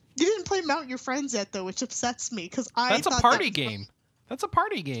 You didn't play Mount Your Friends yet, though, which upsets me because I. That's a thought party that was- game. That's a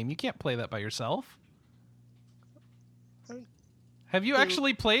party game. You can't play that by yourself. Have you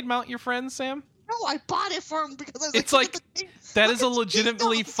actually played Mount Your Friends, Sam? No, I bought it for him because I was It's like, like- "Look at the thing." That Look is a at the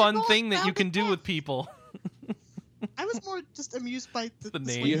legitimately details. fun It's thing that going you can round do and with people. I was more just amused by the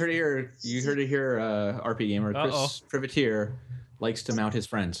name. You heard it here. RP gamer Uh-oh. Chris Privateer likes to mount his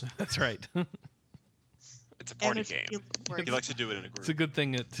friends. That's right. It's a And party if game. you- He likes to do it in a It's a group. good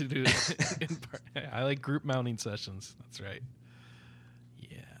thing to do. I like group mounting sessions. That's right.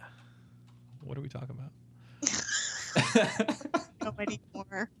 Yeah. What are we talking about? know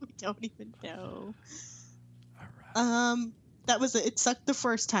anymore. We don't even know. All right. That was it. It sucked the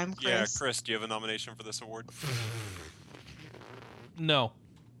first time, Chris. Yeah, Chris, do you have a nomination for this award? No.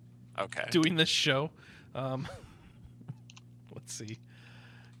 Okay. Doing this show. Let's see.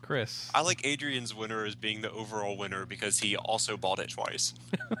 Chris. I like Adrian's winner as being the overall winner because he also bought it twice.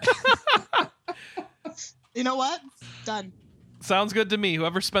 You know what? Done. Sounds good to me.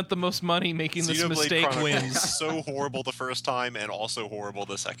 Whoever spent the most money making this Xenoblade mistake Chronicles wins. was so horrible the first time and also horrible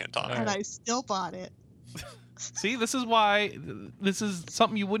the second time. And I still bought it. See, this is why this is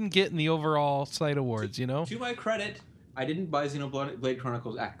something you wouldn't get in the overall site awards, you know? To my credit, I didn't buy Xenoblade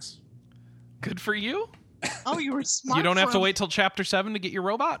Chronicles X. Good for you. Oh, you were smart. You don't have for to him. wait till chapter 7 to get your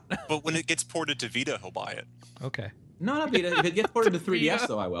robot? But when it gets ported to Vita, he'll buy it. Okay. No, not Vita. If it gets ported to 3DS, Vita.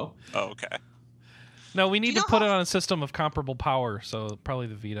 though, I will. Oh, okay. No, we need You to know put how- it on a system of comparable power, so probably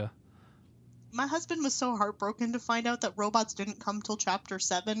the Vita. My husband was so heartbroken to find out that robots didn't come till chapter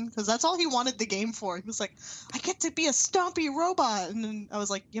 7 because that's all he wanted the game for. He was like, I get to be a stompy robot. And then I was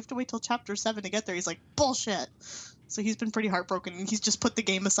like, you have to wait till chapter 7 to get there. He's like, bullshit. So he's been pretty heartbroken. And he's just put the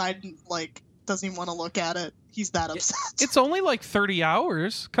game aside and, like, doesn't even want to look at it. He's that upset. It's only like 30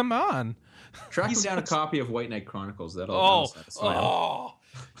 hours. Come on. Track him down a copy of White Knight Chronicles. That'll Oh, satisfy him. oh.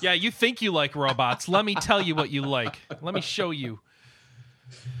 Yeah, you think you like robots. Let me tell you what you like. Let me show you.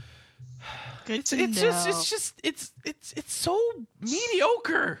 Good It's to know. it's so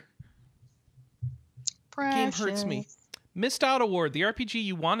mediocre. Game hurts me. Missed out award, the RPG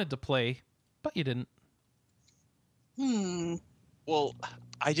you wanted to play, but you didn't. Well,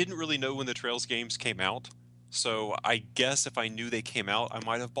 I didn't really know when the Trails games came out. So I guess if I knew they came out, I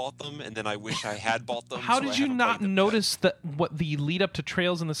might have bought them, and then I wish I had bought them. How so did I you haven't not played them notice that what the lead up to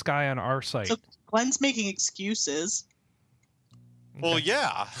Trails in the Sky on our site? So Glenn's making excuses. yet. Well,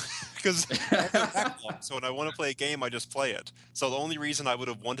 yeah, because so when I want to play a game, I just play it. So the only reason I would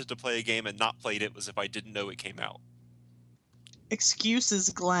have wanted to play a game and not played it was if I didn't know it came out. Excuses,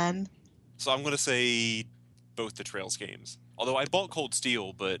 Glenn. So I'm going to say both the Trails games. Although I bought Cold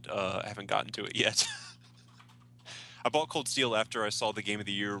Steel, but I haven't gotten to it yet. I bought Cold Steel after I saw the Game of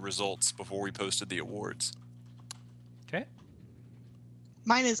the Year results before we posted the awards. Okay.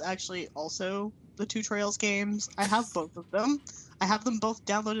 Mine is actually also the 2 Trails games. I have both of them. I have them both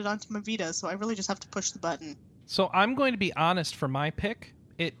downloaded onto my Vita, so I really just have to push the button. So I'm going to be honest for my pick.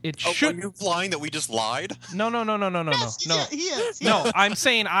 It Oh, should. are you implying that we just lied? No. Yes, No. yeah, he is. No, I'm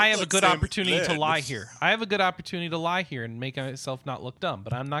saying I have a Like good Sam opportunity to Glenn. lie here. I have a good opportunity to lie here and make myself not look dumb,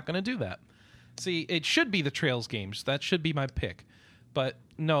 but I'm not going to do that. See, it should be the Trails games. That should be my pick. But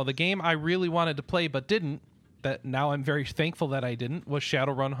no, the game I really wanted to play but didn't, that now I'm very thankful that I didn't, was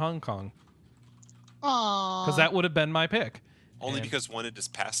Shadowrun Hong Kong. Aww. Because that would have been my pick. Only And- because wanted is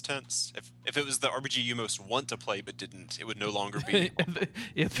past tense. If it was the RPG you most want to play but didn't, it would no longer be.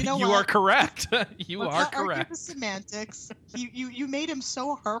 If You know you what? are correct. You Let's are not argue correct. the semantics. You made him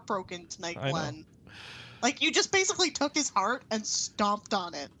so heartbroken tonight, I know. Glenn. Like, you just basically took his heart and stomped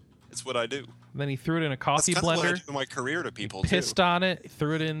on it. It's what I do. Then he threw it in a That's coffee kind of what I blender, do in my career to people pissed too. on it,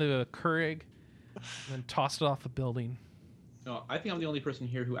 threw it into a Keurig, and then tossed it off the building. No, I think I'm the only person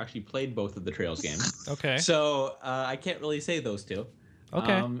here who actually played both of the Trails games. Okay. So I can't really say those two.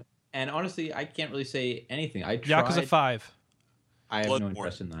 Okay. And honestly, I can't really say anything. I Yakuza tried. 5. I have no Bloodborne.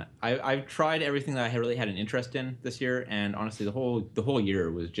 interest in that. I've tried everything that I really had an interest in this year, and honestly, the whole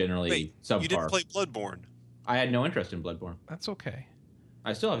year was generally Wait, subpar. you didn't play Bloodborne. I had no interest in Bloodborne. That's okay.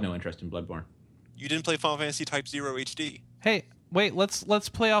 I still have no interest in Bloodborne. You didn't play Final Fantasy Type 0 HD. Hey, wait. Let's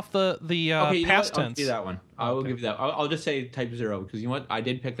play off the Okay, you know past what? I'll tense. give you that one. I will Okay. give you that. I'll just say Type 0 because you know what? I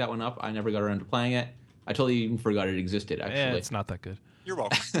did pick that one up. I never got around to playing it. I totally even forgot it existed. Actually, It's not that good. You're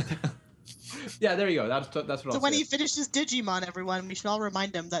welcome. yeah, there you go. That's what So I'll when say. he finishes Digimon, everyone, we should all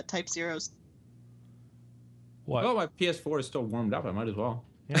remind him that Type Zero's. What? Well, my PS4 is still warmed up. I might as well.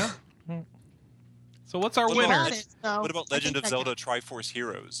 Yeah. So what's our What winner? about- Got it, so What about I Legend think of that Zelda Triforce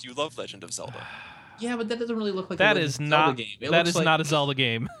Heroes? You love Legend of Zelda. Yeah, but that doesn't really look like That a is Zelda not. game. That is not a Zelda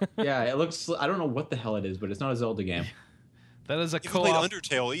game. Yeah, it looks. I don't know what the hell it is, but it's not a Zelda game. That is a You haven't played co-op.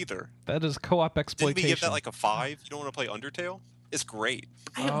 Undertale either. That is co-op Didn't we exploitation. give that like a 5? You don't want to play Undertale? It's great.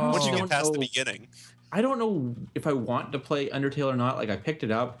 I have Oh. Once you I get don't past the know- beginning. I don't know if I want to play Undertale or not. Like I picked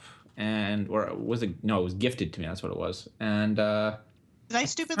it up or was it? No, it was gifted to me. That's what it was. And Did I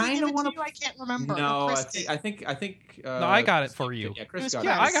stupidly kinda give it wanna- to you? I can't remember. no, Chris I did. think. No, I got it for you. Yeah, It Chris was got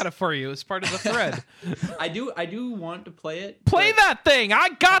Yeah, it. I got it for you. It's part of the thread. I do want to play it. Play but that thing. I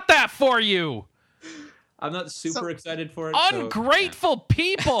got that for you. I'm not super So- excited for it. so- Ungrateful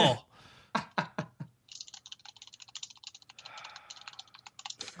people. I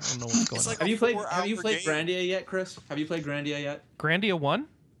don't know what's going It's on. like Have a you played 4-hour game. Grandia yet, Chris? Have you played Grandia yet? Grandia 1?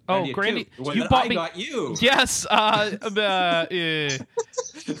 Oh, Grandia Grandia. 2, the one You that bought I me. got you. Yes.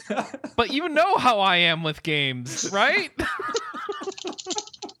 But you know how I am with games, right?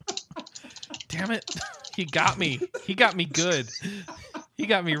 Damn it. He got me. He got me good. He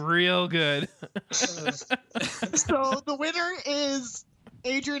got me real good. So the winner is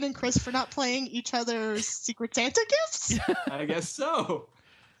Adrian and Chris for not playing each other's Secret Santa gifts. I guess so.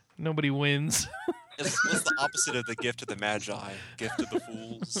 Nobody wins. What's the opposite of the gift of the Magi? Gift of the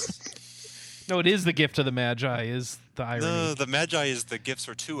fools? No, it is the gift of the Magi, is the irony. No, the Magi is the gifts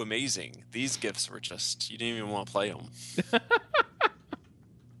are too amazing. These gifts were just, you didn't even want to play them.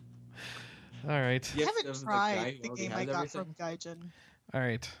 All right. I Gift haven't of the guy tried who the already game has I got everything. from Gaijin. All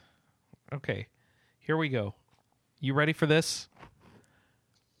right. Okay. Here we go. You ready for this?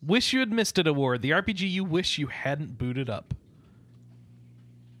 Wish you had missed it award. The RPG you wish you hadn't booted up.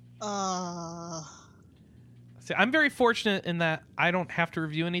 See, I'm very fortunate in that I don't have to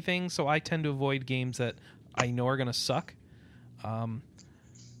review anything, so I tend to avoid games that I know are going to suck.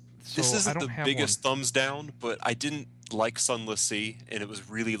 This I isn't don't the have biggest thumbs down, but I didn't like Sunless Sea, and it was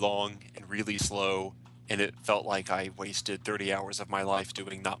really long and really slow, and it felt like I wasted 30 hours of my life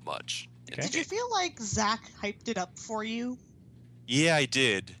doing not much. Okay. Did you feel like Zach hyped it up for you? Yeah, I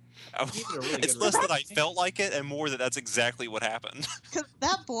did. gave it a really It's good less that I rating. felt like it, and more that that's exactly what happened. Because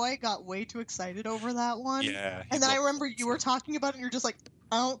that boy got way too excited over that one. Yeah. he And then I loved remember it, you were so- talking about it and you're just like,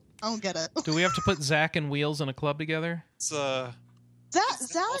 I don't get it. Do we have to put Zach and Wheels in a club together? It's, Zach,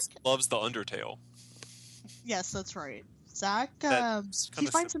 also loves the Undertale. yes, that's right. Zach, That's he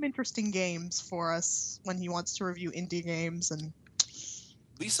kinda finds some interesting games for us when he wants to review indie games, and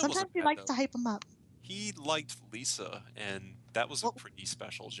Lisa sometimes wasn't he bad, likes though. to hype them up. He liked Lisa, and that was a pretty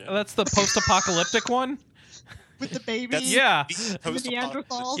special gem. Oh, that's the post-apocalyptic one? With the baby, That's Yeah. the and the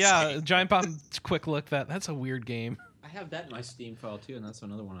Neanderthals. Yeah, Giant Bomb, quick look, that's a weird game. I have that in my Steam file too, and that's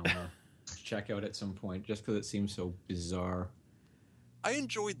another one I want to check out at some point, just because it seems so bizarre. I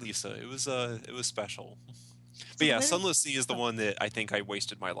enjoyed Lisa. It was special. But yeah, Sunless Sea is the one that I think I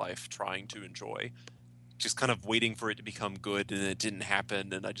wasted my life trying to enjoy. Just kind of waiting for it to become good, and it didn't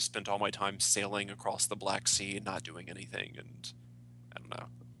happen, and I just spent all my time sailing across the Black Sea and not doing anything, and I don't know.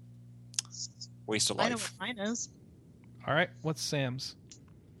 Waste of I know life. what mine is. All right, what's Sam's?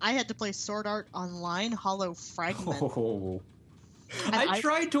 I had to play Sword Art Online Hollow Fragment. Oh. And I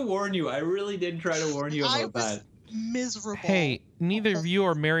tried to warn you. I really did try to warn you I about was that. miserable. Hey, neither of you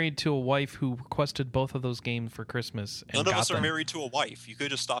are married to a wife who requested both of those games for Christmas. And None of got us are them. married to a wife. You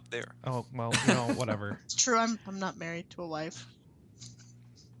could have stopped there. Oh, well, whatever. It's true. I'm not married to a wife.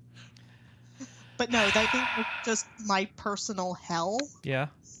 But no, that game was just my personal hell. Yeah.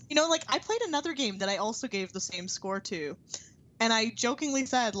 You know, like, I played another game that I also gave the same score to, and I jokingly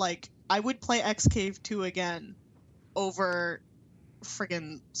said, like, I would play X Cave 2 again over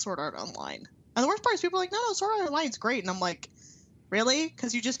friggin' Sword Art Online. And the worst part is people are like, no, Sword Art Online's great. And I'm like, really?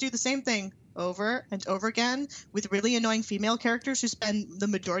 Because you just do the same thing over and over again with really annoying female characters who spend the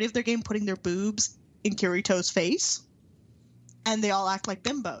majority of their game putting their boobs in Kirito's face, and they all act like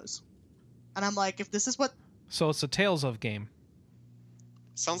bimbos. And I'm like, if this is what... So it's a Tales of game.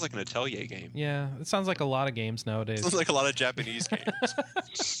 Sounds like an Atelier game. Yeah, it sounds like a lot of games nowadays. Sounds like a lot of Japanese games.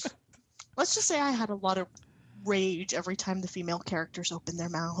 Let's just say I had a lot of rage every time the female characters opened their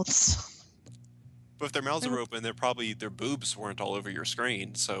mouths. But if their mouths were open, their boobs weren't all over your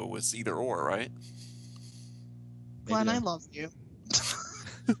screen, so it was either or, right? Glenn, I love you.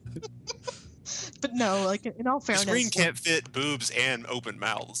 But no, like, in all The fairness... screen can't fit boobs and open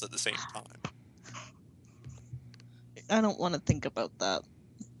mouths at the same time. I don't want to think about that.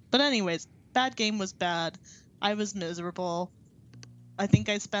 But anyways, bad game was bad. I was miserable. I think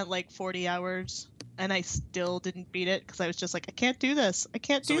I spent like 40 hours, and I still didn't beat it because I was just like, I can't do this. I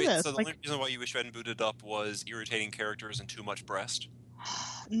can't do this. So the Like, only reason why you wish you hadn't booted up was irritating characters and too much breast?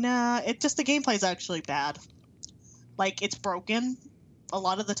 nah, the gameplay's actually bad. Like, it's broken. A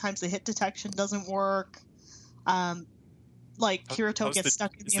lot of the times the hit detection doesn't work. Like, Kirito gets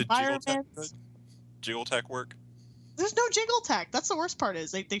stuck in the environment. Jiggle tech work? There's no jiggle tech. That's the worst part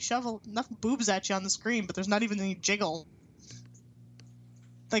is they shove enough boobs at you on the screen, but there's not even any jiggle.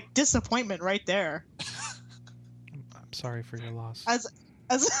 Like, disappointment right there. I'm sorry for your loss.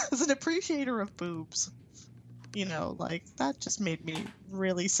 As an appreciator of boobs, you know, like, that just made me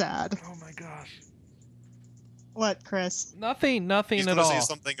really sad. Oh my gosh. What, Chris? Nothing He's at going to all. say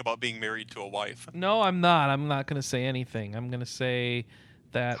something about being married to a wife. No, I'm not. I'm not going to say anything. I'm going to say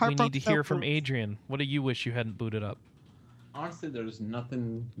that we need to hear from Heartbroken. Adrian. What do you wish you hadn't booted up? Honestly, there's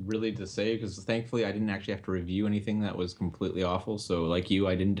nothing really to say because thankfully I didn't actually have to review anything that was completely awful. So like you,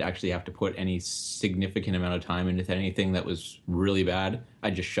 I didn't actually have to put any significant amount of time into anything that was really bad.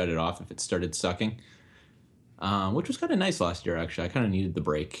 I just shut it off if it started sucking, which was kind of nice last year, actually. I kind of needed the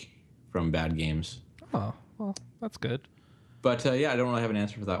break from bad games. Oh, well, that's good. But yeah, I don't really have an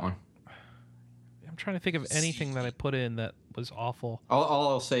answer for that one. I'm trying to think of anything that I put in that was awful. All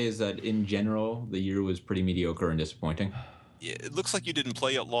I'll say is that in general, the year was pretty mediocre and disappointing. Yeah, it looks like you didn't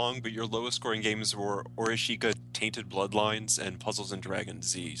play it long, but your lowest scoring games were Orishika Tainted Bloodlines and Puzzles and Dragons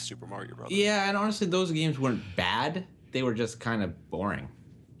Z Super Mario Bros. Yeah, and honestly, those games weren't bad. They were just kind of boring.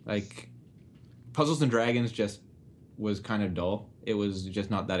 Like, Puzzles and Dragons just was kind of dull. It was just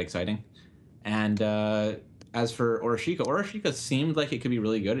not that exciting. And as for Orishika seemed like it could be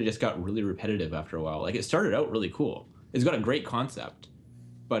really good. It just got really repetitive after a while. Like, it started out really cool. It's got a great concept.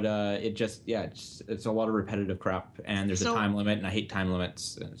 But it just, yeah, it's a lot of repetitive crap. And there's a time limit, and I hate time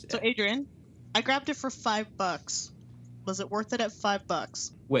limits. So, Adrian, I grabbed it for $5. Was it worth it at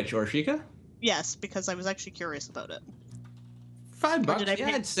 $5? Which, Orishika? Yes, because I was actually curious about it. $5?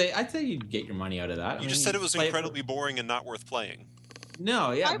 Yeah, I'd say you'd get your money out of that. You just said it was incredibly boring and not worth playing.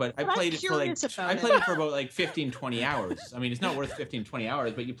 No, yeah, but I played it for about like 15, 20 hours. I mean, it's not worth 15, 20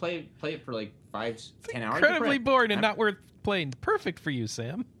 hours, but you play it for like 5, 10 hours. Incredibly boring and not worth playing. Perfect for you,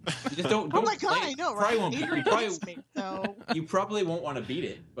 Sam. You just don't oh my god, play. I know, Probably right? You probably won't want to beat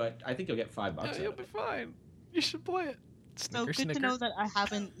it, but I think you'll get $5. You'll be fine. You should play it. So good to know that I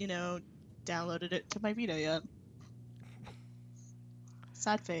haven't, downloaded it to my Vita yet.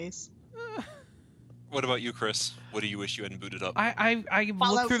 Sad face. What about you, Chris? What do you wish you hadn't booted up? I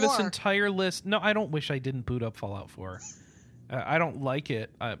Fallout looked through this 4. entire list. No, I don't wish I didn't boot up Fallout 4. I don't like it,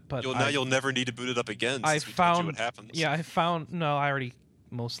 but You'll never need to boot it up again. I Since we told you found what happens. Yeah, I found. No, I already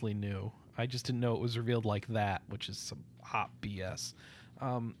mostly knew. I just didn't know it was revealed like that, which is some hot BS.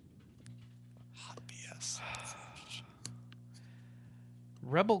 Hot BS.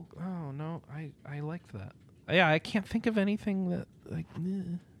 Rebel. Oh no, I liked that. Yeah, I can't think of anything that like.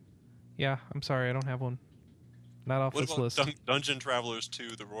 Yeah, I'm sorry, I don't have one. Not off What this about list. Dungeon Travelers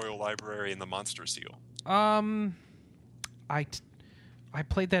 2, the Royal Library, and the Monster Seal? I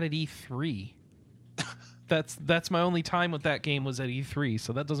played that at E3. That's my only time with that game was at E3,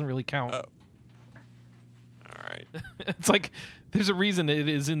 so that doesn't really count. Oh. All right. It's like there's a reason it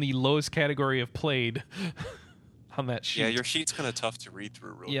is in the lowest category of played on that sheet. Yeah, your sheet's kind of tough to read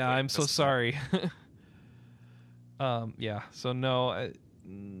through. Real Yeah, quick. I'm so sorry. Yeah, so no,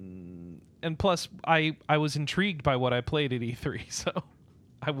 and plus I was intrigued by what I played at E3, so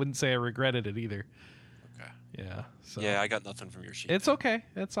I wouldn't say I regretted it either. Okay. Yeah. So. Yeah, I got nothing from your sheet. It's okay.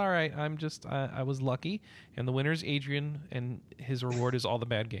 It's all right. I'm just I was lucky, and the winner's Adrian, and his reward is all the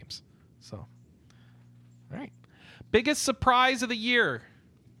bad games. So, all right. Biggest surprise of the year.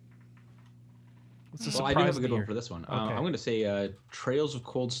 What's the Well, I surprise do have of a the good one year? for this one. Okay. I'm going to say Trails of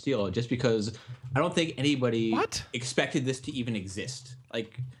Cold Steel, just because I don't think anybody expected this to even exist.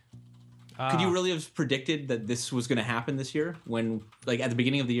 Like, could you really have predicted that this was going to happen this year? When, like, at the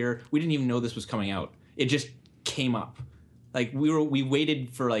beginning of the year, we didn't even know this was coming out. It just came up. Like, we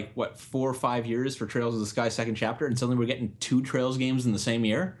waited for, like, what, 4 or 5 years for Trails of the Sky second chapter, and suddenly we're getting 2 Trails games in the same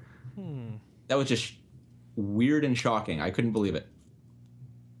year? That was just weird and shocking. I couldn't believe it.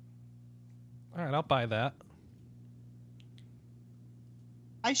 All right, I'll buy that.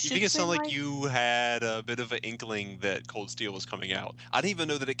 I You should think it say sounded my- like you had a bit of an inkling that Cold Steel was coming out. I didn't even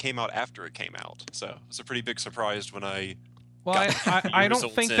know that it came out after it came out. So it's a pretty big surprise when I Well, got I the don't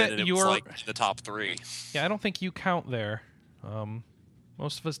results think in that and it you're. was like in the top 3. Yeah, I don't think you count there.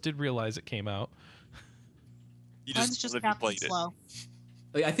 Most of us did realize it came out. You Mine's just, just live and happened played it. slow.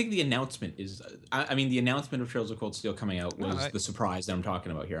 Like, I think the announcement is. I mean, the announcement of Trails of Cold Steel coming out was the surprise that I'm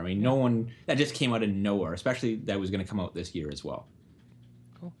talking about here. I mean, no one that just came out of nowhere, especially that was going to come out this year as well.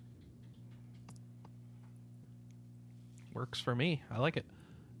 Cool. Works for me. I like it.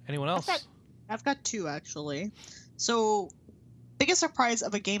 Anyone else? I've got 2 actually. So, biggest surprise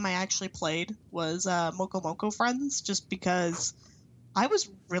of a game I actually played was Moko Moko Friends, just because I was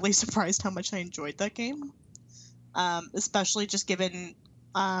really surprised how much I enjoyed that game. Especially just given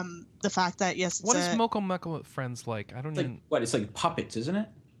the fact that yes, it's What is Moko Moko Friends like? I don't It's like even. what? It's like puppets, isn't it?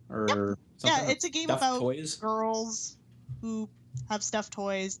 Or something? yeah, it's a game Stuffed about toys. girls who have stuffed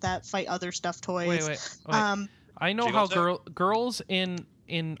toys that fight other stuffed toys. Wait. I know Jiggle how Tech? girls in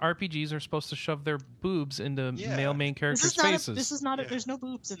RPGs are supposed to shove their boobs into Yeah. male main This characters' is not. faces. This is not. Yeah. There's no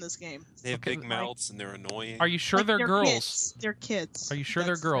boobs in this game. They have Okay, big mouths and they're annoying. Are you sure Like, they're girls? Kids. They're kids. Are you sure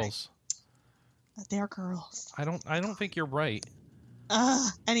they're That's the thing. girls? They're girls. I don't think you're right.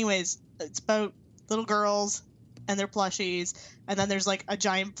 Anyways, it's about little girls and their plushies, and then there's like a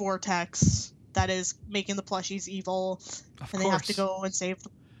giant vortex that is making the plushies evil, Of and course. they have to go and save,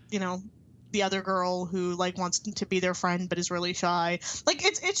 the other girl who like wants to be their friend but is really shy. Like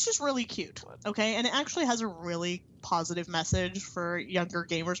it's just really cute, okay? And it actually has a really positive message for younger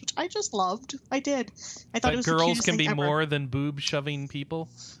gamers, which I just loved. I did. I thought it That was the girls cutest can thing be ever. more than boob shoving people.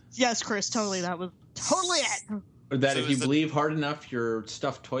 Yes, Chris, totally. That was totally it. Or that So if you is it- believe hard enough, your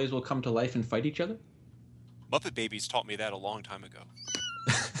stuffed toys will come to life and fight each other. Muppet Babies taught me that a long time ago.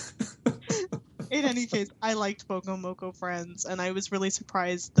 In any case, I liked Moko Moko Friends, and I was really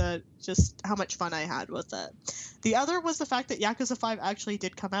surprised that just how much fun I had with it. The other was the fact that Yakuza 5 actually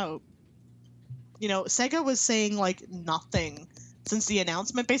did come out. Sega was saying like nothing since the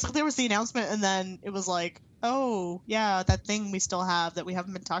announcement. Basically, there was the announcement, and then it was like, oh yeah, that thing we still have that we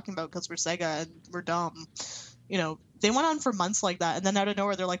haven't been talking about because we're Sega and we're dumb. They went on for months like that, and then out of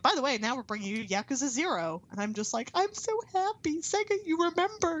nowhere, they're like, by the way, now we're bringing you Yakuza 0. And I'm just like, I'm so happy. Sega, you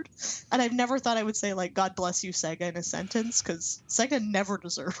remembered. And I've never thought I would say, like, God bless you, Sega, in a sentence, because Sega never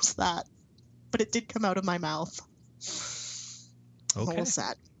deserves that. But it did come out of my mouth. I'm a Okay. little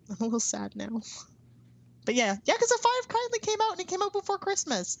sad. I'm a little sad now. But yeah, Yakuza 5 kindly came out, and it came out before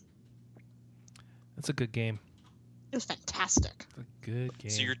Christmas. That's a good game. It was fantastic. It's a good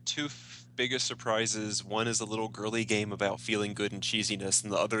game. So your 2 biggest surprises, one is a little girly game about feeling good and cheesiness,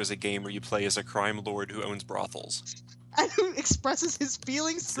 and the other is a game where you play as a crime lord who owns brothels. And who expresses his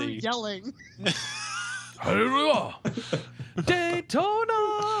feelings through See. yelling. Hallelujah! Daytona!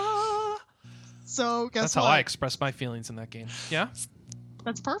 So, guess That's what? how I express my feelings in that game. Yeah?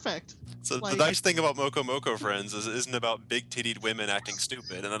 That's perfect. So Like- the nice thing about Moko Moko Friends is it isn't about big-tittied women acting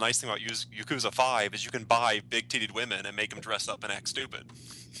stupid, and the nice thing about Yakuza 5 is you can buy big-tittied women and make them dress up and act stupid.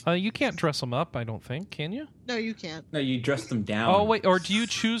 You can't dress them up, I don't think, can you? No, you can't. No, you dress them down. Oh wait, or do you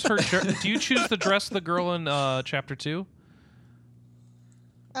choose her? Do you choose the dress of the girl in Chapter 2?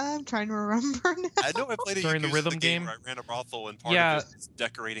 I'm trying to remember now. I know I played a During the Yakuza rhythm game game? where I ran a brothel, and part Yeah. of it is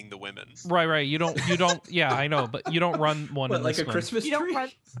decorating the women. Right. You don't. Yeah, I know, but you don't run one What, in like this a one. Christmas You don't tree? run.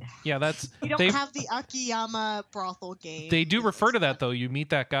 Yeah, that's. You don't they have the Akiyama brothel game. they do refer to that though. You meet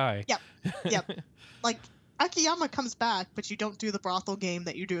that guy. Yep. Like Akiyama comes back, but you don't do the brothel game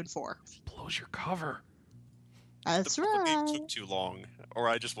that you do in 4. Blows your cover. That's The brothel game right. took too long, or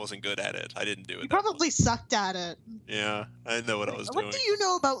I just wasn't good at it. I didn't do it. You that probably sucked at it. well. Yeah, I didn't know what I was What doing. do you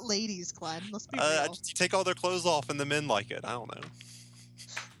know about ladies, Glenn? Let's be real. You take all their clothes off and the men like it. I don't know.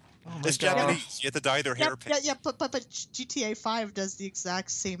 Oh my It's God. Japanese. You have to dye their hair pink. Yeah, but GTA 5 does the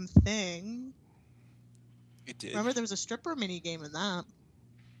exact same thing. It did. Remember, there was a stripper mini game in that.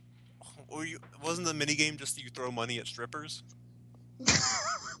 Wasn't the minigame just that you throw money at strippers?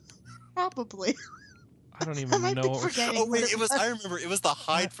 Probably. I don't I even might know. be What we're- forgetting. Oh wait, what it was. I remember. It was the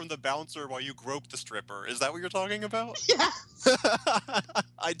hide from the bouncer while you grope the stripper. Is that what you're talking about? Yeah,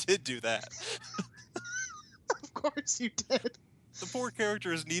 I did do that. of course you did. The poor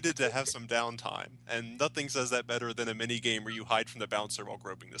characters needed to have some downtime, and nothing says that better than a minigame where you hide from the bouncer while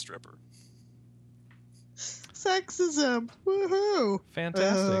groping the stripper. Sexism. Woohoo.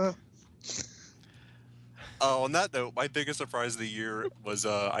 Fantastic. On that note, my biggest surprise of the year was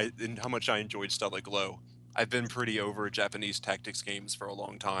in how much I enjoyed Stellar Glow. I've been pretty over Japanese tactics games for a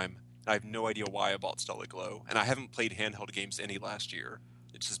long time. I have no idea why I bought Stellar Glow, and I haven't played handheld games any last year.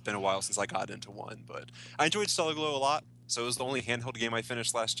 It's just been a while since I got into one, but I enjoyed Stellar Glow a lot. So it was the only handheld game I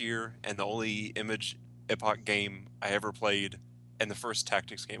finished last year, and the only Image Epoch game I ever played, and the first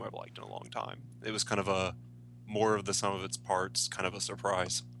tactics game I've liked in a long time. It was kind of a more of the sum of its parts, kind of a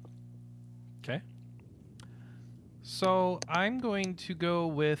surprise. Okay. So I'm going to go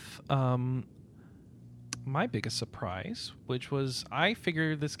with my biggest surprise, which was I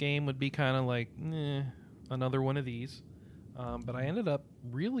figured this game would be kind of like another one of these, but I ended up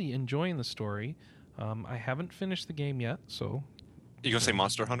really enjoying the story. I haven't finished the game yet, so You gonna say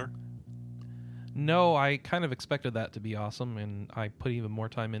Monster Hunter? no, I kind of expected that to be awesome, and I put even more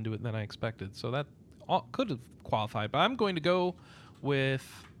time into it than I expected. So that could have qualified, but I'm going to go with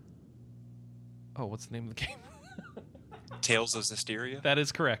what's the name of the game? Tales of Zestiria? That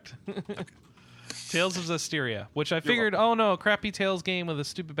is correct. Tales of Zestiria, which I You're figured, oh no, crappy Tales game with a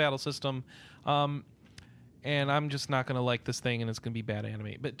stupid battle system. And I'm just not going to like this thing, and it's going to be bad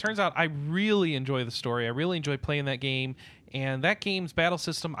anime. But it turns out I really enjoy the story. I really enjoy playing that game. And that game's battle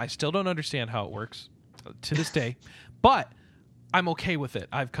system, I still don't understand how it works to this day. But I'm okay with it.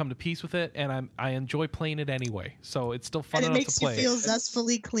 I've come to peace with it, and I enjoy playing it anyway. So it's still fun And it enough makes to you play. feel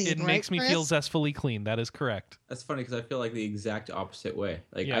zestfully clean. It right, makes me Chris? feel zestfully clean. That is correct. That's funny because I feel like the exact opposite way.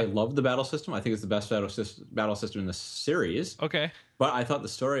 Like Yeah. I love the battle system. I think it's the best battle system in the series. Okay. But I thought the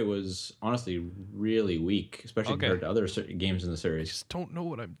story was honestly really weak, especially Okay. compared to other games in the I series. just don't know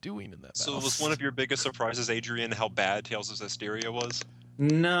what I'm doing in that So battle. was one of your biggest surprises, Adrian, how bad Tales of Zestiria was?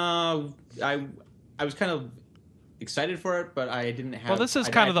 No, I was kind of excited for it, but I didn't have. Well, this is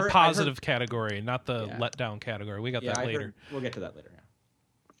I- kind I of the heard- positive category, not the Yeah. letdown category. We got Yeah, that I later. heard- we'll get to that later. Yeah.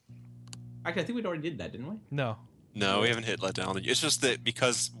 Actually, I think we already did that, didn't we? No. No, we haven't hit letdown. It's just that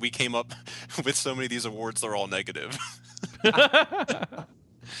because we came up with so many of these awards, they're all negative. That's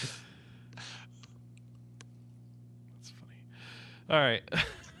funny. All right.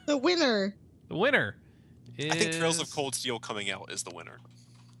 The winner. The winner is... I think Trails of Cold Steel coming out is the winner.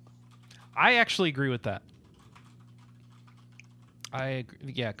 I actually agree with that. I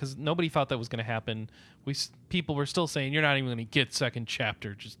agree, yeah, because nobody thought that was going to happen. People were still saying you're not even going to get second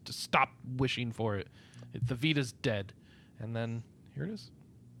chapter. Just stop wishing for it. The Vita's dead, and then here it is.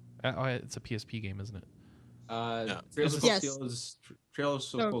 It's a PSP game, isn't it? Trails of Cold Yes. Steel is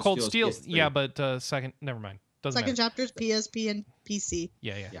Trails of No, Cold, Cold Steel. Steel, yeah, but second. Never mind. Doesn't Second matter. chapter's PSP and PC.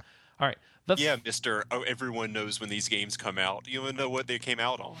 Yeah. Yeah. All right. The Yeah, Mister. Oh, everyone knows when these games come out. You even know what they came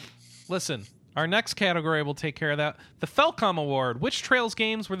out on. Listen, our next category will take care of that. The Felcom Award. Which Trails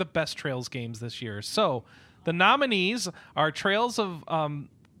games were the best Trails games this year? So, the nominees are Trails of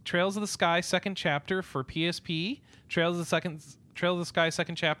the Sky Second Chapter for PSP, Trails of the Sky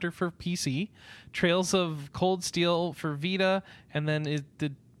Second Chapter for PC, Trails of Cold Steel for Vita, and then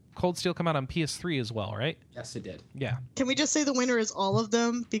did Cold Steel come out on PS3 as well, right? Yes, it did. Yeah. Can we just say the winner is all of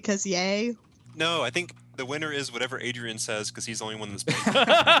them because yay? No, I think The winner is whatever Adrian says because he's the only one that's played. All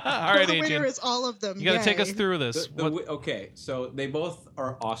right, the winner Adrian. is all of them. You got to take Yay. us through this. Okay, so they both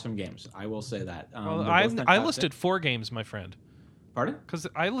are awesome games. I will say that. Well, They're both I fantastic. listed 4 games, my friend. Pardon? Because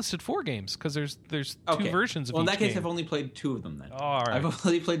I listed 4 games. Because there's 2 Okay. versions of Well, in each that case, game. I've only played 2 of them then. Oh, all right. I've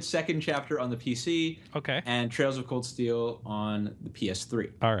only played second chapter on the PC Okay. and Trails of Cold Steel on the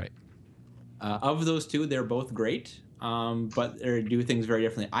PS3. All right. Of those 2, they're both great, but they do things very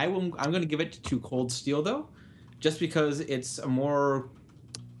differently. I'm going to give it to Cold Steel though, just because it's a more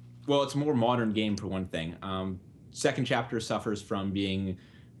modern game for one thing. Second chapter suffers from being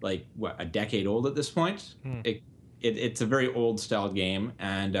like a decade old at this point. It's a very old style game,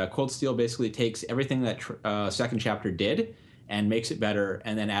 and Cold Steel basically takes everything that second chapter did and makes it better,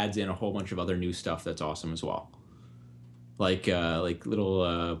 and then adds in a whole bunch of other new stuff that's awesome as well. Like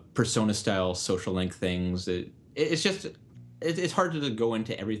little Persona style social link things. It's just it's hard to go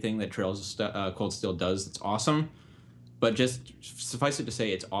into everything that Trails of Cold Steel does. It's awesome, but just suffice it to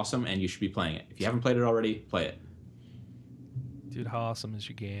say it's awesome, and you should be playing it. If you haven't played it already, play it. Dude, how awesome is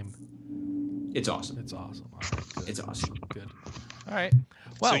your game? It's awesome. It's awesome. All right, good. It's awesome. Good. All right.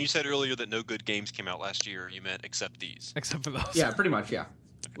 Well, So you said earlier that no good games came out last year. You meant except these. except for those. Yeah, pretty much. Yeah.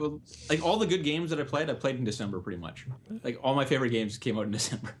 Well, like all the good games that I played in December, pretty much. Like all my favorite games came out in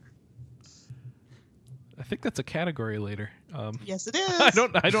December. I think that's a category later. Yes, it is. I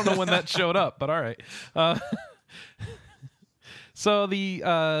don't know when that showed up, but all right. So the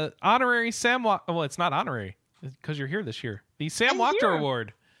honorary Sam well, it's not honorary because you're here this year. The Sam I'm Wachter here.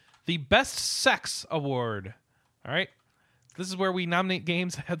 Award, the Best Sex Award. All right, this is where we nominate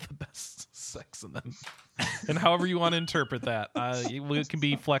games that have the best sex in them, and however you want to interpret that, we can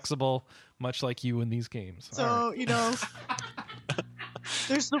be flexible, much like you in these games. So, All right.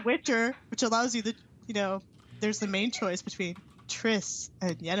 There's The Witcher, which allows you there's the main choice between Triss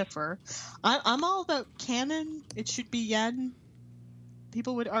and Yennefer. I'm all about canon. It should be Yen.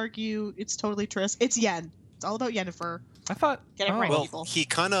 People would argue it's totally Triss. It's Yen. It's all about Yennefer. I thought. Get it right. Well, people. he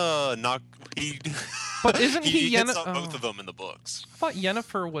kind of knocked. But isn't he hits Yennefer? on both of them in the books. I thought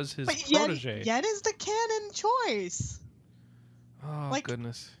Yennefer was his But protege. Yen is the canon choice. Oh like-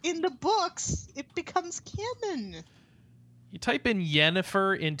 goodness. In the books, it becomes canon. You type in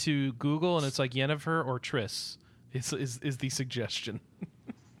Yennefer into Google, and it's like Yennefer or Triss is the suggestion.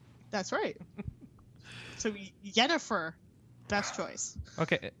 That's right. So Yennefer, best choice.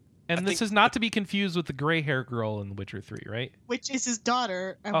 Okay, and this is not to be confused with the gray hair girl in The Witcher 3, right? Which is his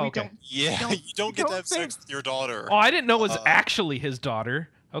daughter, and Oh, we okay. don't. Yeah, you don't get to have say- sex with your daughter. Oh, I didn't know it was actually his daughter.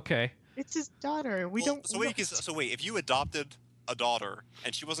 Okay. It's his daughter. We Well, don't. So wait, if you adopted a daughter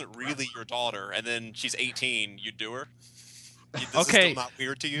and she wasn't really your daughter, and then she's 18, you'd do her. This is Okay. still not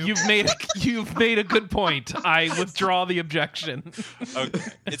weird to you? You've made a good point. I withdraw the objection. Okay,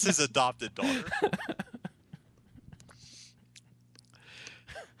 it's his adopted daughter.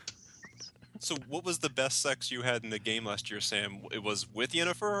 So, what was the best sex you had in the game last year, Sam? It was with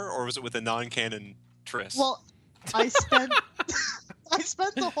Yennefer, or was it with a non-canon Triss? Well, I spent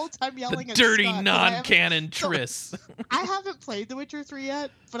the whole time yelling The at dirty Scott, 'cause non-canon Triss. I haven't played The Witcher 3 yet,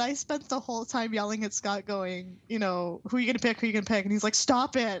 but I spent the whole time yelling at Scott, going, who are you gonna pick? Who are you gonna pick? And he's like,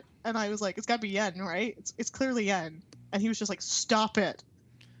 "Stop it!" And I was like, "It's gotta be Yen, right? It's clearly Yen." And he was just like, "Stop it!"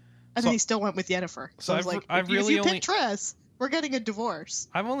 And So- then he still went with Yennefer. So I was I've- like, I've if really you only- pick Triss, we're getting a divorce.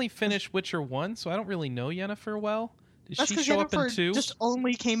 I've only finished Witcher 1, so I don't really know Yennefer well. Did That's she because show up in Yennefer 2? just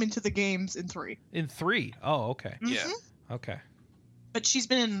only came into the games in 3. In 3? Oh, okay. yeah. Mhm. Okay. But she's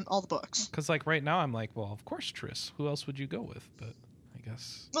been in all the books. Because like right now, I'm like, well, of course Triss. Who else would you go with? But I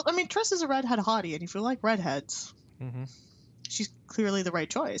guess. Well, I mean, Triss is a redhead hottie, and if you like redheads, Mm-hmm. she's clearly the right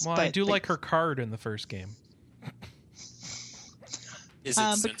choice. Well, but I do like her card in the first game. Is it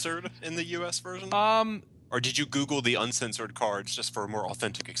but- censored in the U.S. version? Or did you Google the uncensored cards just for a more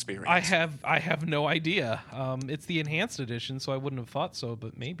authentic experience? I have no idea. It's the enhanced edition, so I wouldn't have thought so,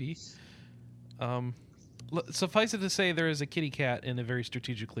 but maybe. Suffice it to say, there is a kitty cat in a very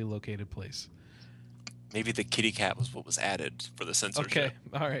strategically located place. Maybe the kitty cat was what was added for the censorship. Okay,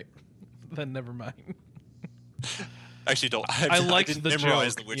 all right. Then never mind. Actually, don't. I liked didn't the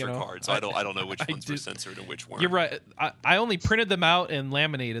memorize joke, the Witcher you know. cards, so I don't know which I ones were did- censored and which weren't. You're right. I only printed them out and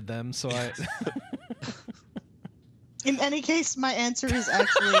laminated them, so I. In any case, my answer is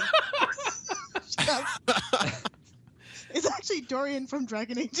actually it's actually Dorian from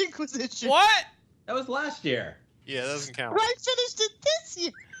Dragon Age Inquisition. What? That was last year. Yeah, that doesn't count. But I finished it this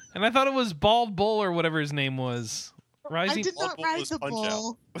year. And I thought it was Bald Bull or whatever his name was. I Rising. did not Bull ride was the Punch-Out.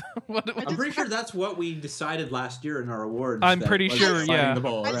 bull. What- I'm pretty sure that's what we decided last year in our awards. I'm that pretty was sure, fighting yeah. The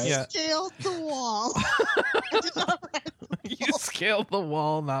ball, I right? Yeah. scaled the wall. I did not ride the You scaled the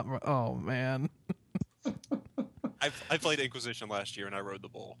wall, not. Oh man. I played Inquisition last year and I rode the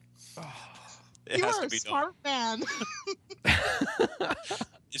bull. It You has are to a be smart man. done.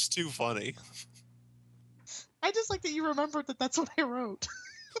 It's too funny. I just like that you remembered that that's what I wrote.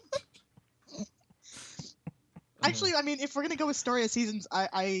 Actually, I mean, if we're gonna go with story of seasons,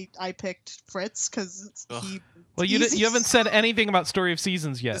 I picked Fritz because he. Well, you haven't said anything about Story of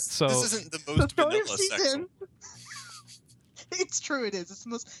Seasons yet, so This isn't the The most story vanilla of sex. season. It's true. It is. It's the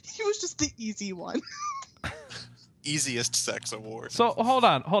most. He was just the easy one. Easiest sex award. So hold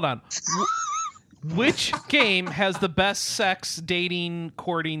on. Which game has the best sex dating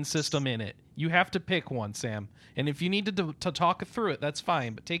courting system in it? You have to pick one, Sam. And if you need to talk through it, that's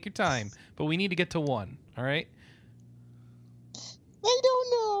fine. But take your time. But we need to get to one. All right. I don't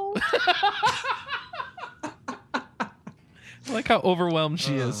know. I like how overwhelmed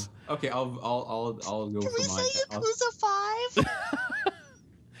she is. Okay, I'll go Can for we mine. say Yakuza 5?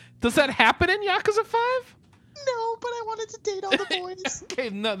 Does that happen in Yakuza 5? No, but I wanted to date all the boys. Okay,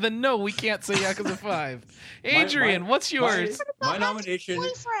 no, we can't say Yakuza 5. Adrian, what's yours? My nomination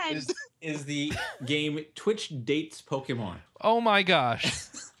Boyfriend. is the game Twitch Dates Pokemon. Oh my gosh.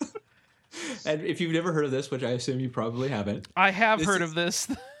 And if you've never heard of this, which I assume you probably haven't, I have heard of this.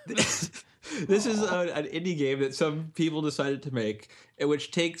 this is an indie game that some people decided to make,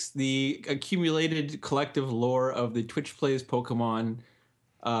 which takes the accumulated collective lore of the Twitch Plays Pokemon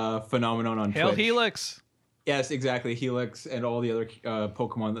phenomenon on Hail Twitch. Helix. Yes, exactly. Helix and all the other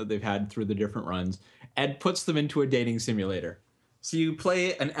Pokemon that they've had through the different runs, and puts them into a dating simulator. So you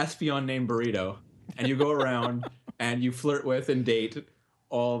play an Espeon named Burrito, and you go around and you flirt with and date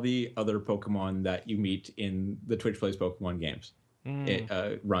all the other Pokemon that you meet in the Twitch Plays Pokemon games.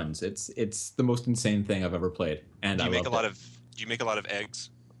 It runs. It's the most insane thing I've ever played, and Do I you make a loved lot it. of? Do you make a lot of eggs?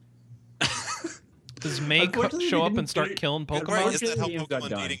 Does May Unfortunately, show they up and didn't start get it- killing Right, Pokemon? Isn't that how games got Pokemon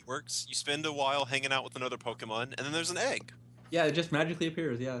done. dating works? You spend a while hanging out with another Pokemon, and then there's an egg. Yeah, it just magically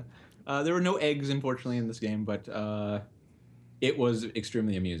appears. Yeah, there were no eggs, unfortunately, in this game, but it was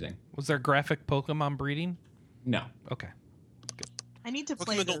extremely amusing. Was there graphic Pokemon breeding? No. Okay. I need to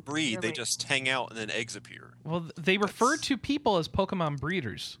play Pokemon don't breed; they Really. just hang out, and then eggs appear. Well, they refer to people as Pokemon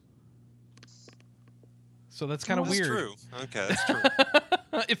breeders. So that's kind of That's weird. true. Okay, that's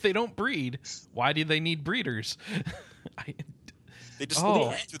true. If they don't breed, why do they need breeders? They just Oh.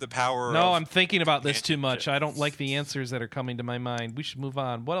 live through the power. No, of I'm thinking about this too much. companionship. I don't like the answers that are coming to my mind. We should move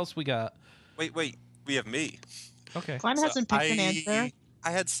on. What else we got? Wait. We have me. Okay. Glenn So hasn't picked an answer. I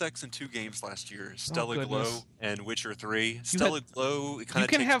had sex in 2 games last year: Stella goodness. Glow and Witcher 3. Stella Glow. It kind You of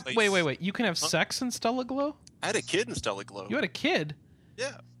can have place... wait. You can have Huh? sex in Stella Glow? I had a kid in Stella Glow. You had a kid?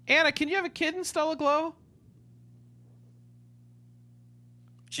 Yeah. Anna, can you have a kid in Stella Glow?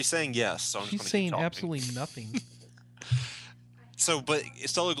 She's saying yes, so I'm She's just gonna keep saying talking. absolutely nothing. So, but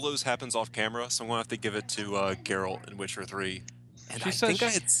Stella Glows happens off camera, so I'm gonna have to give it to Geralt in Witcher 3. And She I says think I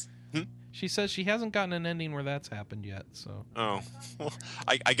she- had. She says she hasn't gotten an ending where that's happened yet. So Oh, well,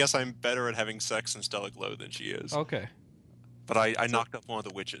 I guess I'm better at having sex in Stella Glow than she is. okay, But I knocked up one of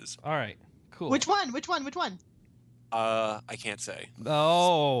the witches. all right, cool. Which one? I can't say.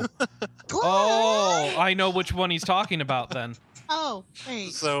 Oh, oh, I know which one he's talking about. Then Oh,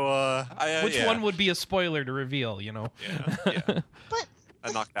 wait. So, which yeah. one would be a spoiler to reveal? You know. Yeah. But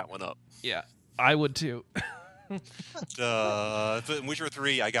I knocked that one up. Yeah, I would too. But in Witcher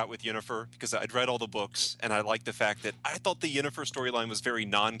 3, I got with Yennefer because I'd read all the books, and I liked the fact that I thought the Yennefer storyline was very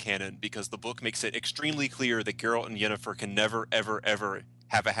non-canon because the book makes it extremely clear that Geralt and Yennefer can never, ever, ever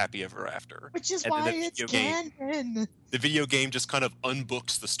have a happy ever after. which is And then why the it's video game- canon. The video game just kind of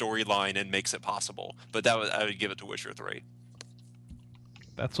unbooks the storyline and makes it possible. But I would give it to Witcher 3.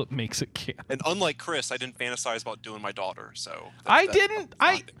 That's what makes it canon. And unlike Chris, I didn't fantasize about doing my daughter. So I didn't.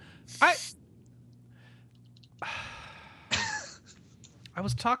 I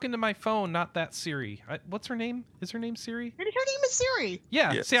was talking to my phone, not that Siri. What's her name? Is her name Siri? Her name is Siri.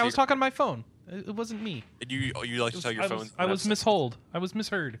 Yeah. Yeah, See, I was Siri. talking to my phone. It wasn't me. And you like to tell your phone? I was mishold. I was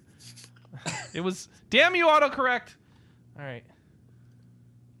misheard. It was. Damn you, autocorrect. All right.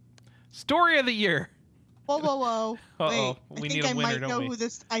 Story of the year. Whoa. Uh-oh. Wait, We I need think a I winner, might don't know we? who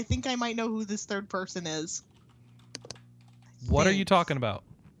this. I think I might know who this third person is. What are you think. talking about?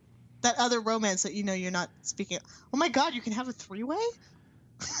 That other romance that you're not speaking. Oh my God, you can have a 3-way?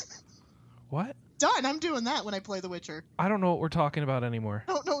 What? Done. I'm doing that when I play The Witcher. I don't know what we're talking about anymore.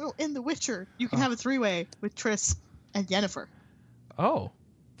 No. In The Witcher, you can Oh. have a 3-way with Triss and Yennefer. Oh.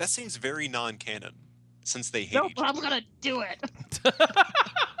 That seems very non-canon, since they hate No, each but other. I'm gonna do it.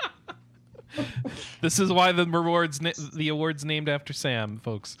 This is why the award's named after Sam,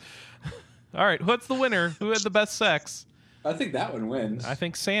 folks. All right, what's the winner? Who had the best sex? I think that one wins. I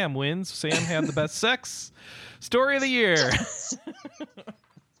think Sam wins. Sam had the best sex. Story of the year.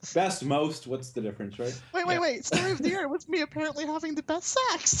 Best, most, what's the difference, right? Wait. Story of the year was me apparently having the best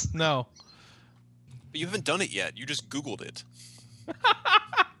sex. No. But you haven't done it yet. You just Googled it.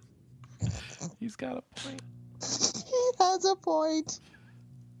 He's got a point. He has a point.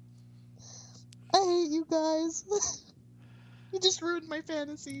 I hate you guys. You just ruined my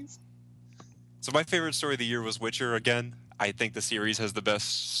fantasies. So my favorite story of the year was Witcher again. I think the series has the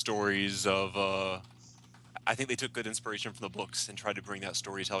best stories of... I think they took good inspiration from the books and tried to bring that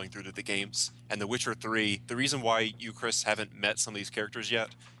storytelling through to the games. And The Witcher 3, the reason why you, Chris, haven't met some of these characters yet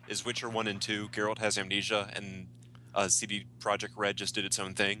is Witcher 1 and 2, Geralt has amnesia, and CD Projekt Red just did its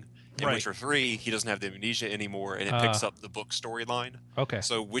own thing. In Right. Witcher 3, he doesn't have the amnesia anymore, and it picks up the book storyline. Okay.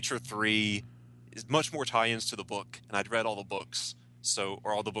 So Witcher 3 is much more tie-ins to the book, and I'd read all the books,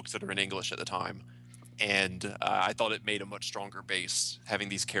 or all the books that are in English at the time. And I thought it made a much stronger base, having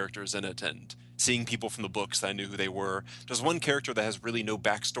these characters in it and seeing people from the books that I knew who they were. There's one character that has really no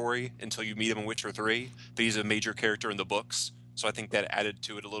backstory until you meet him in Witcher 3, but he's a major character in the books. So I think that added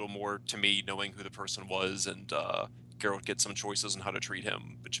to it a little more to me, knowing who the person was, and Geralt gets some choices on how to treat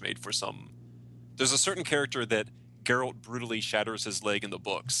him, which made for some... There's a certain character that Geralt brutally shatters his leg in the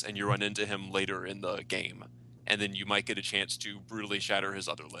books, and you run into him later in the game. And then you might get a chance to brutally shatter his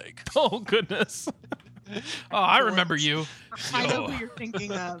other leg. Oh, goodness. Oh, I remember you. I know who you're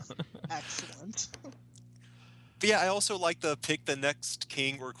thinking of. Excellent. But yeah, I also like the pick the next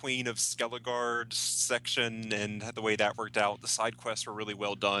king or queen of Skelligard section and the way that worked out. The side quests were really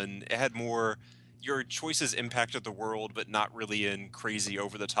well done. It had more... Your choices impacted the world, but not really in crazy,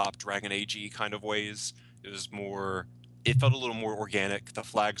 over-the-top, Dragon Age-y kind of ways. It was more... It felt a little more organic. The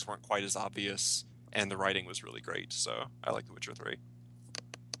flags weren't quite as obvious, and the writing was really great. So I like The Witcher 3.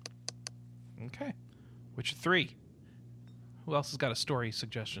 Okay. Witcher 3. Who else has got a story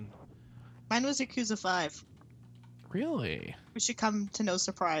suggestion? Mine was Yakuza 5. Really? We should come to no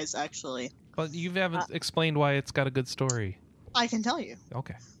surprise, actually. But you haven't explained why it's got a good story. I can tell you.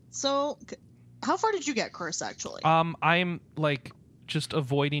 Okay. So, how far did you get, Chris, actually? I'm like just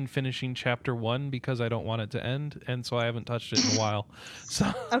avoiding finishing chapter 1 because I don't want it to end, and so I haven't touched it in a while.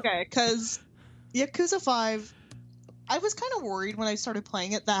 So Okay, because Yakuza 5, I was kind of worried when I started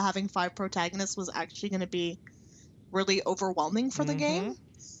playing it that having 5 protagonists was actually going to be really overwhelming for the game.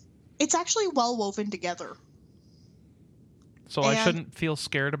 It's actually well woven together. So I shouldn't feel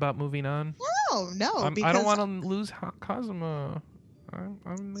scared about moving on? No, because I don't want to lose Kazuma.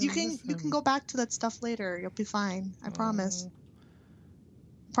 you can go back to that stuff later. You'll be fine. I promise.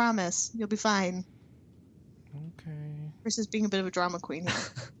 Promise. You'll be fine. Okay. Chris is being a bit of a drama queen here.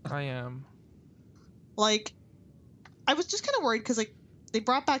 I am. Like, I was just kind of worried because, like, they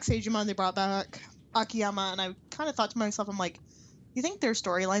brought back Seijima and they brought back Akiyama, and I kind of thought to myself, I'm like, you think their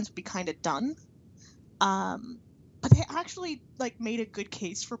storylines would be kind of done? But they actually, like, made a good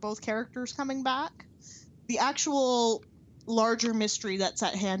case for both characters coming back. The actual larger mystery that's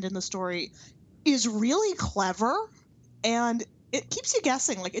at hand in the story is really clever, and it keeps you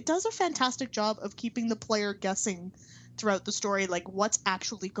guessing. Like, it does a fantastic job of keeping the player guessing throughout the story, like, what's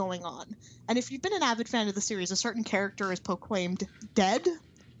actually going on. And if you've been an avid fan of the series, a certain character is proclaimed dead.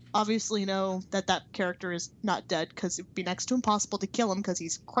 Obviously, know that that character is not dead, because it'd be next to impossible to kill him because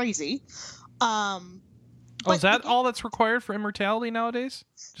he's crazy. Is that all that's required for immortality nowadays?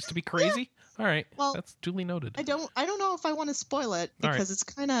 Just to be crazy? Yeah. All right. Well, that's duly noted. I don't know if I want to spoil it, because it's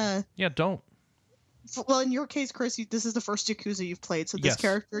kind of... Yeah, don't. Well, in your case, Chris, this is the first Yakuza you've played, so this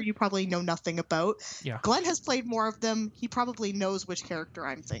character you probably know nothing about. Yeah. Glenn has played more of them. He probably knows which character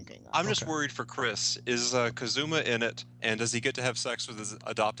I'm thinking of. I'm just worried for Chris. Is Kazuma in it, and does he get to have sex with his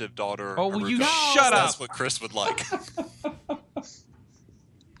adoptive daughter? Oh, will you Haruka? shut up? That's what Chris would like.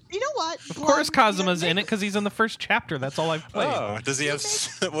 You know what? Of course Kazuma's in it, because he's in the first chapter. That's all I've played. Oh, does he have...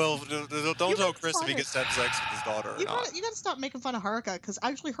 Well, don't tell Chris if he fun. gets to have sex with his daughter or You not. gotta stop making fun of Haruka, because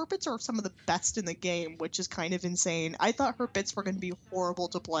actually her bits are some of the best in the game, which is kind of insane. I thought her bits were going to be horrible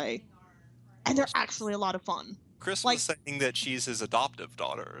to play, and they're actually a lot of fun. Chris was saying that she's his adoptive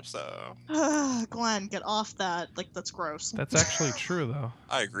daughter, so... Glenn, get off that. Like, that's gross. That's actually true, though.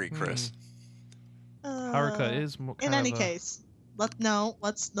 I agree, Chris. Haruka is in any case.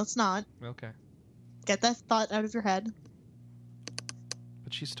 Let's not. Okay. Get that thought out of your head.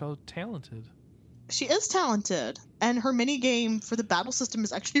 But she's so talented. She is talented, and her mini game for the battle system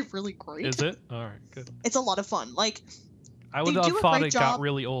is actually really great. Is it? All right, good. It's a lot of fun. Like, I would have thought it got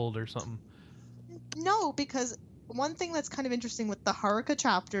really old or something. No, because one thing that's kind of interesting with the Haruka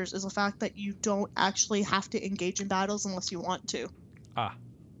chapters is the fact that you don't actually have to engage in battles unless you want to. Ah.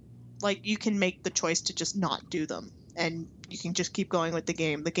 Like, you can make the choice to just not do them. and you can just keep going with the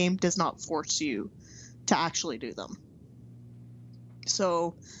game. The game does not force you to actually do them.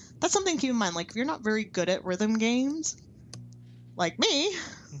 So that's something to keep in mind. Like, if you're not very good at rhythm games, like me,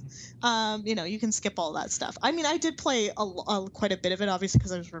 you can skip all that stuff. I mean, I did play quite a bit of it, obviously,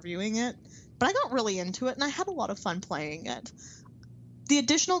 because I was reviewing it, but I got really into it, and I had a lot of fun playing it. The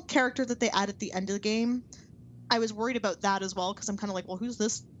additional character that they add at the end of the game, I was worried about that as well, because I'm kind of like, well, who's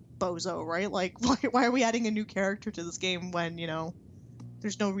this bozo, right? Like, why are we adding a new character to this game when,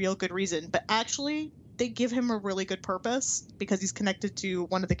 there's no real good reason? But actually, they give him a really good purpose, because he's connected to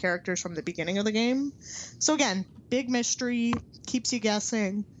one of the characters from the beginning of the game. So again, big mystery, keeps you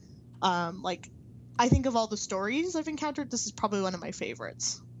guessing. I think of all the stories I've encountered, this is probably one of my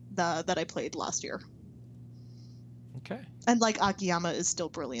favorites that I played last year. Okay. And Akiyama is still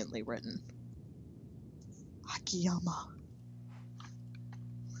brilliantly written. Akiyama.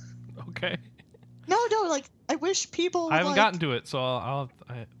 Okay. No, I wish people would, I haven't gotten to it, so I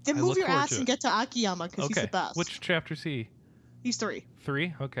then look move your forward ass to and it. get to Akiyama, because he's the best. Which chapter's he? He's 3.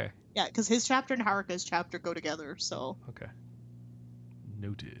 3? Okay. Yeah, because his chapter and Haruka's chapter go together, so Okay.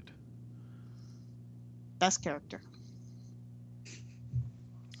 Noted. best character.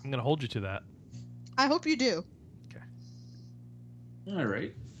 I'm going to hold you to that. I hope you do. All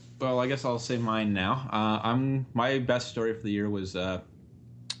right. Well, I guess I'll say mine now. My best story for the year was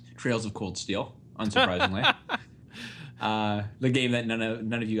Trails of Cold Steel, unsurprisingly. The game that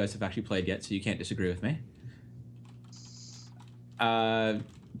none of you guys have actually played yet, so you can't disagree with me.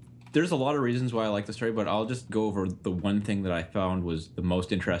 There's a lot of reasons why I like the story, but I'll just go over the one thing that I found was the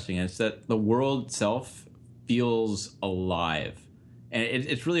most interesting, and it's that the world itself feels alive. And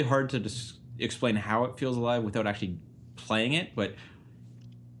it's really hard to explain how it feels alive without actually playing it, but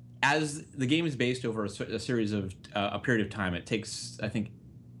as the game is based over a series of a period of time, it takes, I think,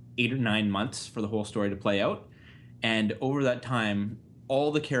 8 or 9 months for the whole story to play out. And over that time,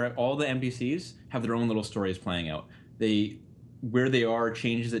 all the NPCs have their own little stories playing out. Where they are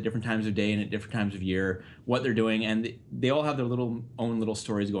changes at different times of day and at different times of year, what they're doing, and they all have their own little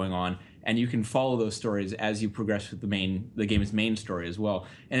stories going on, and you can follow those stories as you progress with the game's main story as well.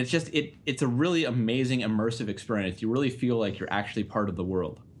 And it's a really amazing immersive experience. You really feel like you're actually part of the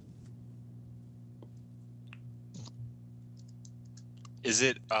world. Is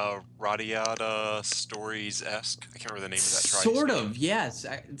it Radiata Stories-esque? I can't remember the name of that. Sort of, yes.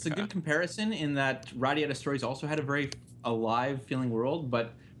 It's a good comparison in that Radiata Stories also had a very alive feeling world,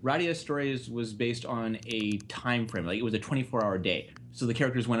 but Radiata Stories was based on a time frame. Like, it was a 24-hour day. So the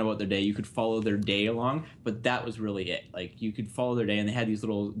characters went about their day. You could follow their day along, but that was really it. Like, you could follow their day, and they had these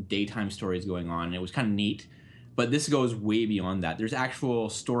little daytime stories going on, and it was kind of neat. But this goes way beyond that. There's actual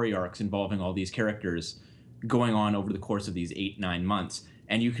story arcs involving all these characters going on over the course of these 8-9 months,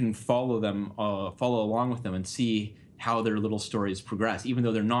 and you can follow along with them and see how their little stories progress, even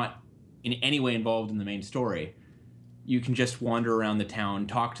though they're not in any way involved in the main story. You can just wander around the town,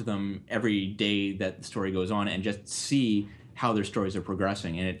 talk to them every day that the story goes on, and just see how their stories are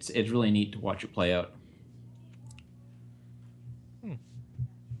progressing, and it's really neat to watch it play out.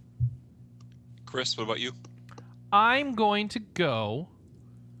 Chris, what about you? I'm going to go.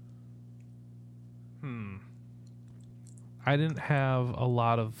 I didn't have a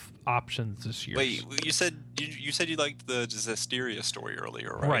lot of options this year. Wait, you said you liked the Zestiria story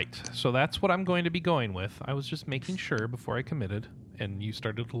earlier, right? Right. So that's what I'm going to be going with. I was just making sure before I committed, and you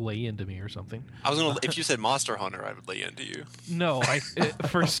started to lay into me or something. I was gonna. If you said Monster Hunter, I would lay into you. No,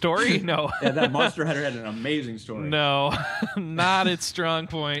 for story, no. Yeah, that Monster Hunter had an amazing story. No, not its strong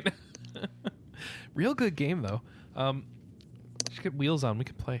point. Real good game though. Just get wheels on. We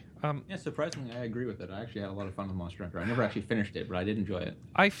can play. Yeah, surprisingly, I agree with it. I actually had a lot of fun with Monster Hunter. I never actually finished it, but I did enjoy it.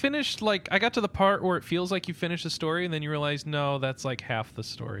 I finished, I got to the part where it feels like you finish the story, and then you realize, no, that's like half the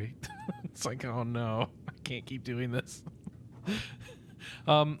story. It's like, oh no, I can't keep doing this.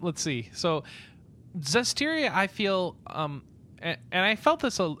 Let's see. So, Zestiria, I feel, and I felt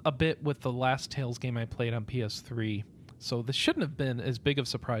this a bit with the last Tales game I played on PS3. So this shouldn't have been as big of a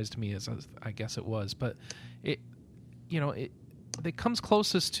surprise to me as I guess it was, but it comes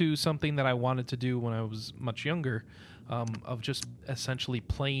closest to something that I wanted to do when I was much younger, of just essentially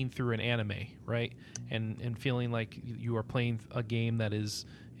playing through an anime, right? And feeling like you are playing a game that is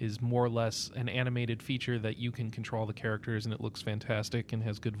more or less an animated feature that you can control the characters, and it looks fantastic and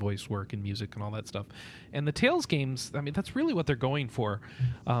has good voice work and music and all that stuff. And the Tales games, I mean, that's really what they're going for.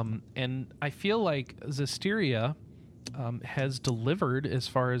 And I feel like Zestiria has delivered as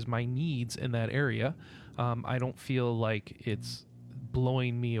far as my needs in that area. I don't feel like it's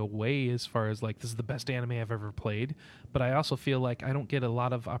blowing me away as far as like this is the best anime I've ever played, but I also feel like I don't get a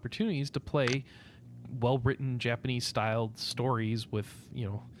lot of opportunities to play well-written Japanese-styled stories with,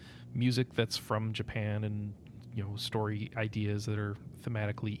 music that's from Japan and, story ideas that are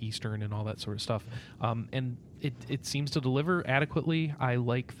thematically Eastern and all that sort of stuff. And it seems to deliver adequately. I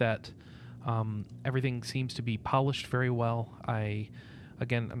like that everything seems to be polished very well.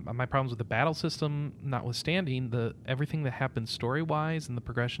 Again, my problems with the battle system notwithstanding, everything that happens story-wise and the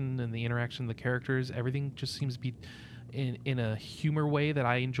progression and the interaction of the characters, everything just seems to be in a humor way that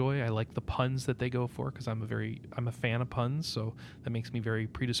I enjoy. I like the puns that they go for because I'm a fan of puns, so that makes me very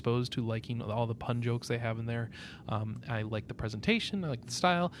predisposed to liking all the pun jokes they have in there. I like the presentation. I like the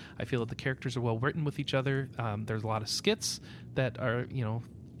style. I feel that the characters are well written with each other. There's a lot of skits that are,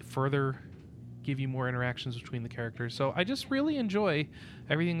 further give you more interactions between the characters. So I just really enjoy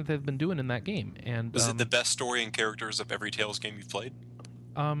everything that they've been doing in that game. And was it the best story and characters of every Tales game you've played?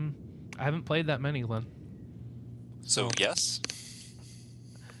 I haven't played that many, Glenn. So yes?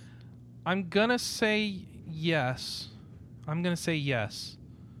 I'm gonna say yes.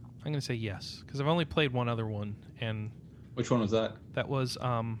 Because I've only played one other one, and Which one was that? that was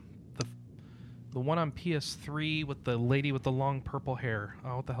the one on PS3 with the lady with the long purple hair.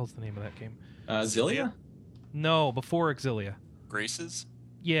 Oh, what the hell's the name of that game? Zilia? No, before Exilia. Graces?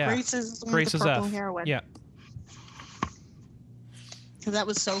 Yeah, Grace is the one with Grace the is purple F. heroine. Yeah. Because that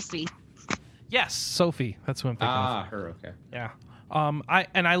was Sophie. Yes, Sophie. That's what I'm thinking of. Her, okay. Yeah.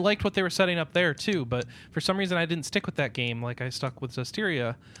 I liked what they were setting up there too, but for some reason I didn't stick with that game. Like I stuck with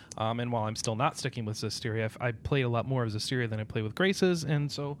Zestiria, and while I'm still not sticking with Zestiria, I played a lot more of Zestiria than I played with Graces,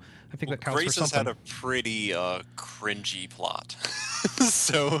 and so I think that counts Graces for something. had a pretty cringy plot,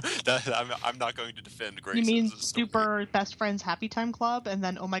 so I'm not going to defend Graces. You mean as a story. Super Best Friends Happy Time Club and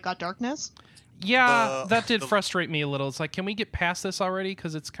then Oh My God Darkness? Yeah, that did frustrate me a little. It's like, can we get past this already?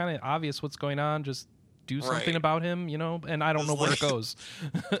 Because it's kind of obvious what's going on. Just do something Right. about him, and I don't know where it goes.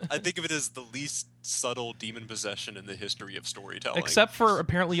 I think of it as the least subtle demon possession in the history of storytelling. Except for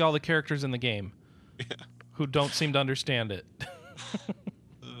apparently all the characters in the game who don't seem to understand it.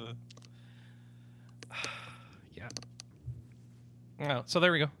 Yeah. Oh, so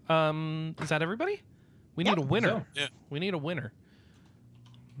there we go. Is that everybody? We need a winner. So. Yeah. We need a winner.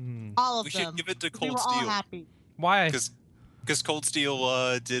 All of We them. should give it to We Cold were all Steel. happy. Why? Because Cold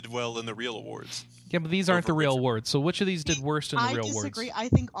Steel did well in the real awards. Yeah, but these aren't the real Overwatch. awards. So which of these did worst in the I real disagree. awards? I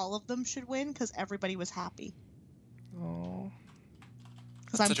think all of them should win because everybody was happy. Oh.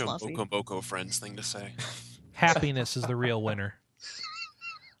 Because I'm Such fluffy. a Boko Friends thing to say. Happiness is the real winner.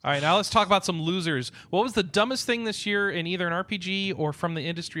 All right, now let's talk about some losers. What was the dumbest thing this year in either an RPG or from the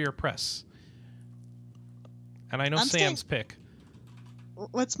industry or press? And I know I'm Sam's pick.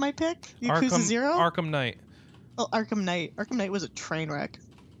 What's my pick? Yakuza Zero? Arkham Knight. Oh, Arkham Knight. Arkham Knight was a train wreck.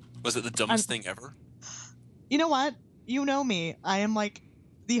 Was it the dumbest thing ever? You know what? You know me. I am like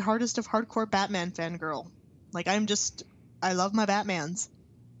the hardest of hardcore Batman fangirl. Like I love my Batmans.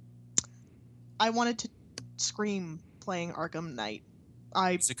 I wanted to scream playing Arkham Knight.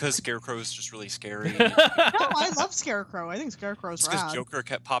 Is it because Scarecrow's just really scary? No, I love Scarecrow. I think Scarecrow's It's because rad. Joker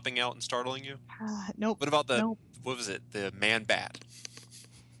kept popping out and startling you? Nope. What about Nope. what was it? The Man Bat.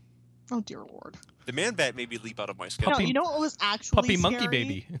 Oh dear Lord. The Man Bat made me leap out of my skin. No, Puppy- you know what was actually Puppy scary? monkey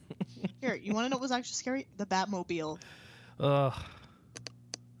baby. Here, you want to know what was actually scary? The Batmobile. Ugh.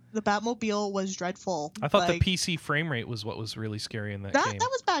 The Batmobile was dreadful. I thought Like, the PC frame rate was what was really scary in that that game.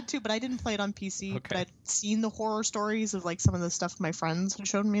 was bad too, but I didn't play it on PC. Okay. But I'd seen the horror stories of like some of the stuff my friends had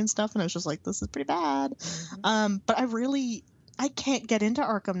shown me and stuff, and I was just like, this is pretty bad. But I can't get into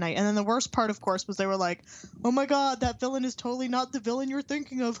Arkham Knight. And then the worst part, of course, was they were like, oh my god, that villain is totally not the villain you're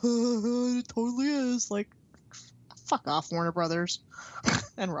thinking of. It totally is. Like, fuck off, Warner Brothers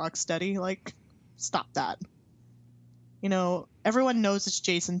and Rocksteady. Like, stop that. Everyone knows it's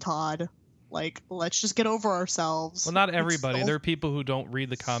Jason Todd. Like, let's just get over ourselves. Well, not It's everybody. so- There are people who don't read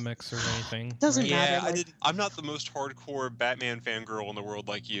the comics or anything. Doesn't right? matter. Yeah, like- I'm not the most hardcore Batman fangirl in the world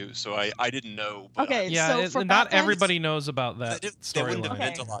like you, so I didn't know. But Okay, Yeah, so for not Batman- everybody knows about that that wouldn't have storyline.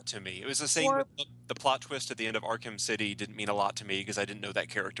 meant a lot to me. It was the same Or- with the plot twist at the end of Arkham City didn't mean a lot to me because I didn't know that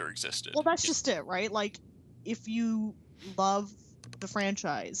character existed. Well, that's just it, right? Like, if you love the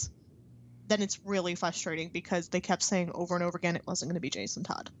franchise, then it's really frustrating because they kept saying over and over again it wasn't going to be Jason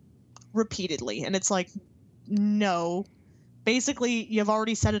Todd. Repeatedly. And it's like, no. Basically, you've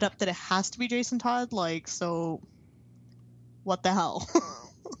already set it up that it has to be Jason Todd, like, so what the hell?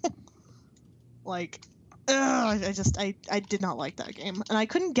 Like, I did not like that game. And I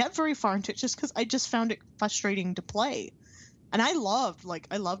couldn't get very far into it just because I just found it frustrating to play. And I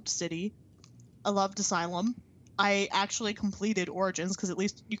loved City. I loved Asylum. I actually completed Origins because at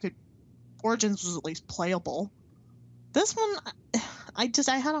least Origins was at least playable. This one,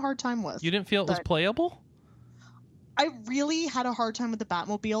 I had a hard time with. You didn't feel it was but playable? I really had a hard time with the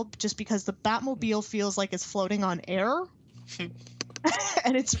Batmobile just because the Batmobile feels like it's floating on air.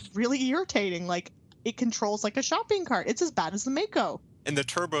 And it's really irritating. Like, it controls like a shopping cart. It's as bad as the Mako. And the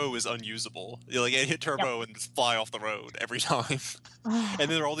turbo is unusable. You like, hit turbo and just fly off the road every time. And then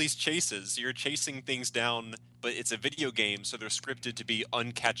there are all these chases. You're chasing things down, but it's a video game, so they're scripted to be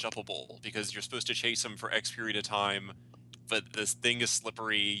uncatch-upable because you're supposed to chase them for X period of time, but this thing is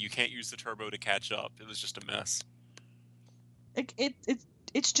slippery. You can't use the turbo to catch up. It was just a mess.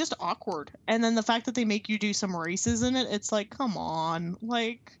 It's just awkward. And then the fact that they make you do some races in it, it's like, come on.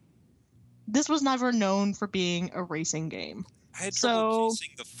 Like, this was never known for being a racing game. I had trouble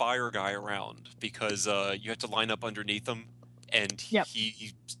chasing the fire guy around because you have to line up underneath him, and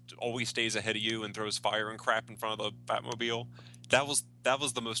he always stays ahead of you and throws fire and crap in front of the Batmobile. That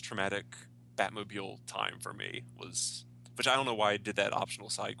was the most traumatic Batmobile time for me. Which I don't know why I did that optional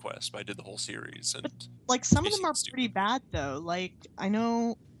side quest, but I did the whole series. And but, like, some of them are pretty bad, though. Like, I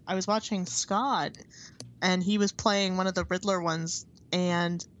know I was watching Scott, and he was playing one of the Riddler ones,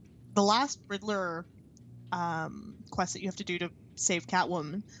 and the last Riddler quest that you have to do to save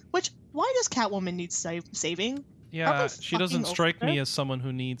Catwoman, which, why does Catwoman need saving? Yeah, she doesn't strike me as someone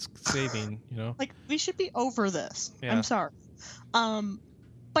who needs saving, you know? Like, we should be over this. Yeah. I'm sorry.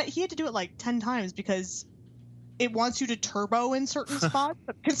 But he had to do it like 10 times because it wants you to turbo in certain spots,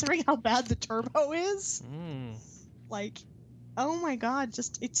 but considering how bad the turbo is, like, oh my god,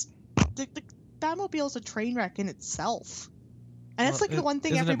 the Batmobile is a train wreck in itself. And it's like the one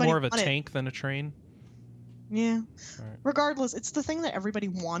thing everybody wanted. Isn't it more of a tank than a train? Yeah. Right. Regardless, it's the thing that everybody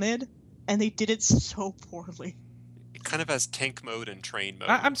wanted, and they did it so poorly. it kind of has tank mode and train mode.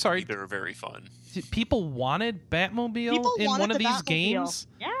 I'm sorry. They're very fun. People wanted Batmobile in one of these games?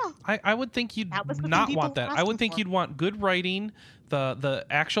 Yeah. I would think you'd not want that. I would think you'd want good writing, the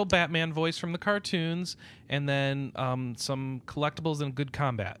actual Batman voice from the cartoons, and then some collectibles and good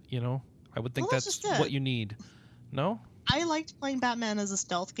combat, you know? I would think that's what you need. No? I liked playing Batman as a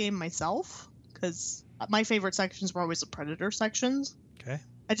stealth game myself, because my favorite sections were always the Predator sections. Okay.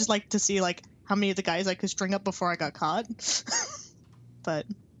 I just like to see how many of the guys I could string up before I got caught. But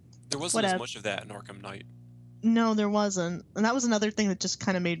there wasn't as much of that in Arkham Knight. No, there wasn't. And that was another thing that just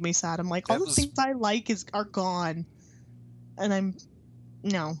kind of made me sad. I'm like, all the things I like are gone. And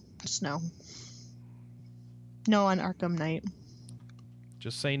no. No on Arkham Knight.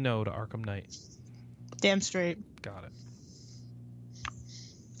 Just say no to Arkham Knight. Damn straight. Got it.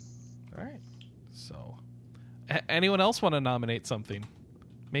 All right. So, anyone else want to nominate something?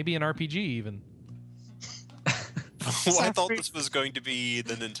 Maybe an RPG even. Well, I thought this was going to be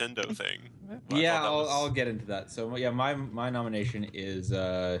the Nintendo thing. Well, yeah, I'll get into that. So, yeah, my nomination is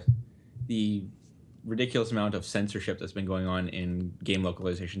the ridiculous amount of censorship that's been going on in game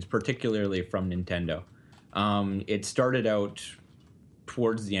localizations, particularly from Nintendo. It started out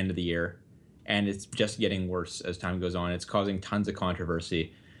towards the end of the year, and it's just getting worse as time goes on. It's causing tons of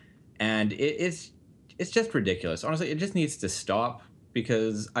controversy, and it's just ridiculous. Honestly, it just needs to stop,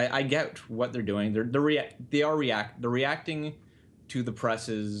 because I get what they're doing. They're reacting to the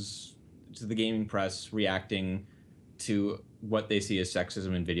presses, to the gaming press, reacting to what they see as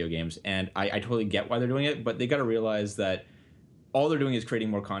sexism in video games, and I totally get why they're doing it. But they got to realize that all they're doing is creating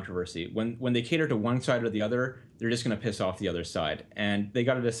more controversy. When they cater to one side or the other, they're just going to piss off the other side, and they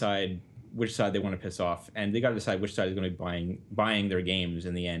got to decide which side they want to piss off, and they got to decide which side is going to be buying their games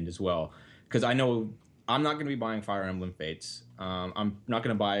in the end as well. Because I know I'm not going to be buying Fire Emblem Fates. I'm not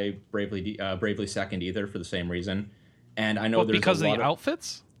going to buy Bravely Second either for the same reason. And I know because of the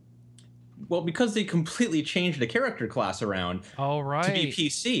outfits. Well, because they completely changed the character class around to be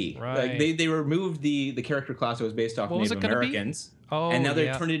PC. Right. Like they removed the character class that was based off Native Americans. And now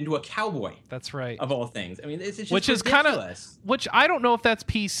they've turned it into a cowboy. That's right. Of all things. I mean, it's just which ridiculous. Is which I don't know if that's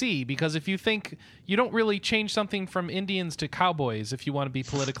PC, because if you think you don't really change something from Indians to cowboys if you want to be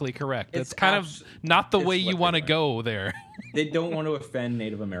politically correct. It's kind of not the way you want to go there. They don't want to offend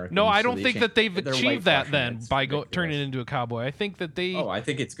Native Americans. No, I don't think that they've achieved that then by turning it into a cowboy. I think that they... Oh, I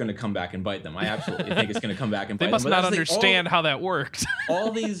think it's going to come back and bite them. I absolutely think it's going to come back and bite them. They must not understand how that works.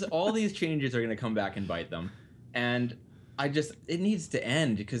 all these changes are going to come back and bite them. And it needs to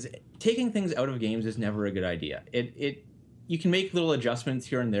end, because taking things out of games is never a good idea. You can make little adjustments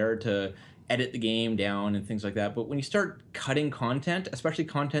here and there to edit the game down and things like that, but when you start cutting content, especially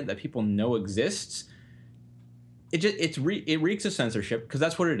content that people know exists, it reeks of censorship, because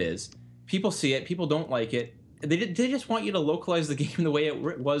that's what it is. People see it, people don't like it. They just want you to localize the game the way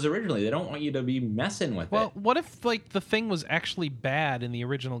it was originally. They don't want you to be messing with it. Well, what if the thing was actually bad in the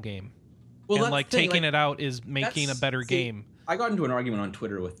original game? Well, and taking it out is making a better game. I got into an argument on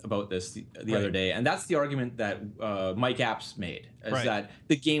Twitter about this the other day, and that's the argument that Mike Apps made, is that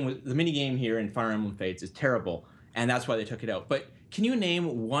the mini game here in Fire Emblem Fates is terrible, and that's why they took it out. But can you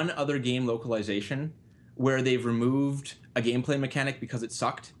name one other game localization where they've removed a gameplay mechanic because it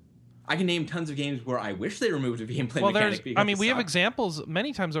sucked? I can name tons of games where I wish they removed a gameplay mechanic because we have sucked. examples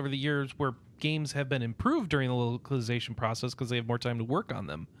many times over the years where games have been improved during the localization process because they have more time to work on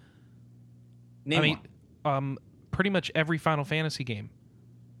them. Name one. Pretty much every Final Fantasy game.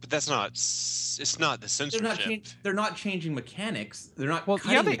 But that's not. It's not the censorship. They're not changing mechanics. They're not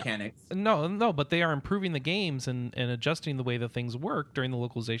cutting mechanics. No, but they are improving the games and adjusting the way that things work during the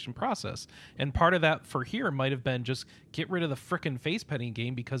localization process. And part of that for here might have been just get rid of the frickin' face petting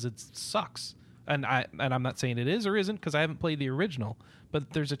game because it sucks. And I'm not saying it is or isn't because I haven't played the original.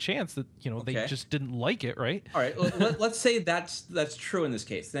 But there's a chance that they just didn't like it, right? All right, let's say that's true in this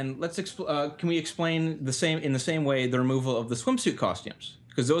case. Then can we explain in the same way the removal of the swimsuit costumes?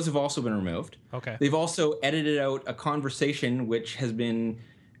 Because those have also been removed. Okay. They've also edited out a conversation which has been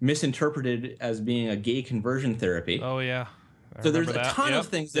misinterpreted as being a gay conversion therapy. Oh yeah. So there's a ton of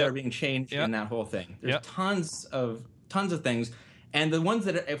things that are being changed in that whole thing. There's tons of things, and the ones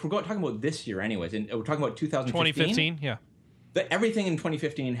that if we're talking about this year, anyways, and we're talking about 2015. Yeah. Everything in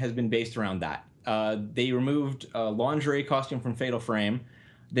 2015 has been based around that. They removed a lingerie costume from Fatal Frame.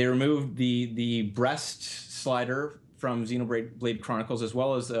 They removed the breast slider from Xenoblade Chronicles, as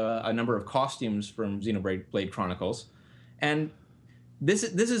well as a number of costumes from Xenoblade Chronicles. And this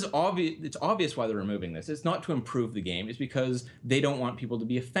is obvious. It's obvious why they're removing this. It's not to improve the game. It's because they don't want people to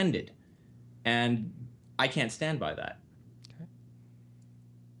be offended. And I can't stand by that.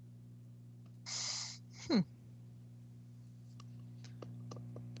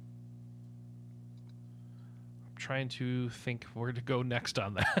 Trying to think where to go next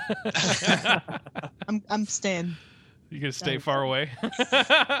on that. I'm staying. You gonna stay far away?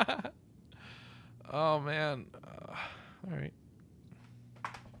 Oh man! All right.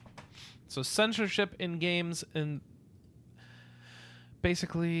 So censorship in games, and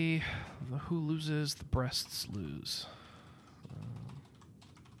basically, who loses, the breasts lose.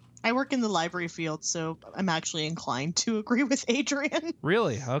 I work in the library field, so I'm actually inclined to agree with Adriaan.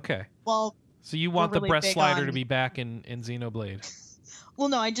 Really? Okay. Well. So you want really the breast slider on... to be back in Xenoblade? Well,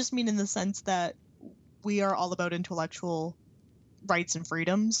 no, I just mean in the sense that we are all about intellectual rights and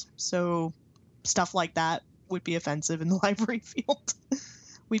freedoms, so stuff like that would be offensive in the library field.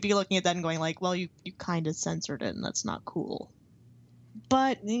 We'd be looking at that and going like, well, you kind of censored it, and that's not cool.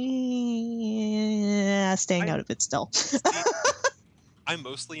 But staying out of it still. I'm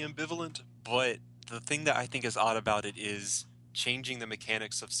mostly ambivalent, but the thing that I think is odd about it is changing the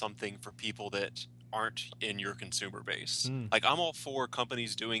mechanics of something for people that aren't in your consumer base. Like, I'm all for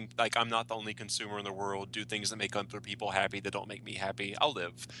companies doing, like, I'm not the only consumer in the world, do things that make other people happy that don't make me happy. I'll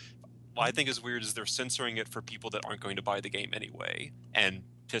live. What I think is weird is they're censoring it for people that aren't going to buy the game anyway, and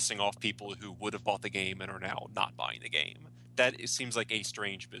pissing off people who would have bought the game and are now not buying the game. That seems like a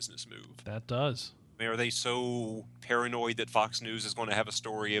strange business move. That does. I mean, are they so paranoid that Fox News is going to have a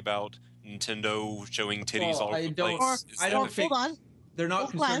story about Nintendo showing titties all over the place? I don't think hold on. They're not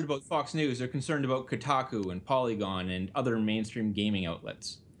concerned about Fox News. They're concerned about Kotaku and Polygon and other mainstream gaming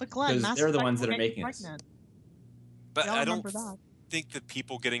outlets. But Glenn, because they're the ones that are making it. But I don't think the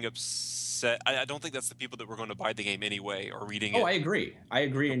people getting upset. I don't think that's the people that were going to buy the game anyway or reading it. Oh, I agree. I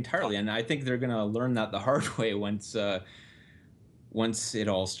agree entirely, and I think they're going to learn that the hard way once it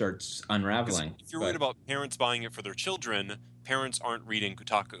all starts unraveling. If you're worried about parents buying it for their children, parents aren't reading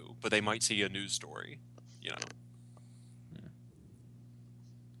Kotaku, but they might see a news story, you know. Yeah.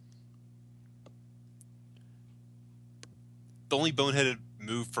 The only boneheaded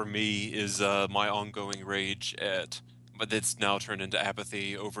move for me is my ongoing rage but it's now turned into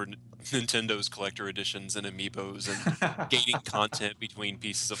apathy over Nintendo's collector editions and amiibos and gating content between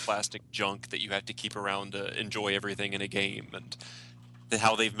pieces of plastic junk that you have to keep around to enjoy everything in a game, and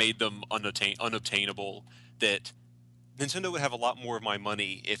how they've made them unobtainable. That Nintendo would have a lot more of my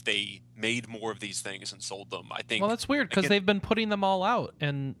money if they made more of these things and sold them. I think. Well, that's weird because they've been putting them all out,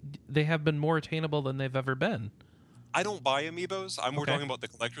 and they have been more attainable than they've ever been. I don't buy amiibos. I'm more talking about the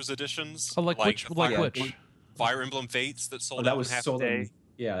collector's editions. Oh, like which? Fire Emblem Fates that sold that out was in half sold a day.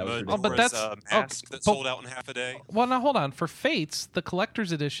 Yeah, that was but that's Mask that sold out in half a day. Well, now hold on. For Fates, the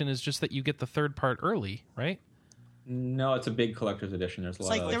collector's edition is just that you get the third part early, right? No, it's a big collector's edition. There's a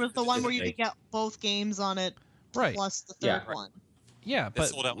lot of there was the one where you could get both games on it, right? Plus the third one. Yeah,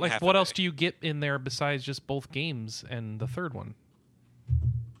 but like, what else do you get in there besides just both games and the third one?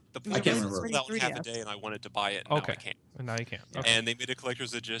 The I point can't is, remember. it's sold out in half a 3DS. day, and I wanted to buy it. And Okay. Now I can't. Okay. And Pretty they 3DS. made a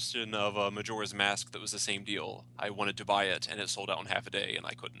collector's edition of Majora's Mask that was the same deal. I wanted to buy it, and it sold out in half a day, and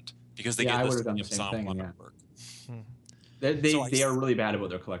I couldn't because they Yeah, get I would listed have done on the same Amazon thing, while I'm yeah. at work. They So I- are really bad about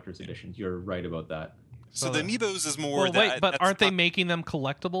their collector's editions. You're right about that. So the amiibos is more. Well, that, wait, but that's aren't they not- making them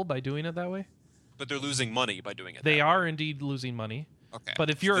collectible by doing it that way? But they're losing money by doing it. They that are way. indeed losing money. Okay. But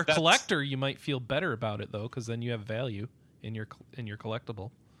if you're a That's- collector, you might feel better about it though, because then you have value in your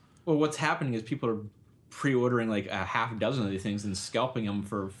collectible. Well, what's happening is people are pre-ordering like a half dozen of these things and scalping them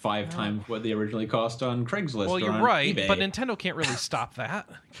for 5 times what they originally cost on Craigslist. Well, or you're on right, eBay. but Nintendo can't really stop that.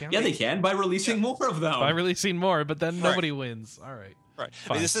 Can Yeah, they can by releasing more of them. by releasing more, but then Right. nobody wins. All right. Right. I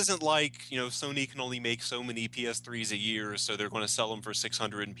Fine. mean, this isn't like, Sony can only make so many PS3s a year, so they're going to sell them for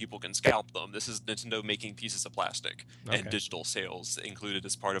 600 and people can scalp them. This is Nintendo making pieces of plastic Okay. and digital sales included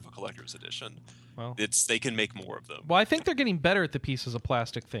as part of a collector's edition. Well, They can make more of them. well, I think they're getting better at the pieces of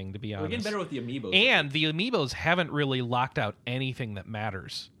plastic thing, to be We're honest. getting better with the amiibos. And the amiibos haven't really locked out anything that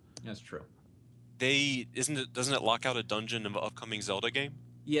matters. That's true. Doesn't it lock out a dungeon of an upcoming Zelda game?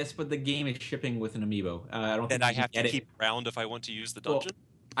 Yes, but the game is shipping with an amiibo. I don't think That I you can have get to it. keep around if I want to use the Well, dungeon?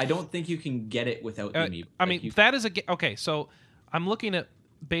 I don't think you can get it without the amiibo. I Like, mean, you- that is okay. So I'm looking at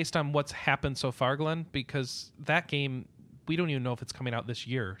based on what's happened so far, Glenn, because that game we don't even know if it's coming out this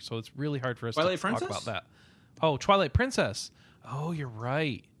year, so it's really hard for us Twilight to talk Princess? about that. Oh, Twilight Princess. Oh, you're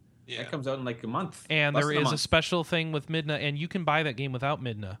right. Yeah. that comes out in like a month. And Less there than is a month. special thing with Midna, and you can buy that game without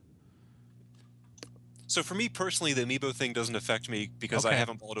Midna. So for me personally, the amiibo thing doesn't affect me because I Okay.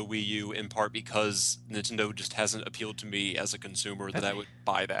 haven't bought a Wii U, in part because Nintendo just hasn't appealed to me as a consumer that I would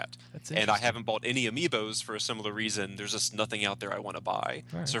buy that. That's And I interesting. haven't bought any amiibos for a similar reason. There's just nothing out there I want to buy.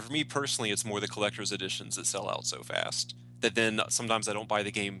 All right. So for me personally, it's more the collector's editions that sell out so fast. That then sometimes I don't buy the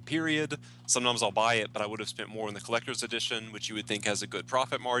game, period. Sometimes I'll buy it, but I would have spent more on the collector's edition, which you would think has a good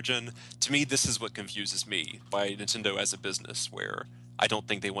profit margin. To me, this is what confuses me by Nintendo as a business, where I don't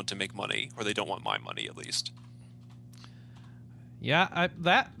think they want to make money, or they don't want my money at least. Yeah,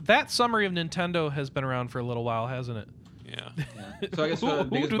 that summary of Nintendo has been around for a little while, hasn't it? Yeah. Yeah. So I guess Who the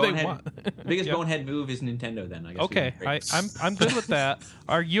biggest do they bonehead, want? biggest Yeah. bonehead move is Nintendo. Then I guess. we Okay, can agree. I'm good with that.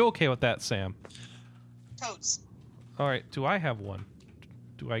 Are you okay with that, Sam? Totes. All right. Do I have one?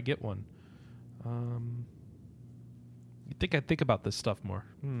 Do I get one? You think I'd think about this stuff more?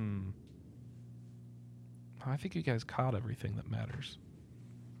 I think you guys caught everything that matters.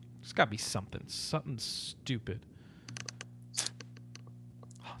 There's got to be something stupid.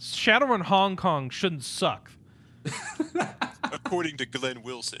 Shadowrun Hong Kong shouldn't suck. According to Glenn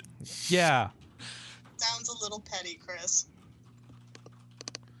Wilson. Yeah. Sounds a little petty, Chris.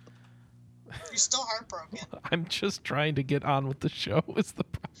 You're still heartbroken. I'm just trying to get on with the show is the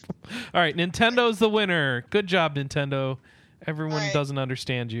problem. All right, Nintendo's the winner. Good job, Nintendo. Everyone All right. doesn't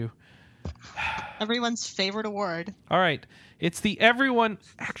understand you. Everyone's favorite award. All right. It's the everyone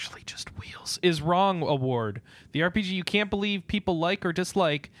actually just Wheels is wrong award. The RPG you can't believe people like or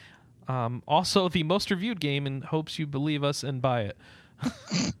dislike. Also the most reviewed game in hopes you believe us and buy it.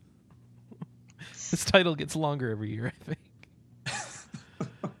 This title gets longer every year, I think.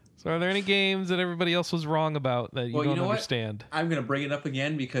 So are there any games that everybody else was wrong about that you Well, you don't know what? understand? I'm going to bring it up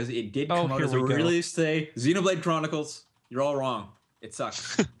again because it did Oh, come out here as a we go. release day. Xenoblade Chronicles. You're all wrong. It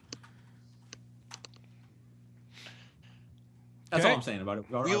sucks. That's all Okay. I'm saying about it.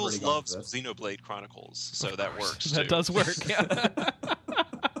 I've already Wheels gone loves through this. Xenoblade Chronicles, so that works That too. does work. Yeah.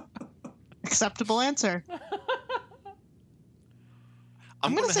 Acceptable answer.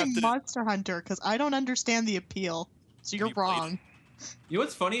 I'm gonna gonna say have to. Monster Hunter because I don't understand the appeal. So you're you played wrong. You know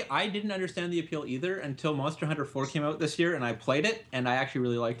what's funny? I didn't understand the appeal either until Monster Hunter 4 came out this year, and I played it, and I actually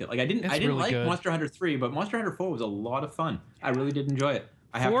really liked it. Like I didn't It's really really like good. Monster Hunter 3, but Monster Hunter 4 was a lot of fun. I really did enjoy it.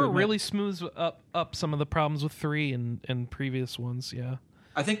 I have to 4 admit. really smooths up some of the problems with 3 and previous ones, yeah.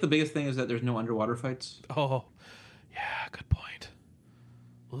 I think the biggest thing is that there's no underwater fights. Oh, yeah, good point.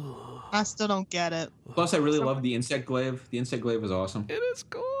 I still don't get it. Plus, I really love the insect glaive. The insect glaive was awesome. It is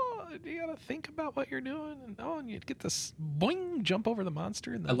cool. You gotta think about what you're doing, and you get this boing jump over the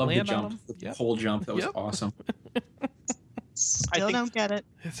monster and then I love the land on jump, him. the Yep. pole jump. That was Yep. awesome. Still think- don't get it.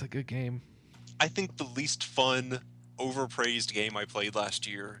 It's a good game. I think the least fun, overpraised game I played last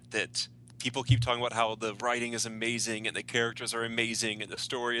year that people keep talking about how the writing is amazing and the characters are amazing and the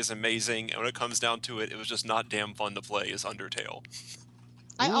story is amazing, and when it comes down to it, it was just not damn fun to play is Undertale.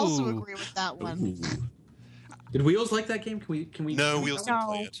 I also Ooh. agree with that one. Ooh. Did Wheels like that game? Can we? No, can Wheels we didn't No.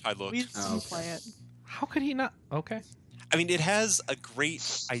 play it. I looked. We didn't Oh, okay. play it. How could he not? Okay. I mean, it has a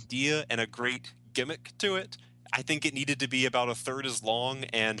great idea and a great gimmick to it. I think it needed to be about a third as long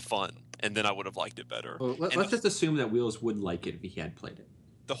and fun, and then I would have liked it better. Well, And let's just assume that Wheels would like it if he had played it.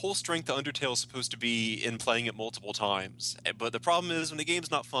 the whole strength of Undertale is supposed to be in playing it multiple times. But the problem is when the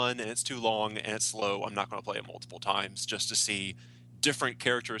game's not fun and it's too long and it's slow, I'm not going to play it multiple times just to see different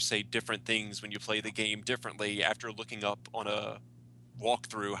characters say different things when you play the game differently after looking up on a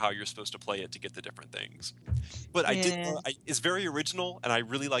walkthrough how you're supposed to play it to get the different things. But it's very original, and I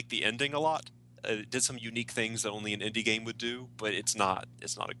really like the ending a lot. It did some unique things that only an indie game would do, but it's not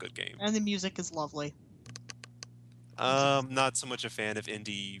a good game. And the music is lovely. Not so much a fan of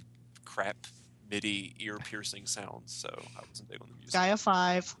indie crap MIDI ear-piercing sounds, so I wasn't big on the music. Gaia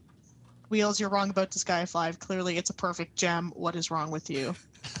 5. Wheels, you're wrong about Disgaea 5. Clearly, it's a perfect gem. What is wrong with you?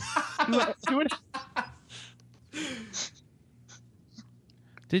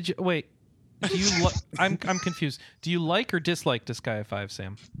 Did you wait? Do you? I'm confused. Do you like or dislike Disgaea 5,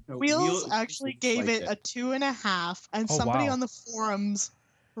 Sam? No, Wheels actually gave it a 2.5, and Oh, somebody wow. on the forums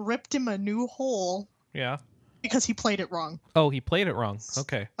ripped him a new hole Yeah. because he played it wrong. Oh, he played it wrong.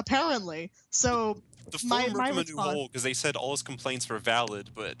 Okay. Apparently. So The my forum ripped him a new response- hole because they said all his complaints were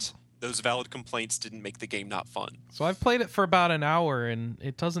valid, but those valid complaints didn't make the game not fun. So I've played it for about an hour, and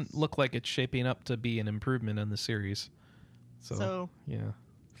it doesn't look like it's shaping up to be an improvement in the series. So yeah.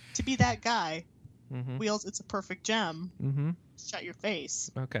 to be that guy, Mm-hmm. Wheels, it's a perfect gem. Mm-hmm. Shut your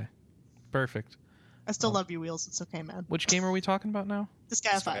face. Okay. Perfect. I still love you, Wheels. It's okay, man. Which game are we talking about now?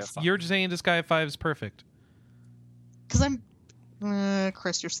 Disgaea 5. You're saying Disgaea 5 is perfect. Because I'm...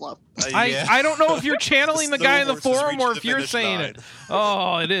 Chris, you're slow. Yeah. I don't know if you're channeling the guy in the Snowhorse has forum reached or the if you're finish saying line. it.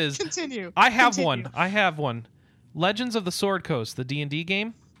 Oh, it is. Continue. I have Continue. one. I have one. Legends of the Sword Coast, the D&D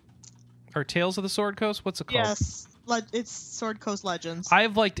game? Or Tales of the Sword Coast? What's it called? Yes. It's Sword Coast Legends.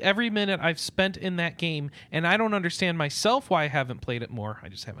 I've liked every minute I've spent in that game, and I don't understand myself why I haven't played it more. I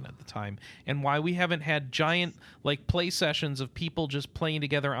just haven't had the time. And why we haven't had giant play sessions of people just playing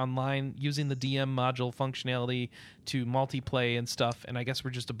together online using the DM module functionality to multiplay and stuff. And I guess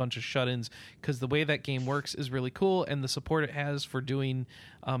we're just a bunch of shut-ins because the way that game works is really cool, and the support it has for doing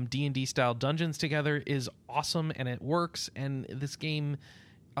D&D style dungeons together is awesome, and it works. And this game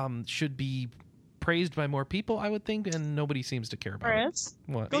should be praised by more people, I would think, and nobody seems to care about Chris,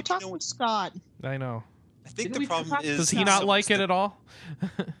 it. What? go Maybe talk no to one- Scott. I know. I think Didn't the we problem talk- is... Does he not some like it st- at all?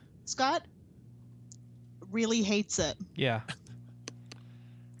 Scott really hates it. Yeah.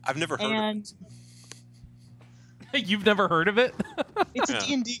 I've never heard And of it. You've never heard of it? it's a Yeah.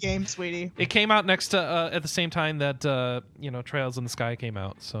 D&D game, sweetie. It came out next to at the same time that Trails in the Sky came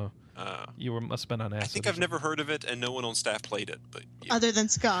out, so you must have been on acid. I think I've never heard of it, and no one on staff played it. But yeah. Other than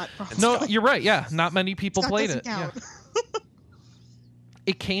Scott. probably. No, you're right. Yeah, not many people Scott played doesn't it. Yeah. count.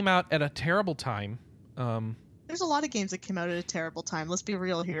 It came out at a terrible time. There's a lot of games that came out at a terrible time. Let's be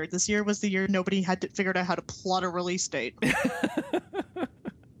real here. This year was the year nobody had figured out how to plot a release date.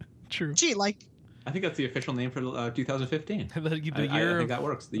 True. Gee, I think that's the official name for 2015. The I year think of, that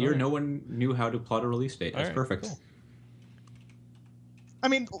works. The year no one knew how to plot a release date. That's Alright, perfect. cool. I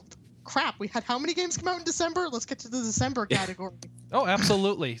mean, crap. We had how many games come out in December? Let's get to the December category. Oh,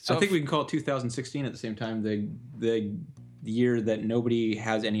 absolutely. So I think we can call it 2016 at the same time. The year that nobody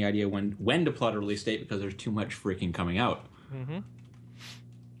has any idea when to plot a release date because there's too much freaking coming out. Mm-hmm.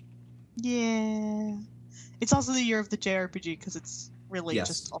 Yeah. It's also the year of the JRPG because it's really Yes.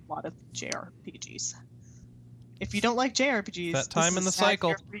 just a lot of JRPGs. If you don't like JRPGs, That time this in is the a sad cycle.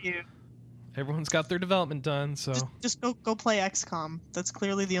 year for you. Everyone's got their development done, so. Just go play XCOM. That's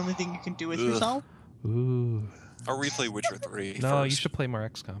clearly the only thing you can do with Ugh. yourself. Ooh. I'll replay Witcher 3 No, first. you should play more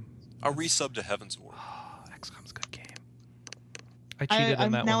XCOM. I'll resub to Heaven's Ward. Oh, XCOM's a good game. I cheated I'm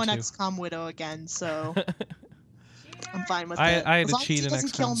in that now one an too. XCOM widow again, so I'm fine with I it. had As to long as cheat he in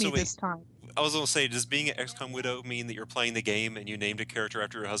doesn't kill XCOM. me So wait. this time. I was going to say, does being an XCOM widow mean that you're playing the game and you named a character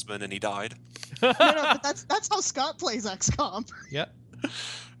after your husband and he died? No, but that's how Scott plays XCOM. Yeah.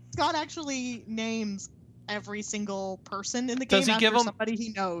 Scott actually names every single person in the game Does he after give 'em- somebody he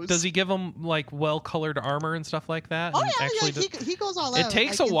knows. Does he give them well-colored armor and stuff like that? Oh and yeah, actually he goes all out. it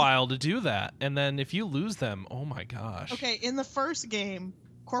takes like, a while to do that, and then if you lose them, oh my gosh. Okay, in the first game,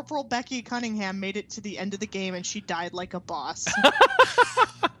 Corporal Becky Cunningham made it to the end of the game and she died like a boss.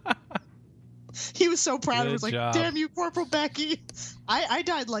 He was so proud. He Good was like, job. "Damn you, Corporal Becky!" I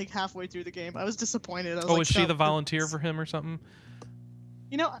died like halfway through the game. I was disappointed. I was Oh, like, was she "No, the volunteer for him or something?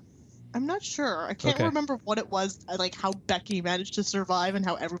 You know, I'm not sure. I can't Okay. remember what it was. Like how Becky managed to survive and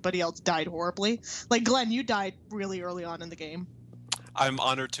how everybody else died horribly. Like Glenn, you died really early on in the game. I'm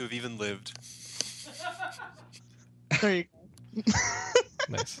honored to have even lived. There you go.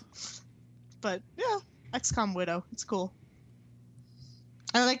 Nice. But yeah, XCOM Widow. It's cool.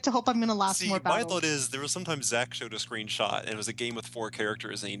 I like to hope I'm going to last See, more my battles. thought is there was sometimes Zach showed a screenshot and it was a game with 4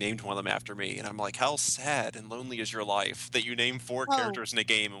 characters and he named one of them after me. And I'm like, how sad and lonely is your life that you name 4 characters in a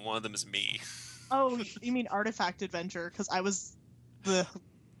game and one of them is me? Oh, you mean Artifact Adventure? Because I was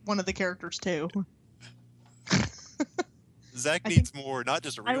one of the characters too. Zach I needs more, not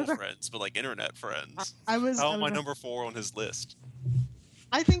just I real was- friends, but like internet friends. I was. How I am I was- number 4 on his list?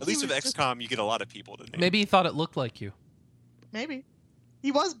 I think At least he with was just- XCOM, you get a lot of people to name. Maybe he thought it looked like you. maybe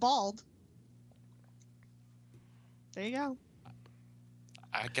he was bald. There you go.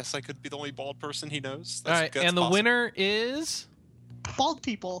 I guess I could be the only bald person he knows. All right, and the possible. winner is Bald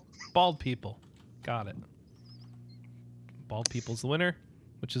people. Bald People. Got it. Bald People's the winner,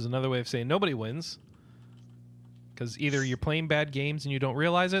 which is another way of saying nobody wins. Because either you're playing bad games and you don't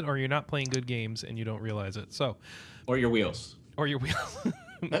realize it, or you're not playing good games and you don't realize it. So, Or your wheels. or your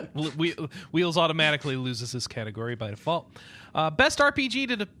Wheels automatically loses this category by default. Best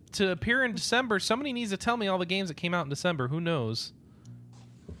RPG to appear in December. Somebody needs to tell me all the games that came out in December. Who knows?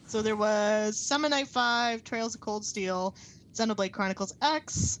 So there was Summer Night 5, Trails of Cold Steel, Xenoblade Chronicles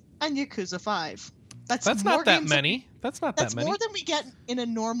X, and Yakuza 5. That's That's more not that games many. That's not that That's many. more than we get in a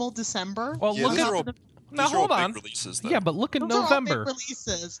normal December. Well, Yeah, look those at are all- now. those are all Hold on. big releases, though. Yeah, but look at Those are all November. big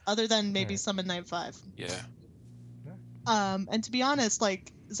releases, other than maybe Hmm. Summer Night 5. Yeah. And to be honest,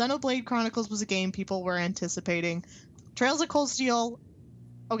 like, Xenoblade Chronicles was a game people were anticipating. Trails of Cold Steel,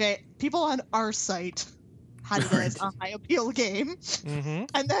 okay, people on our site had it as a high appeal game. Mm-hmm.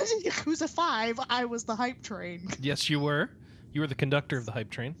 And then in Yakuza 5, I was the hype train. Yes, you were. You were the conductor of the hype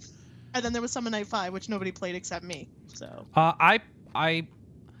train. And then there was Summer Night 5, which nobody played except me. So I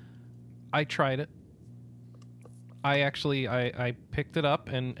tried it. I picked it up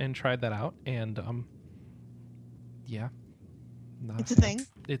and tried that out, and yeah, not it's a thing.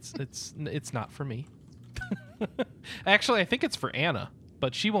 It's not for me. Actually, I think it's for Anna,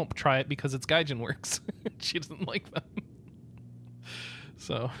 but she won't try it because it's Gaijin Works. She doesn't like them.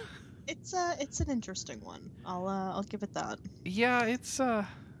 So It's an interesting one. I'll give it that. yeah, it's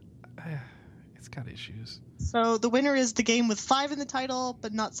got issues. So the winner is the game with 5 in the title,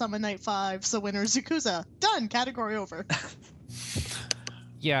 but not Summer Night 5. So winner is Yakuza. Done. Category over.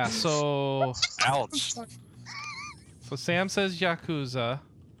 Yeah, so Ouch. so Sam says Yakuza.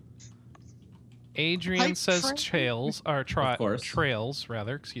 Adrian Hype says train? Trails, or Of course. Trails,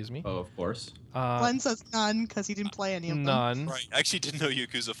 rather. Excuse me. Oh, of course. Glenn says none because he didn't play any of them. None. Right. I actually didn't know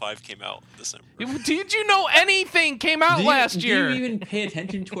Yakuza 5 came out in December. Did you know anything came out last year? Do you even pay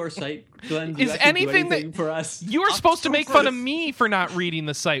attention to our site, Glenn? Do you Is actually do anything for us? You were supposed to make fun of me for not reading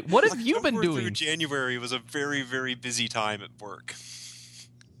the site. What have you been October through doing? January was a very, very busy time at work.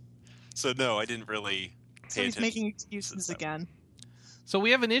 So no, I didn't really So pay he's attention. making excuses again. So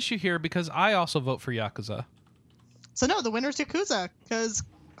we have an issue here because I also vote for Yakuza. So no, the winner's Yakuza because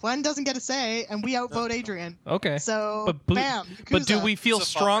Glenn doesn't get a say, and we outvote Adrian. Okay. So But bam, Yakuza. But do we feel Yakuza 5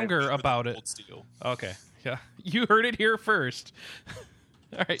 stronger with about Cold it? Steel. Okay. Yeah. You heard it here first.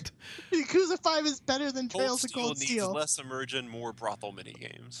 All right. Yakuza 5 is better than Cold Trails of Steel Cold needs Steel. less immersion, more brothel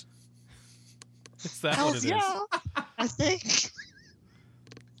minigames. Is that Hell what it is? yeah, I think.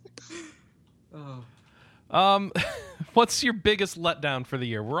 Oh. What's your biggest letdown for the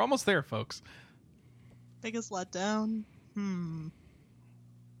year? We're almost there, folks. Biggest letdown.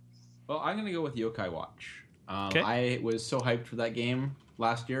 Well, I'm going to go with Yokai Watch. 'Kay. I was so hyped for that game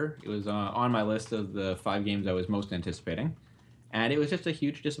last year. It was on my list of the 5 games I was most anticipating. And it was just a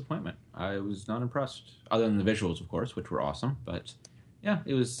huge disappointment. I was not impressed. Other than the visuals, of course, which were awesome. But yeah,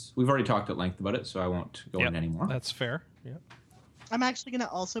 it was. We've already talked at length about it, so I won't go Yep, in anymore. That's fair. Yeah. I'm actually gonna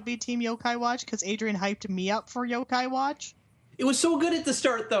also be Team Yokai Watch because Adrian hyped me up for Yokai Watch. It was so good at the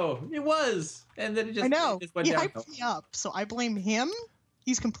start, though. It was. And then it just, I know it just went he downhill. hyped me up, so I blame him.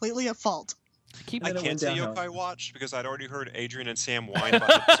 He's completely at fault. Keep I then it can't went say downhill. Yokai Watch because I'd already heard Adrian and Sam whine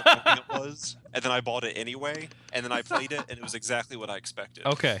about how disappointing it was, and then I bought it anyway, and then I played it, and it was exactly what I expected.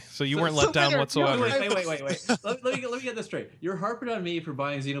 Okay, so you So- weren't so let down winner, whatsoever. Wait. let me get this straight. You're harping on me for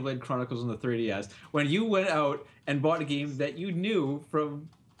buying Xenoblade Chronicles on the 3DS when you went out and bought a game that you knew from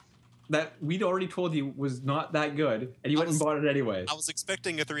that we'd already told you was not that good, and you went and bought it anyway. I was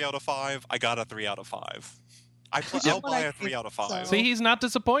expecting a 3 out of 5. I got a 3 out of 5. Which is I'll what buy I a 3 out of 5. so. See, he's not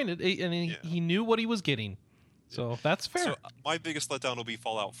disappointed, and Yeah. he knew what he was getting. So that's fair. So my biggest letdown will be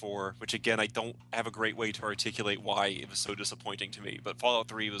Fallout 4, which again I don't have a great way to articulate why it was so disappointing to me. But Fallout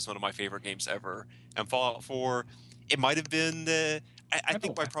 3 was one of my favorite games ever, and Fallout 4, it might have been I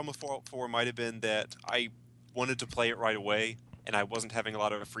think my problem with Fallout 4 might have been that I wanted to play it right away, and I wasn't having a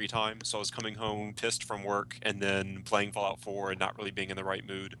lot of free time, so I was coming home pissed from work and then playing Fallout 4 and not really being in the right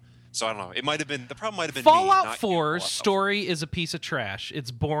mood. So I don't know. It might have been the problem. Might have been Fallout me, not 4's you, story is a piece of trash.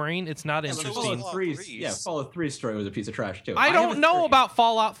 It's boring. It's not Yeah, but interesting. Fallout 3's Fallout 3's story was a piece of trash too. I don't haven't know played- about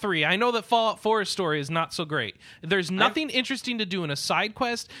Fallout 3. I know that Fallout 4's story is not so great. There's nothing interesting to do in a side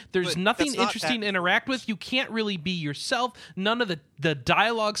quest. There's But nothing that's not interesting that to interact with. You can't really be yourself. None of the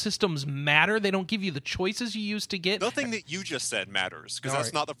dialogue systems matter. They don't give you the choices you used to get. Nothing that you just said matters, because All that's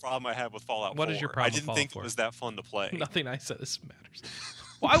right. not the problem I have with Fallout 4. What is your problem I with didn't Fallout think 4? it was that fun to play. Nothing I said matters.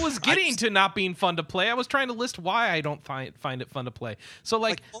 Well, I was getting to not being fun to play. I was trying to list why I don't find it fun to play. So,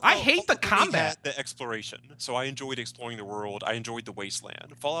 like I hate the Fallout 3 combat. had the exploration, so I enjoyed exploring the world. I enjoyed the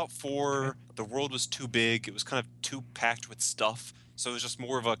wasteland. Fallout 4, the world was too big. It was kind of too packed with stuff, so it was just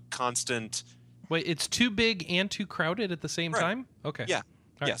more of a constant. Wait, it's too big and too crowded at the same Right. time? Okay. Yeah.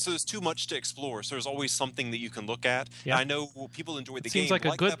 All Yeah, right. so there's too much to explore. So there's always something that you can look at. Yeah. And I know people enjoyed the It game. seems like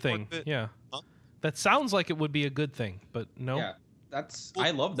a good that part thing. of it. Yeah. Huh? That sounds like it would be a good thing, but no. Yeah, that's Well,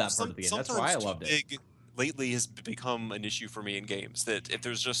 I love that part of the game. That's why I sometimes loved too it. big lately has become an issue for me in games. That if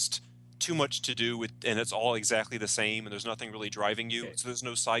there's just too much to do with, and it's all exactly the same, and there's nothing really driving you. Okay. So there's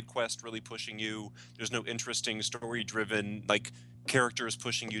no side quest really pushing you. There's no interesting story-driven characters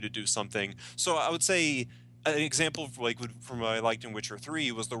pushing you to do something. So I would say an example of from what I liked in Witcher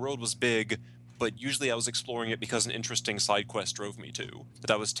 3 was the world was big, but usually I was exploring it because an interesting side quest drove me to.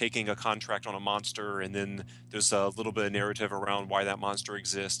 That I was taking a contract on a monster, and then there's a little bit of narrative around why that monster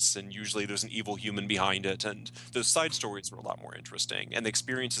exists, and usually there's an evil human behind it, and those side stories were a lot more interesting, and the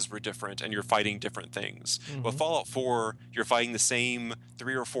experiences were different, and you're fighting different things. With Fallout 4, you're fighting the same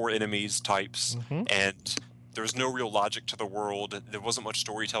 3 or 4 enemies types, and there was no real logic to the world. There wasn't much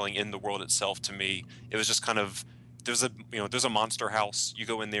storytelling in the world itself to me. It was just kind of there's a monster house. You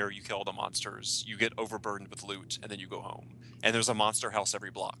go in there, you kill all the monsters, you get overburdened with loot, and then you go home. And there's a monster house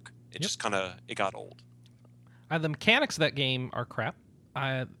every block. It just it got old. The mechanics of that game are crap.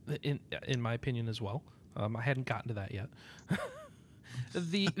 In my opinion as well. I hadn't gotten to that yet.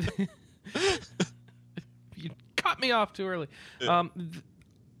 You cut me off too early.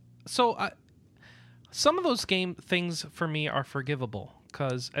 Some of those game things for me are forgivable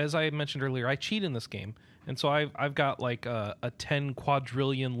because, as I mentioned earlier, I cheat in this game, and so I've got like a 10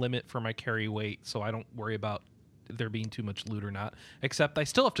 quadrillion limit for my carry weight, so I don't worry about there being too much loot or not. Except I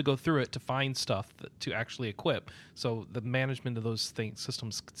still have to go through it to find stuff to actually equip. So the management of those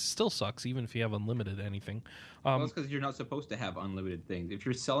systems still sucks, even if you have unlimited anything. Well, that's because you're not supposed to have unlimited things. If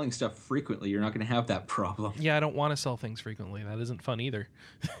you're selling stuff frequently, you're not going to have that problem. Yeah, I don't want to sell things frequently. That isn't fun either.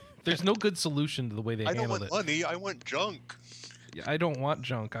 There's no good solution to the way they I don't handled want it. money. I want junk. I don't want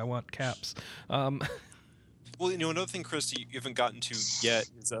junk. I want caps. Well, another thing, Chris, you haven't gotten to yet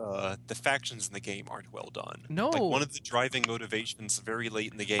is the factions in the game aren't well done. No. One of the driving motivations very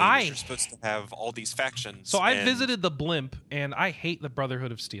late in the game is you're supposed to have all these factions. So I visited the Blimp, and I hate the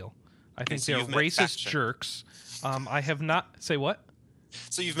Brotherhood of Steel. I think so they're you've met racist faction. jerks. I have not... Say what?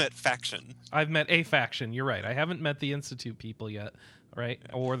 So you've met faction. I've met a faction. You're right. I haven't met the Institute people yet, right?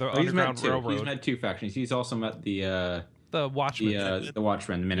 Or the He's met Underground two. Railroad. He's met 2 factions. He's also met the Watchmen. the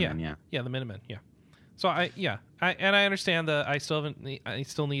Watchmen, the Minutemen. Yeah. The Minutemen. Yeah. So I understand that I still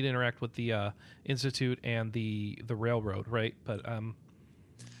need to interact with the Institute and the Railroad, right? But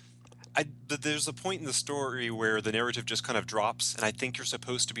But there's a point in the story where the narrative just kind of drops, and I think you're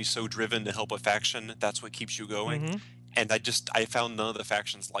supposed to be so driven to help a faction that's what keeps you going. And I found none of the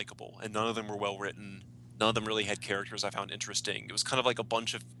factions likable, and none of them were well written. None of them really had characters I found interesting. It was kind of like a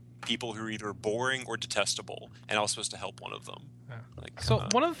bunch of people who are either boring or detestable, and I was supposed to help one of them. So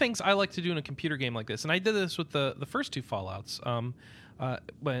one of the things I like to do in a computer game like this, and I did this with the first 2 Fallouts,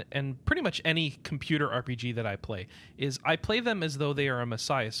 and pretty much any computer RPG that I play, is I play them as though they are a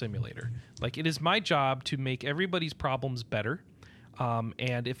Messiah simulator. Like, it is my job to make everybody's problems better,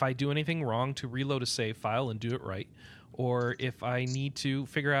 and if I do anything wrong, to reload a save file and do it right. Or if I need to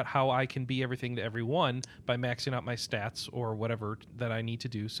figure out how I can be everything to everyone by maxing out my stats or whatever that I need to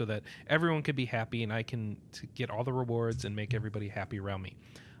do so that everyone can be happy and I can get all the rewards and make everybody happy around me.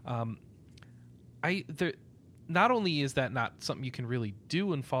 Not only is that not something you can really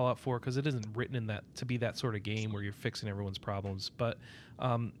do in Fallout 4 because it isn't written in that to be that sort of game where you're fixing everyone's problems, but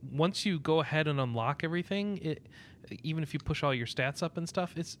once you go ahead and unlock everything, even if you push all your stats up and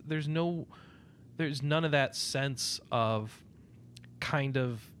stuff, there's none of that sense of kind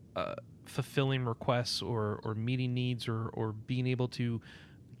of fulfilling requests or meeting needs or being able to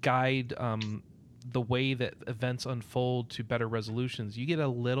guide the way that events unfold to better resolutions. You get a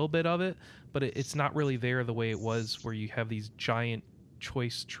little bit of it, but it's not really there the way it was where you have these giant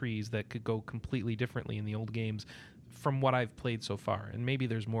choice trees that could go completely differently in the old games from what I've played so far, and maybe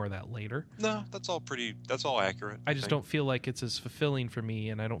there's more of that later. No, that's all accurate. I just think. don't feel like it's as fulfilling for me,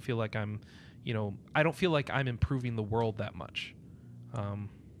 and I don't feel like I'm improving the world that much.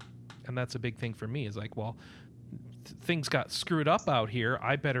 And that's a big thing for me, is like, well, things got screwed up out here,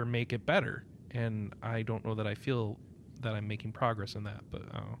 I better make it better. And I don't know that I feel that I'm making progress in that, but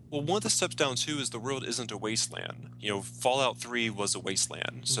Well, one of the steps down too is the world isn't a wasteland. Fallout 3 was a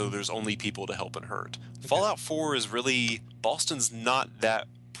wasteland, so there's only people to help and hurt. Okay. Fallout 4 is really, Boston's not that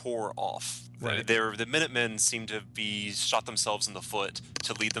poor off. Right. The Minutemen seem to be shot themselves in the foot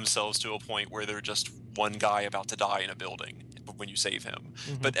to lead themselves to a point where they're just one guy about to die in a building when you save him.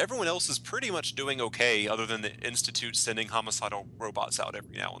 But everyone else is pretty much doing okay, other than the Institute sending homicidal robots out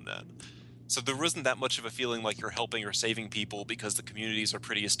every now and then. So there isn't that much of a feeling like you're helping or saving people, because the communities are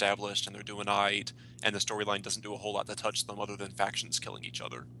pretty established and they're doing all right, and the storyline doesn't do a whole lot to touch them other than factions killing each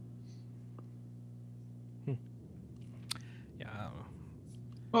other. Yeah, I don't know.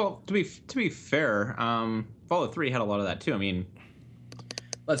 Well, to be fair, Fallout 3 had a lot of that too. I mean,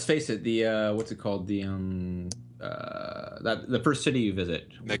 let's face it, the what's it called? The first city you visit,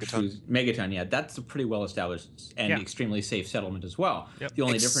 Megaton, yeah, that's a pretty well established and extremely safe settlement as well. Yep. The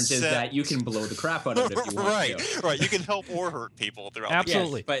only difference is that you can blow the crap out of it if you want to. Right. You can help or hurt people throughout.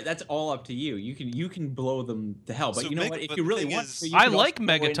 Absolutely, yes, but that's all up to you. You can blow them to hell. But you know what? If you really want, to, I like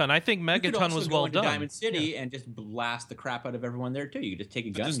Megaton. I think Megaton was well done. Diamond City and just blast the crap out of everyone there too. You just take a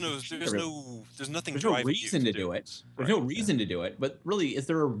gun. There's nothing. There's no reason to do it. There's no reason to do it. But really, is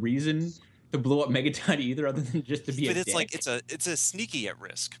there a reason to blow up Megaton either, other than just to be but a it's dick? like it's a sneaky at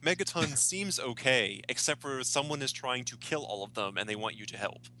risk. Megaton seems okay, except for someone is trying to kill all of them and they want you to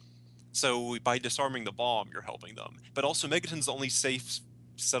help. So by disarming the bomb, you're helping them. But also, Megaton's the only safe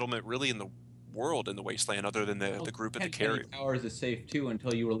settlement really in the world, in the wasteland, other than the group at the carrier. Towers is safe too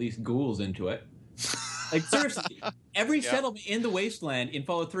until you release ghouls into it. Like seriously, every settlement in the wasteland in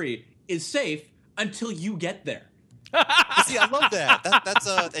Fallout 3 is safe until you get there. See, I love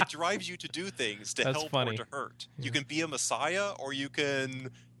that. It drives you to do things, to help funny. or to hurt. Yeah. You can be a messiah, or you can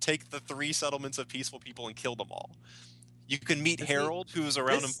take the 3 settlements of peaceful people and kill them all. You can meet Harold, who's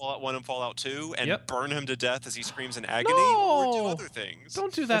around in Fallout 1 and Fallout 2, and burn him to death as he screams in agony, or do other things.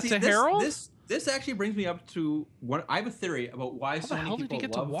 Don't do that to Harold. This actually brings me up to what I have a theory about why so many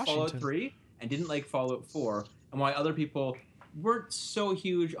people love Fallout 3 and didn't like Fallout 4, and why other people weren't so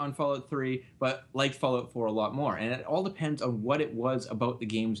huge on Fallout 3, but liked Fallout 4 a lot more. And it all depends on what it was about the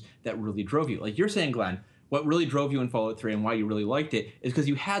games that really drove you. Like you're saying, Glenn, what really drove you in Fallout 3 and why you really liked it is because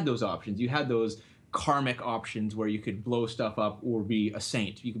you had those options. You had those karmic options where you could blow stuff up or be a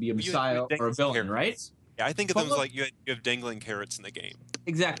saint. You could be a messiah or a villain, right? Yeah, I think of them as like you have dangling carrots in the game.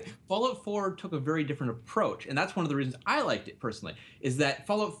 Exactly. Fallout 4 took a very different approach, and that's one of the reasons I liked it personally, is that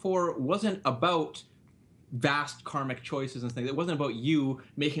Fallout 4 wasn't about vast karmic choices and things. It wasn't about you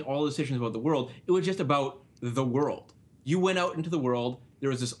making all the decisions about the world. It was just about the world. You went out into the world. There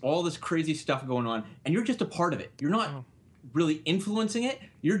was all this crazy stuff going on, and you're just a part of it. You're not really influencing it.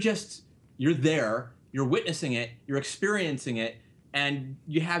 You're there. You're witnessing it. You're experiencing it, and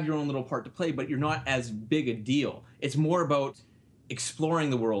you have your own little part to play, but you're not as big a deal. It's more about exploring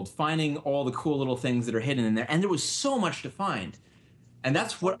the world, finding all the cool little things that are hidden in there, and there was so much to find. And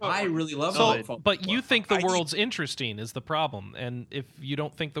that's what I really love about Fallout. But you think the world's interesting is the problem. And if you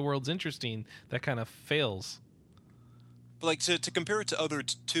don't think the world's interesting, that kind of fails. But like to compare it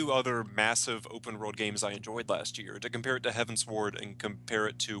to two other massive open world games I enjoyed last year, to compare it to Heavensward and compare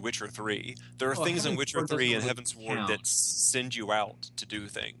it to Witcher 3, there are things in Witcher 3 and Heavensward that send you out to do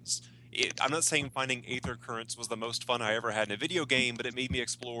things. I'm not saying finding Aether Currents was the most fun I ever had in a video game, but it made me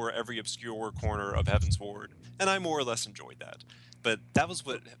explore every obscure corner of Heavensward, and I more or less enjoyed that. But that was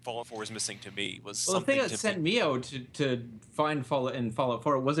what Fallout 4 was missing to me. The thing that sent me out to find Fallout in Fallout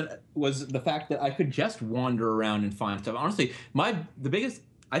 4 was the fact that I could just wander around and find stuff. Honestly, the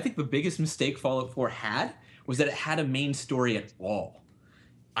biggest mistake Fallout 4 had was that it had a main story at all.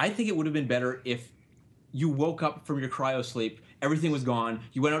 I think it would have been better if you woke up from your cryo sleep, everything was gone,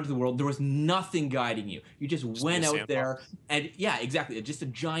 you went out to the world, there was nothing guiding you. You just went out there, and yeah, exactly, just a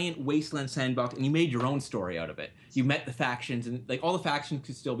giant wasteland sandbox, and you made your own story out of it. You met the factions, and like all the factions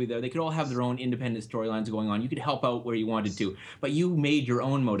could still be there. They could all have their own independent storylines going on. You could help out where you wanted to, but you made your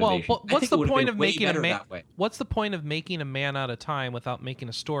own motivation. Well, what's the point of making a man? What's the point of making a man out of time without making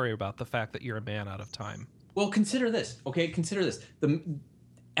a story about the fact that you're a man out of time? Well, consider this. Okay, consider this.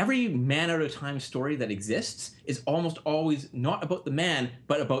 Every man out of time story that exists is almost always not about the man,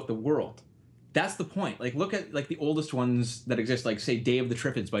 but about the world. That's the point. Like, look at like the oldest ones that exist, like say Day of the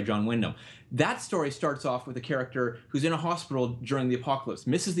Triffids by John Wyndham. That story starts off with a character who's in a hospital during the apocalypse,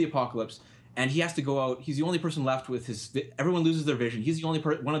 misses the apocalypse, and he has to go out. He's the only person left with everyone loses their vision. He's the only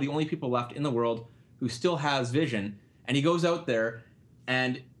one of the only people left in the world who still has vision, and he goes out there,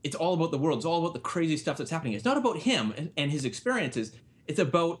 and it's all about the world. It's all about the crazy stuff that's happening. It's not about him and his experiences. It's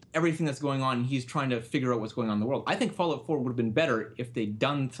about everything that's going on, and he's trying to figure out what's going on in the world. I think Fallout 4 would have been better if they'd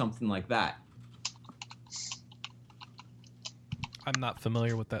done something like that. I'm not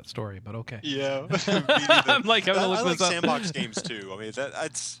familiar with that story, but okay. Yeah. I'm like, I'm gonna look I like this up. sandbox games too. I mean,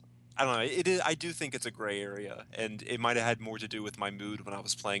 that's I don't know. It is. I do think it's a gray area, and it might have had more to do with my mood when I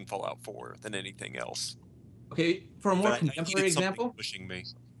was playing Fallout 4 than anything else. Okay, for a more But I contemporary needed something example, pushing me.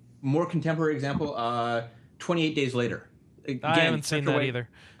 28 Days Later. Again, I haven't seen that character either.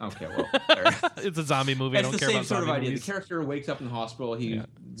 Okay, well, there. It's a zombie movie. I It's don't the care same about sort zombie of idea. movies. The character wakes up in the hospital.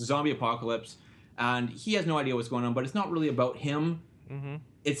 Zombie apocalypse, and he has no idea what's going on. But it's not really about him. Mm-hmm.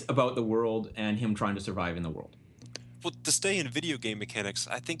 It's about the world and him trying to survive in the world. Well, to stay in video game mechanics,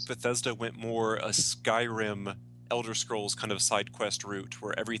 I think Bethesda went more a Skyrim, Elder Scrolls kind of side quest route,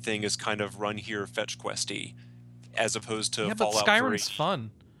 where everything is kind of run here, fetch questy, as opposed to Yeah, but Fallout Skyrim's 3.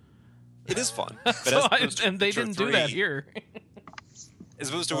 fun. It is fun, but So as opposed to and they Witcher didn't do that 3 here. As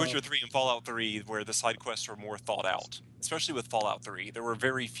opposed to Witcher 3 and Fallout 3, where the side quests were more thought out. Especially with Fallout 3, there were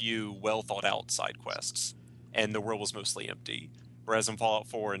very few well thought out side quests, and the world was mostly empty. Whereas in Fallout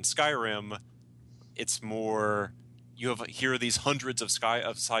 4 and Skyrim, it's more here are these hundreds of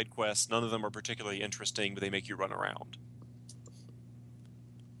side quests. None of them are particularly interesting, but they make you run around.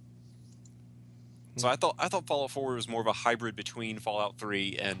 So I thought Fallout 4 was more of a hybrid between Fallout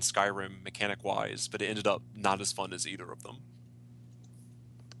 3 and Skyrim mechanic wise, but it ended up not as fun as either of them.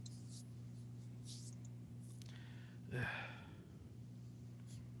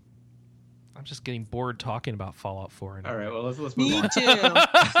 I'm just getting bored talking about Fallout 4. All right, well, let's move Me on. too.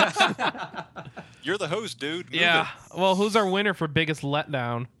 You're the host, dude. Move Yeah. it. Well, who's our winner for biggest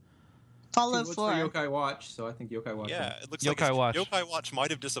letdown? Fallout What's 4. for Yokai Watch? So I think Yokai Watch. Yeah, it looks Yokai Watch. Yokai Watch might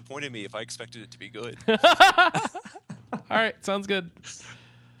have disappointed me if I expected it to be good. All right, sounds good.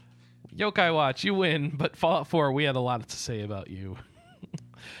 Yokai Watch, you win, but Fallout 4, we had a lot to say about you.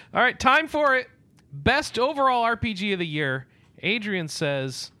 All right, time for it. Best overall RPG of the year. Adrian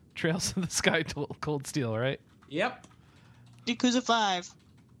says Trails of the Sky Cold Steel, right? Yep. Yakuza 5.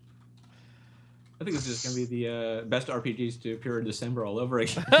 I think it's just going to be the best RPGs to appear in December all over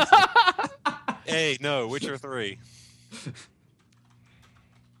again. Hey, no, Witcher 3.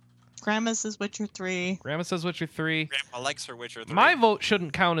 Grandma says Witcher 3. Grandma says Witcher 3. Grandma likes her Witcher 3. My vote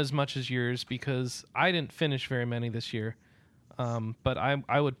shouldn't count as much as yours because I didn't finish very many this year. But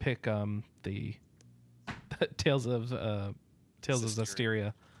I would pick the Tales of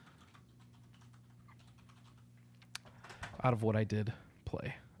Zestiria out of what I did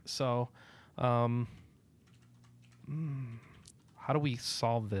play. So, how do we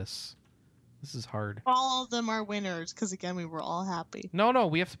solve this? This is hard. All of them are winners because, again, we were all happy. No,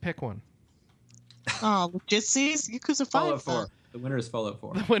 we have to pick one. Oh, Jitsies? Yakuza 5. Fallout then. 4. The winner is Fallout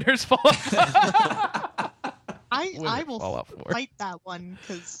 4. The winner's Fallout 4. I will Fallout 4. fight that one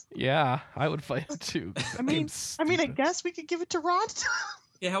because, Yeah, I would fight it too. I mean, I guess we could give it to Rhonda.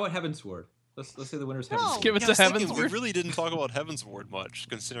 Yeah, how about Heavensward? Let's say the winner's No. Heavensward. Give it Yeah, I to was thinking Heaven's we Word. really didn't talk about Heavensward much,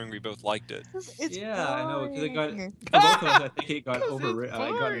 considering we both liked it. It's Yeah, I know. Because it got boring. for both of us. I think it got 'Cause it's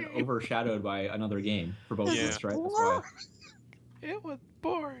got boring. overshadowed by another game for both of Yeah. us, right? That's why. It was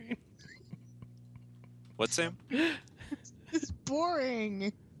boring. What, Sam? It's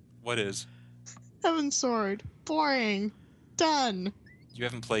boring. What is? Heaven's Sword. Boring. Done. You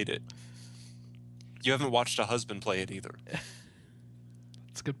haven't played it. You haven't watched a husband play it either.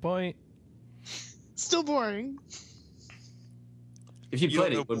 That's a good point. Still boring. If you You played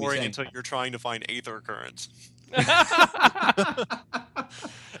don't know it, would be boring saying. until you're trying to find Aether currents. And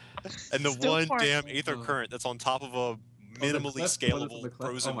the Still one boring. damn Aether current that's on top of a minimally cliff? scalable The cliff?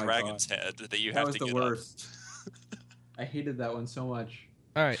 frozen Oh my dragon's head that you That have was to the get worst. I hated that one so much.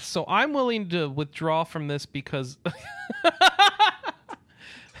 All right, so I'm willing to withdraw from this because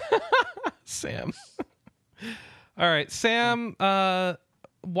Sam. All right, Sam.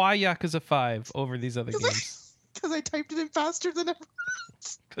 Why Yakuza 5 over these other games? Because I typed it in faster than ever.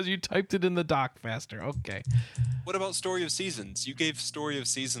 Because you typed it in the doc faster. Okay. up. What about Story of Seasons? You gave Story of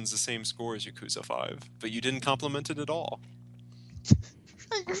Seasons the same score as Yakuza 5, but you didn't compliment it at all. Shut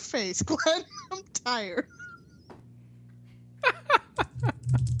your face, Glenn. I'm tired.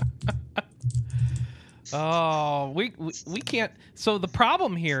 Oh, we can't. So the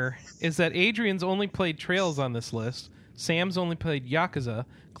problem here is that Adrian's only played Trails on this list. Sam's only played Yakuza.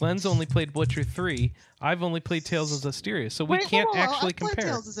 Glenn's only played Witcher 3. I've only played Tales of Zestiria. So we Wait, can't hold on, actually I played compare.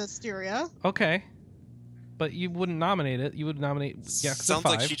 Tales of Zestiria. Okay. but you wouldn't nominate it. You would nominate Yakuza Sounds 5.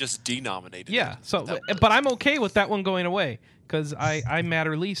 like she just denominated Yeah, it. so That but I'm okay with that one going away because I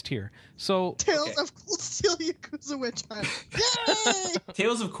matter least here. So Tales Okay. of Cold Steel Yakuza Witch Hunt. Yay!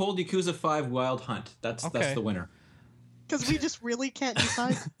 Tales of Cold Yakuza 5 Wild Hunt. That's Okay. the winner. Because we just really can't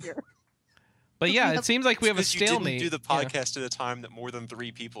decide here. but yeah, it seems like we have a Because you didn't stalemate. do the Yeah. podcast at a time that more than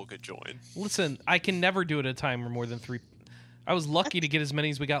 3 people could join. Listen, I can never do it at a time where more than 3. I was lucky to get as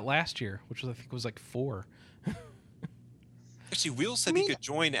many as we got last year, which was I think was like 4. Actually, Will said I mean- he could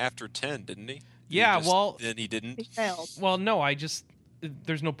join after 10, didn't he? Yeah, He just- well- Then he didn't, He failed. Well, no,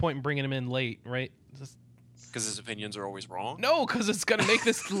 there's no point in bringing him in late, right? because his opinions are always wrong. No, because it's gonna make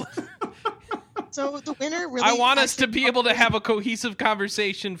this. So the winner really. I want us to actually be able to have a cohesive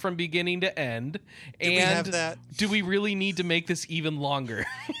conversation from beginning to end. Did we have that? Do we really need to make this even longer?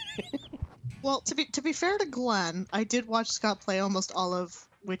 Well, to be fair to Glenn, I did watch Scott play almost all of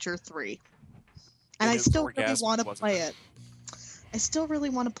Witcher 3, and And I it was still really orgasmic, want to wasn't play it? it. I still really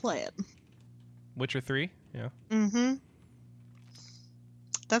want to play it. Witcher 3? Yeah. Mm-hmm.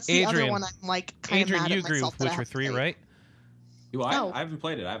 That's the other Adrian. one I'm like kind of Adrian, mad you at agree myself with that I Witcher have to 3, play. right? Do I? No. I haven't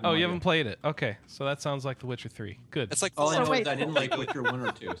played it. I have Oh, no you idea. haven't played it. Okay, so that sounds like The Witcher 3. Good. It's like All I know wait. is I didn't like Witcher 1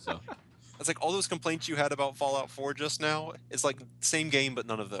 or 2, so. It's like all those complaints you had about Fallout 4 just now. It's like same game, but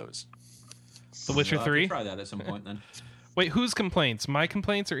none of those. The Witcher I'll have to 3? try that at some point then. Wait, whose complaints? My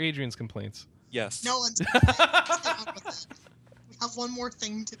complaints or Adrian's complaints? Yes. No one's. Get on with it. We have one more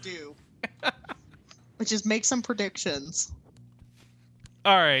thing to do, which is make some predictions.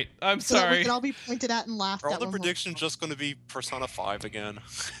 All right, I'm So that we sorry. can all be pointed at and laughed Are all at. the when we're- predictions just going to be Persona 5 again?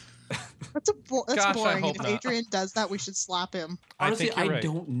 That's Gosh, I boring. hope If not. Adrian does that, we should slap him. Honestly, think you're right.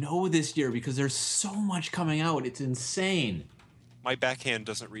 don't know this year because there's so much coming out. It's insane. My backhand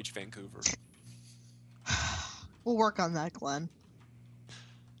doesn't reach Vancouver. We'll work on that, Glenn.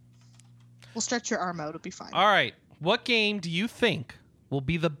 We'll stretch your arm out. It'll be fine. All right, what game do you think will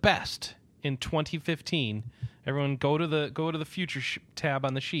be the best in 2015? Everyone, go to the future tab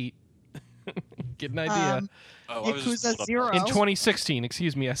on the sheet. Get an idea. Oh, I was just Yakuza pulled up 0. all- In 2016,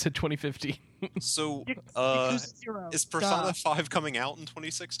 excuse me, I said 2015. So, Yakuza 0. is Persona Duh. 5 coming out in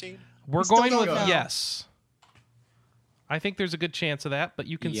 2016? We're We still going don't with know. yes. I think there's a good chance of that, but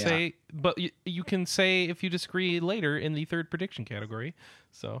you can Yeah. say, you can say if you disagree later in the third prediction category.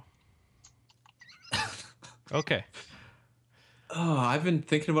 So, okay, Oh, I've been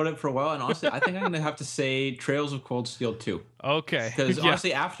thinking about it for a while, and honestly, I think I'm going to have to say Trails of Cold Steel 2. okay. Because Yeah.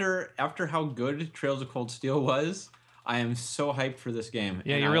 honestly, after how good Trails of Cold Steel was, I am so hyped for this game.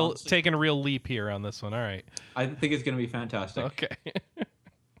 Yeah, And you're I real honestly- taking a real leap here on this one. All right. I think it's going to be fantastic. Okay.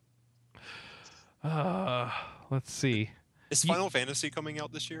 Let's see. Is Final Fantasy coming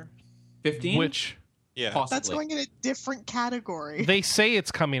out this year? 15? Which Yeah. Possibly. That's going in a different category. they say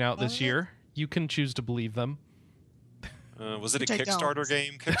it's coming out this year. You can choose to believe them. Was it a Which I don't. Kickstarter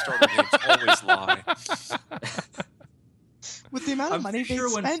game? Kickstarter games always lie. With the amount of I'm money pretty sure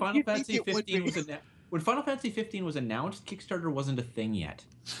they when spent, Final you'd think Fantasy it would 15 be. was when Final Fantasy 15 was announced, Kickstarter wasn't a thing yet.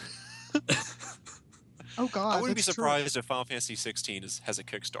 Oh god, I wouldn't be that's true. surprised if Final Fantasy 16 has a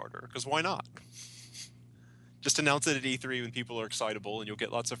Kickstarter, because why not? Just announce it at E3 when people are excitable, and you'll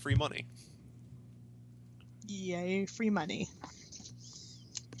get lots of free money. Yay, free money.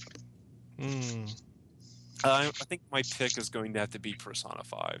 Hmm. I think my pick is going to have to be Persona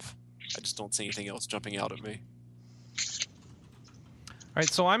 5. I just don't see anything else jumping out at me. All right,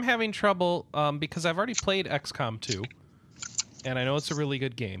 so I'm having trouble because I've already played XCOM 2, and I know it's a really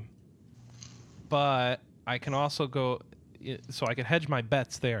good game. But I can also go, so I could hedge my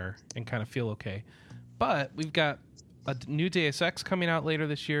bets there and kind of feel okay. But we've got a new Deus Ex coming out later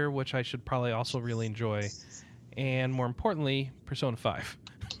this year, which I should probably also really enjoy. And more importantly, Persona 5.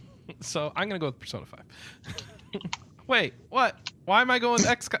 So I'm going to go with Persona 5. Wait, what? Why am I going with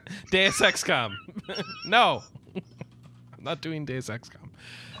XCOM? Deus XCOM. No. I'm not doing Deus XCOM.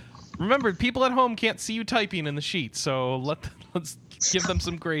 Remember, people at home can't see you typing in the sheet, so let's give them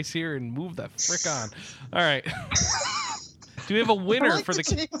some grace here and move that frick on. All right. Do we have a winner I like for the...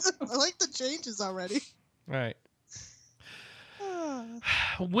 changes. I like the changes already. All right.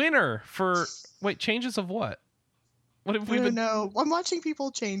 Winner for... Wait, changes of what? What have I we don't been... know. I'm watching people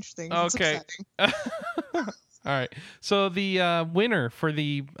change things. It's Okay. upsetting. All right. So the winner for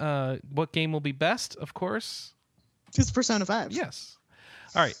the what game will be best, of course. It's Persona 5. Yes.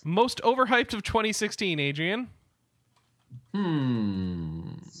 All right. Most overhyped of 2016, Adrian.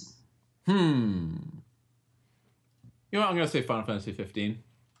 You know what? I'm going to say Final Fantasy 15.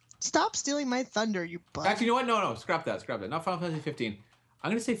 Stop stealing my thunder, you butt. Actually, you know what? No. Scrap that. Not Final Fantasy 15. I'm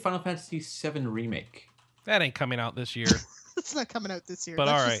going to say Final Fantasy 7 Remake. That ain't coming out this year. It's not coming out this year. But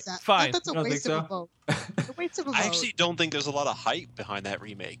That's all just right, sad. fine. That's a You don't waste think of a vote. A waste of a vote. I actually don't think there's a lot of hype behind that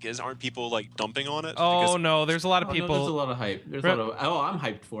remake. Aren't people like dumping on it? Oh Because no, there's a lot of Oh, people. no, there's a lot of hype. There's a lot of. Oh, I'm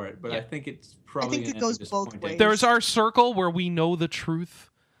hyped for it, but Yeah. I think it's probably. think it gonna end goes both disappointing. ways. There's our circle where we know the truth.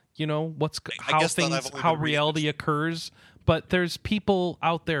 You know I how guess that I've things, only how been reading reality this. occurs. But there's people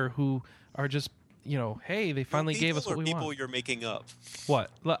out there who are just, hey, they finally gave us what we people want. you're making up.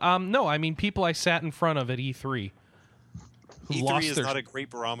 What? No, I mean people I sat in front of at E3. Who E3 lost is their... not a great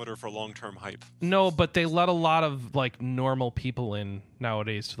barometer for long-term hype. No, but they let a lot of like normal people in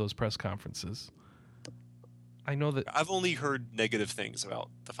nowadays to those press conferences. I know that. I've only heard negative things about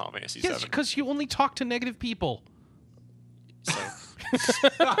the Final Fantasy Yes, VII. because you only talk to negative people. So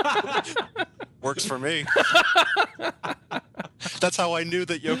works for me. That's how I knew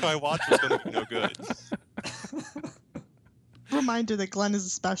that Yokai Watch was going to be no good. Reminder that Glenn is a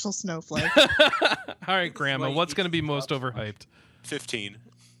special snowflake. All right, Grandma, Like, what's going to be most overhyped? 15.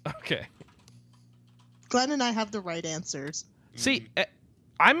 Okay. Glenn and I have the right answers. See,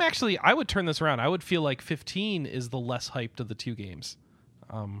 I would turn this around. I would feel like 15 is the less hyped of the two games.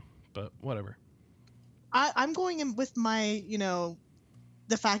 But whatever. I'm going in with my,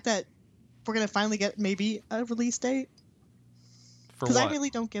 the fact that we're going to finally get maybe a release date. For Because I what? really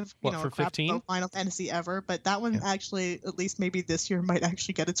don't give, What, a for crap 15? about Final Fantasy ever, but that one Yeah. actually, at least maybe this year, might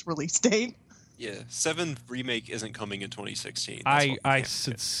actually get its release date. Yeah, 7 remake isn't coming in 2016. That's I what we can't get.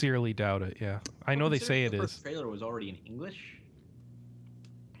 sincerely doubt it, yeah. I know they say it The is. first trailer was already in English.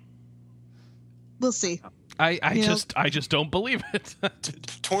 We'll see. I You know- just don't believe it.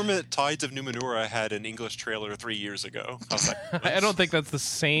 Torment Tides of Numenora had an English trailer 3 years ago. I was like, I don't think that's the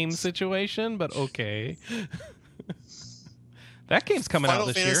same situation, but okay. That game's coming Final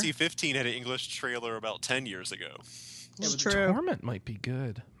out this Fantasy year. 15 had an English trailer about 10 years ago. It's but true. Torment might be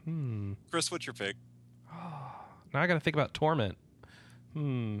good. Chris, what's your pick? Now I got to think about Torment.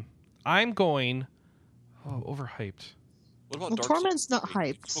 I'm going. Oh, overhyped. What about Well, Dark Torment's Souls not 3?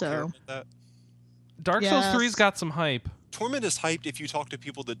 hyped, People care so- about that? Dark Souls Yes. 3's got some hype. Torment is hyped if you talk to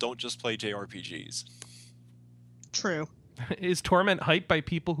people that don't just play JRPGs. True. Is Torment hyped by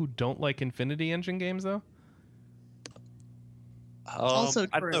people who don't like Infinity Engine games, though? Also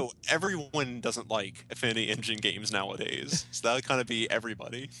I don't true. know. Everyone doesn't like Affinity Engine games nowadays, so that would kind of be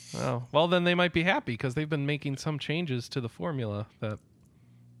everybody. Oh, well, then they might be happy because they've been making some changes to the formula that.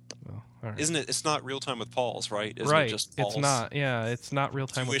 Well, all right. Isn't it? It's not real time with Pauls, right? Isn't right. It just Pauls? It's not. Yeah, it's not real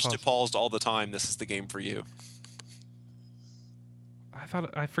If time you with wish to pause. paused all the time, this is the game for you.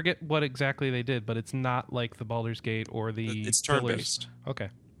 I forget what exactly they did, but it's not like the Baldur's Gate or the. It's Pillars. turn-based. Okay.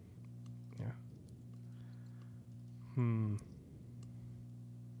 Yeah.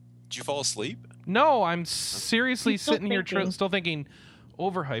 Did you fall asleep? No, I'm seriously I'm still sitting here thinking. still thinking,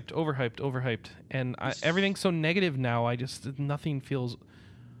 overhyped, and everything's so negative now. Nothing feels.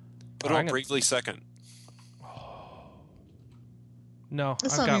 What I'm about gonna- Bravely Second? No,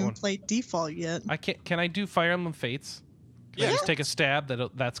 It's I've not got even one. played default yet. I can't. Can I do Fire Emblem Fates? Can I Yeah. just take a stab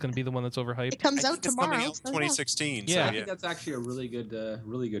that's going to be the one that's It overhyped? comes I out think it's tomorrow. coming out so in 2016. Yeah. So, I yeah. think that's actually a really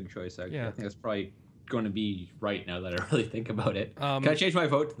good choice. Actually, Yeah. I think that's probably going to be right now that I really think about it. Um, Can I change my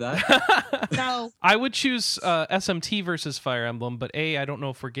vote to that? No, I would choose SMT versus Fire Emblem, but A, I don't know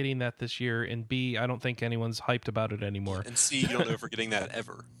if we're getting that this year, and B, I don't think anyone's hyped about it anymore. And C, you don't know if we're getting that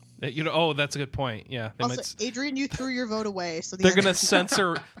ever. Oh, that's a good point. Yeah, they also, might. Adrian, you threw your vote away, so the They're gonna answer-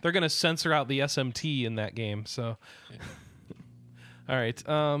 censor. They're gonna censor out the SMT in that game. So, all right.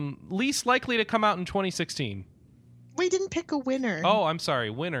 Least likely to come out in 2016. We didn't pick a winner. Oh, I'm sorry.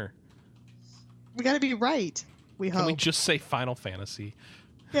 Winner. We got to be right. We Can hope. we just say Final Fantasy?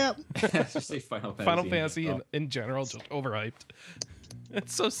 Yep. Just say Final Fantasy. Final Fantasy Oh. in general just overhyped.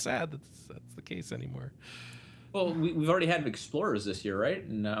 It's so sad that's the case anymore. Well, we've already had Explorers this year, right?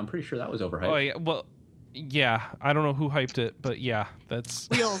 And I'm pretty sure that was overhyped. Oh yeah. Well, yeah. I don't know who hyped it, but yeah, that's.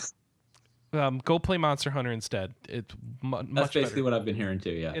 Wheels. Go play Monster Hunter instead. It's That's much basically better. what I've been hearing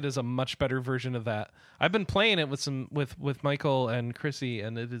too. Yeah. It is a much better version of that. I've been playing it with Michael and Chrissy,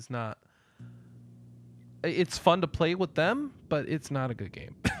 and it is not. It's fun to play with them, but it's not a good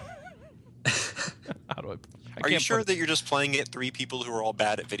game. How do I Are you can't sure put it- that you're just playing it 3 people who are all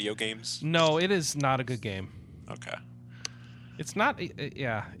bad at video games? No, it is not a good game. Okay. It's not.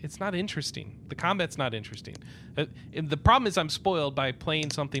 Yeah, it's not interesting. The combat's not interesting. The problem is I'm spoiled by playing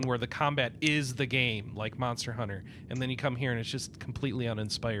something where the combat is the game, like Monster Hunter, and then you come here and it's just completely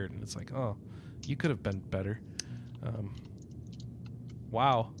uninspired, and it's like, oh, you could have been better.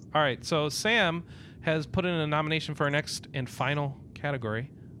 Wow. All right, so Sam has put in a nomination for our next and final category,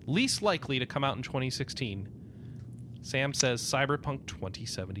 least likely to come out in 2016. Sam says Cyberpunk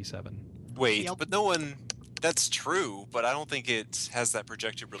 2077. Wait, Yep. but no one That's true, but I don't think it has that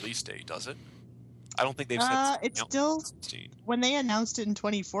projected release date, does it? I don't think they've said It's still 2016. when they announced it in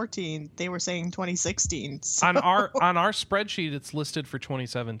 2014, they were saying 2016. So On our spreadsheet, it's listed for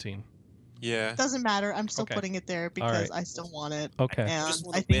 2017. Yeah. it doesn't matter. I'm still Okay. putting it there because right. I still want it. Okay. And Just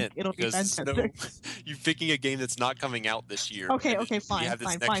want I to think win it'll be because, fantastic. you're picking a game that's not coming out this year. Okay, and okay, you fine, have this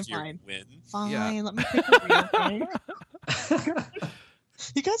fine, next fine, year fine. to win. Fine, Yeah. let me pick a real game.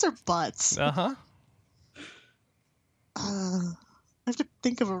 You guys are butts. Uh-huh. I have to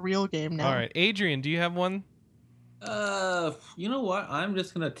think of a real game now. All right. Adrian, do you have one? You know what? I'm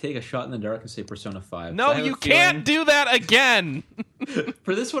just gonna take a shot in the dark and say Persona 5. No, you can't do that again.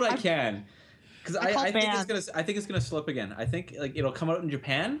 For this one, I can, because I call I think ban. it's gonna slip again. I think like it'll come out in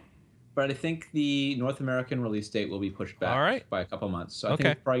Japan, but I think the North American release date will be pushed back All right. by a couple months. So I Okay.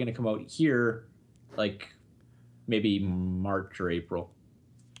 think it's probably gonna come out here, like maybe March or April.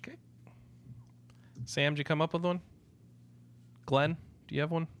 Okay. Sam, did you come up with one? Glenn, do you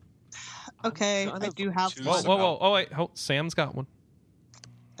have one? Okay, kind I of do have confused. Whoa, one. whoa, whoa. Oh, wait. Sam's got one.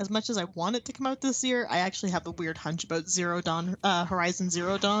 As much as I want it to come out this year, I actually have a weird hunch about Horizon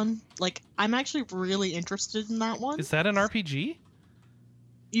Zero Dawn. Like, I'm actually really interested in that one. Is that an RPG?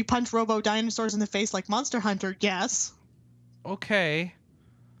 You punch robo dinosaurs in the face like Monster Hunter, yes. Okay.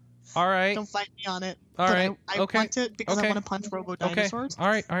 All right. Don't fight me on it. All But right. I Okay. want it because Okay. I want to punch robo Okay. dinosaurs. All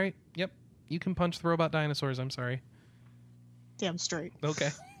right. All right. Yep. You can punch the robot dinosaurs. I'm sorry. Damn straight. Okay.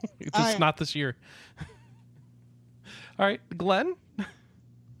 It's Oh, just yeah. not this year. All right. Glenn?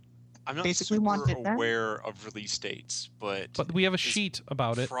 I'm not Basically super want it then. aware of release dates, but But we have a is sheet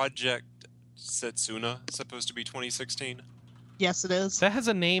about it. Project Setsuna supposed to be 2016? Yes, it is. That has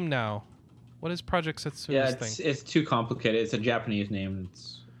a name now. What is Project Setsuna's thing? it's too complicated. It's a Japanese name.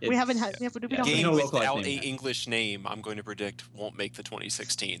 We haven't had. Yeah. We Yeah. don't. There's Game no localized without name a yet. English name, I'm going to predict won't make the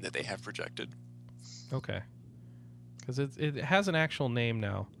 2016 that they have projected. Okay. Because it has an actual name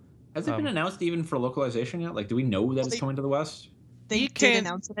now. Has it been announced even for localization yet? Like, do we know that it's coming to the West? They did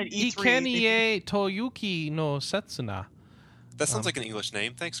announce it at E3. Ikenie Toyuki no Setsuna. That sounds like an English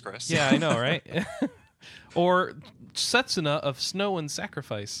name. Thanks, Chris. Yeah, I know, right? Or Setsuna of Snow and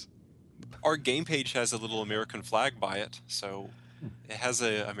Sacrifice. Our game page has a little American flag by it, so it has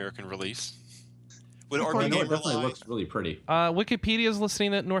an American release. Would Of RP course. I know it Gamer definitely lie? looks really pretty. Wikipedia is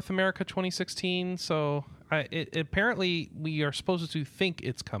listing it North America 2016, so apparently we are supposed to think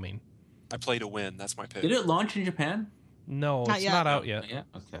it's coming. I play to win. That's my pick. Did it launch in Japan? No, Not it's yet. not out yet. Yeah.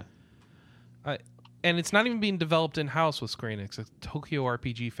 Okay. And it's not even being developed in-house with Square Enix. It's Tokyo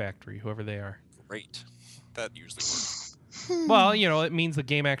RPG Factory, whoever they are. Great. That usually works. Well, it means the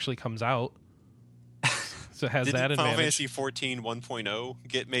game actually comes out. So it has Didn't that Final advantage. Fantasy 14 1.0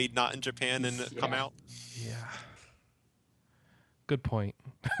 get made not in Japan and come out? Yeah. Good point.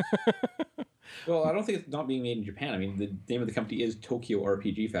 Well, I don't think it's not being made in Japan. I mean, the name of the company is Tokyo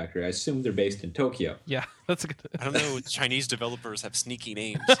RPG Factory. I assume they're based in Tokyo. Yeah, that's a good. I don't know. Chinese developers have sneaky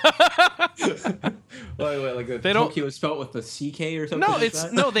names. Wait, like They don't- Tokyo is spelled with the CK or something? No, like it's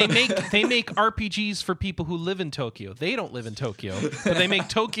that? no. They make RPGs for people who live in Tokyo. They don't live in Tokyo, but they make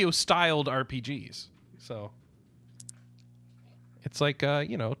Tokyo styled RPGs. So it's like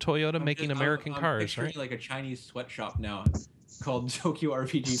Toyota making American I'm cars, picturing right? like a Chinese sweatshop now called Tokyo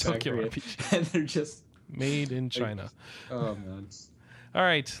RPG Tokyo Factory, RPG. and they're just Made in China. oh man. All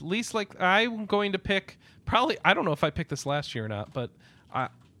right, least like I'm going to pick probably. I don't know if I picked this last year or not, but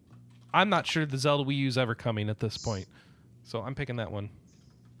I'm not sure the Zelda Wii U's ever coming at this point. So I'm picking that one.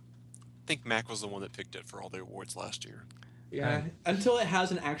 I think Mac was the one that picked it for all the awards last year. Yeah, until it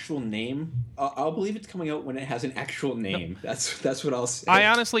has an actual name, I'll believe it's coming out when it has an actual name. That's what I'll say. I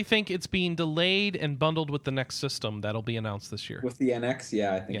honestly think it's being delayed and bundled with the next system that'll be announced this year. With the NX,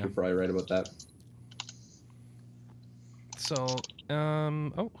 yeah, I think Yeah. you're probably right about that. So,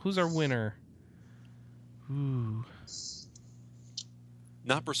 who's our winner? Ooh.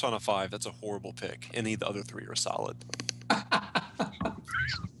 Not Persona 5. That's a horrible pick. Any of the other three are solid.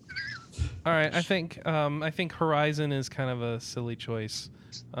 All right, I think Horizon is kind of a silly choice.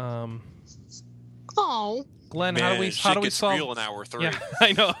 Oh, Glenn, Man, how do we shit solve? gets real in hour 3. Yeah,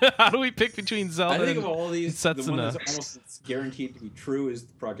 I know. How do we pick between Zelda? I think of and all these, the one Setsuna? that's almost guaranteed to be true is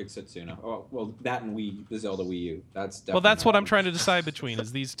Project Setsuna. Oh, well, that and the Zelda Wii U. That's definitely Well, that's what not I'm trying to decide between.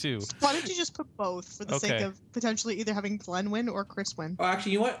 Is these two? why don't you just put both for the sake Okay. of potentially either having Glenn win or Chris win? Oh,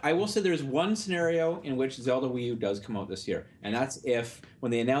 actually, you know what? I will say there's one scenario in which Zelda Wii U does come out this year, and that's if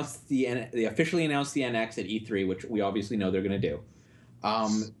when they officially announced the NX at E3, which we obviously know they're going to do.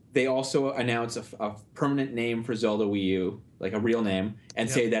 They also announce a permanent name for Zelda Wii U, like a real name, and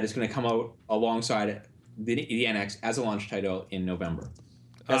say that it's going to come out alongside the NX as a launch title in November.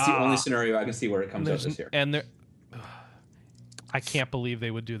 That's the only scenario I can see where it comes out this year. And I can't believe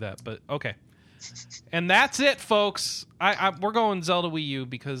they would do that, but okay. And that's it, folks. We're going Zelda Wii U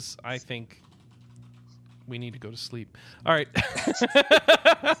because I think we need to go to sleep. All right.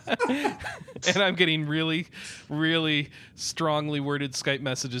 And I'm getting really, really strongly worded Skype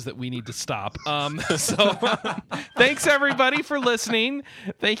messages that we need to stop. Thanks everybody for listening.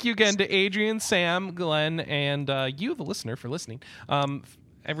 Thank you again to Adrian, Sam, Glenn, and you, the listener, for listening.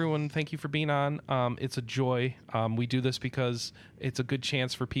 Everyone, thank you for being on. It's a joy. We do this because it's a good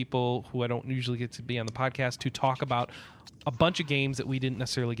chance for people who I don't usually get to be on the podcast to talk about a bunch of games that we didn't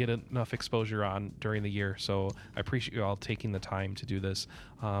necessarily get enough exposure on during the year. So I appreciate you all taking the time to do this.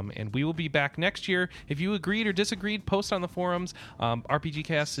 And we will be back next year. If you agreed or disagreed, post on the forums.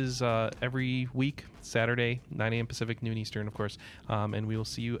 RPGCast is every week, Saturday, 9 a.m. Pacific, noon Eastern, of course. And we will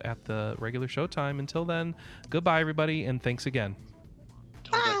see you at the regular show time. Until then, goodbye, everybody, and thanks again.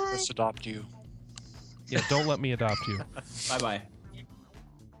 Don't let Chris adopt you. Yeah, don't let me adopt you. Bye-bye.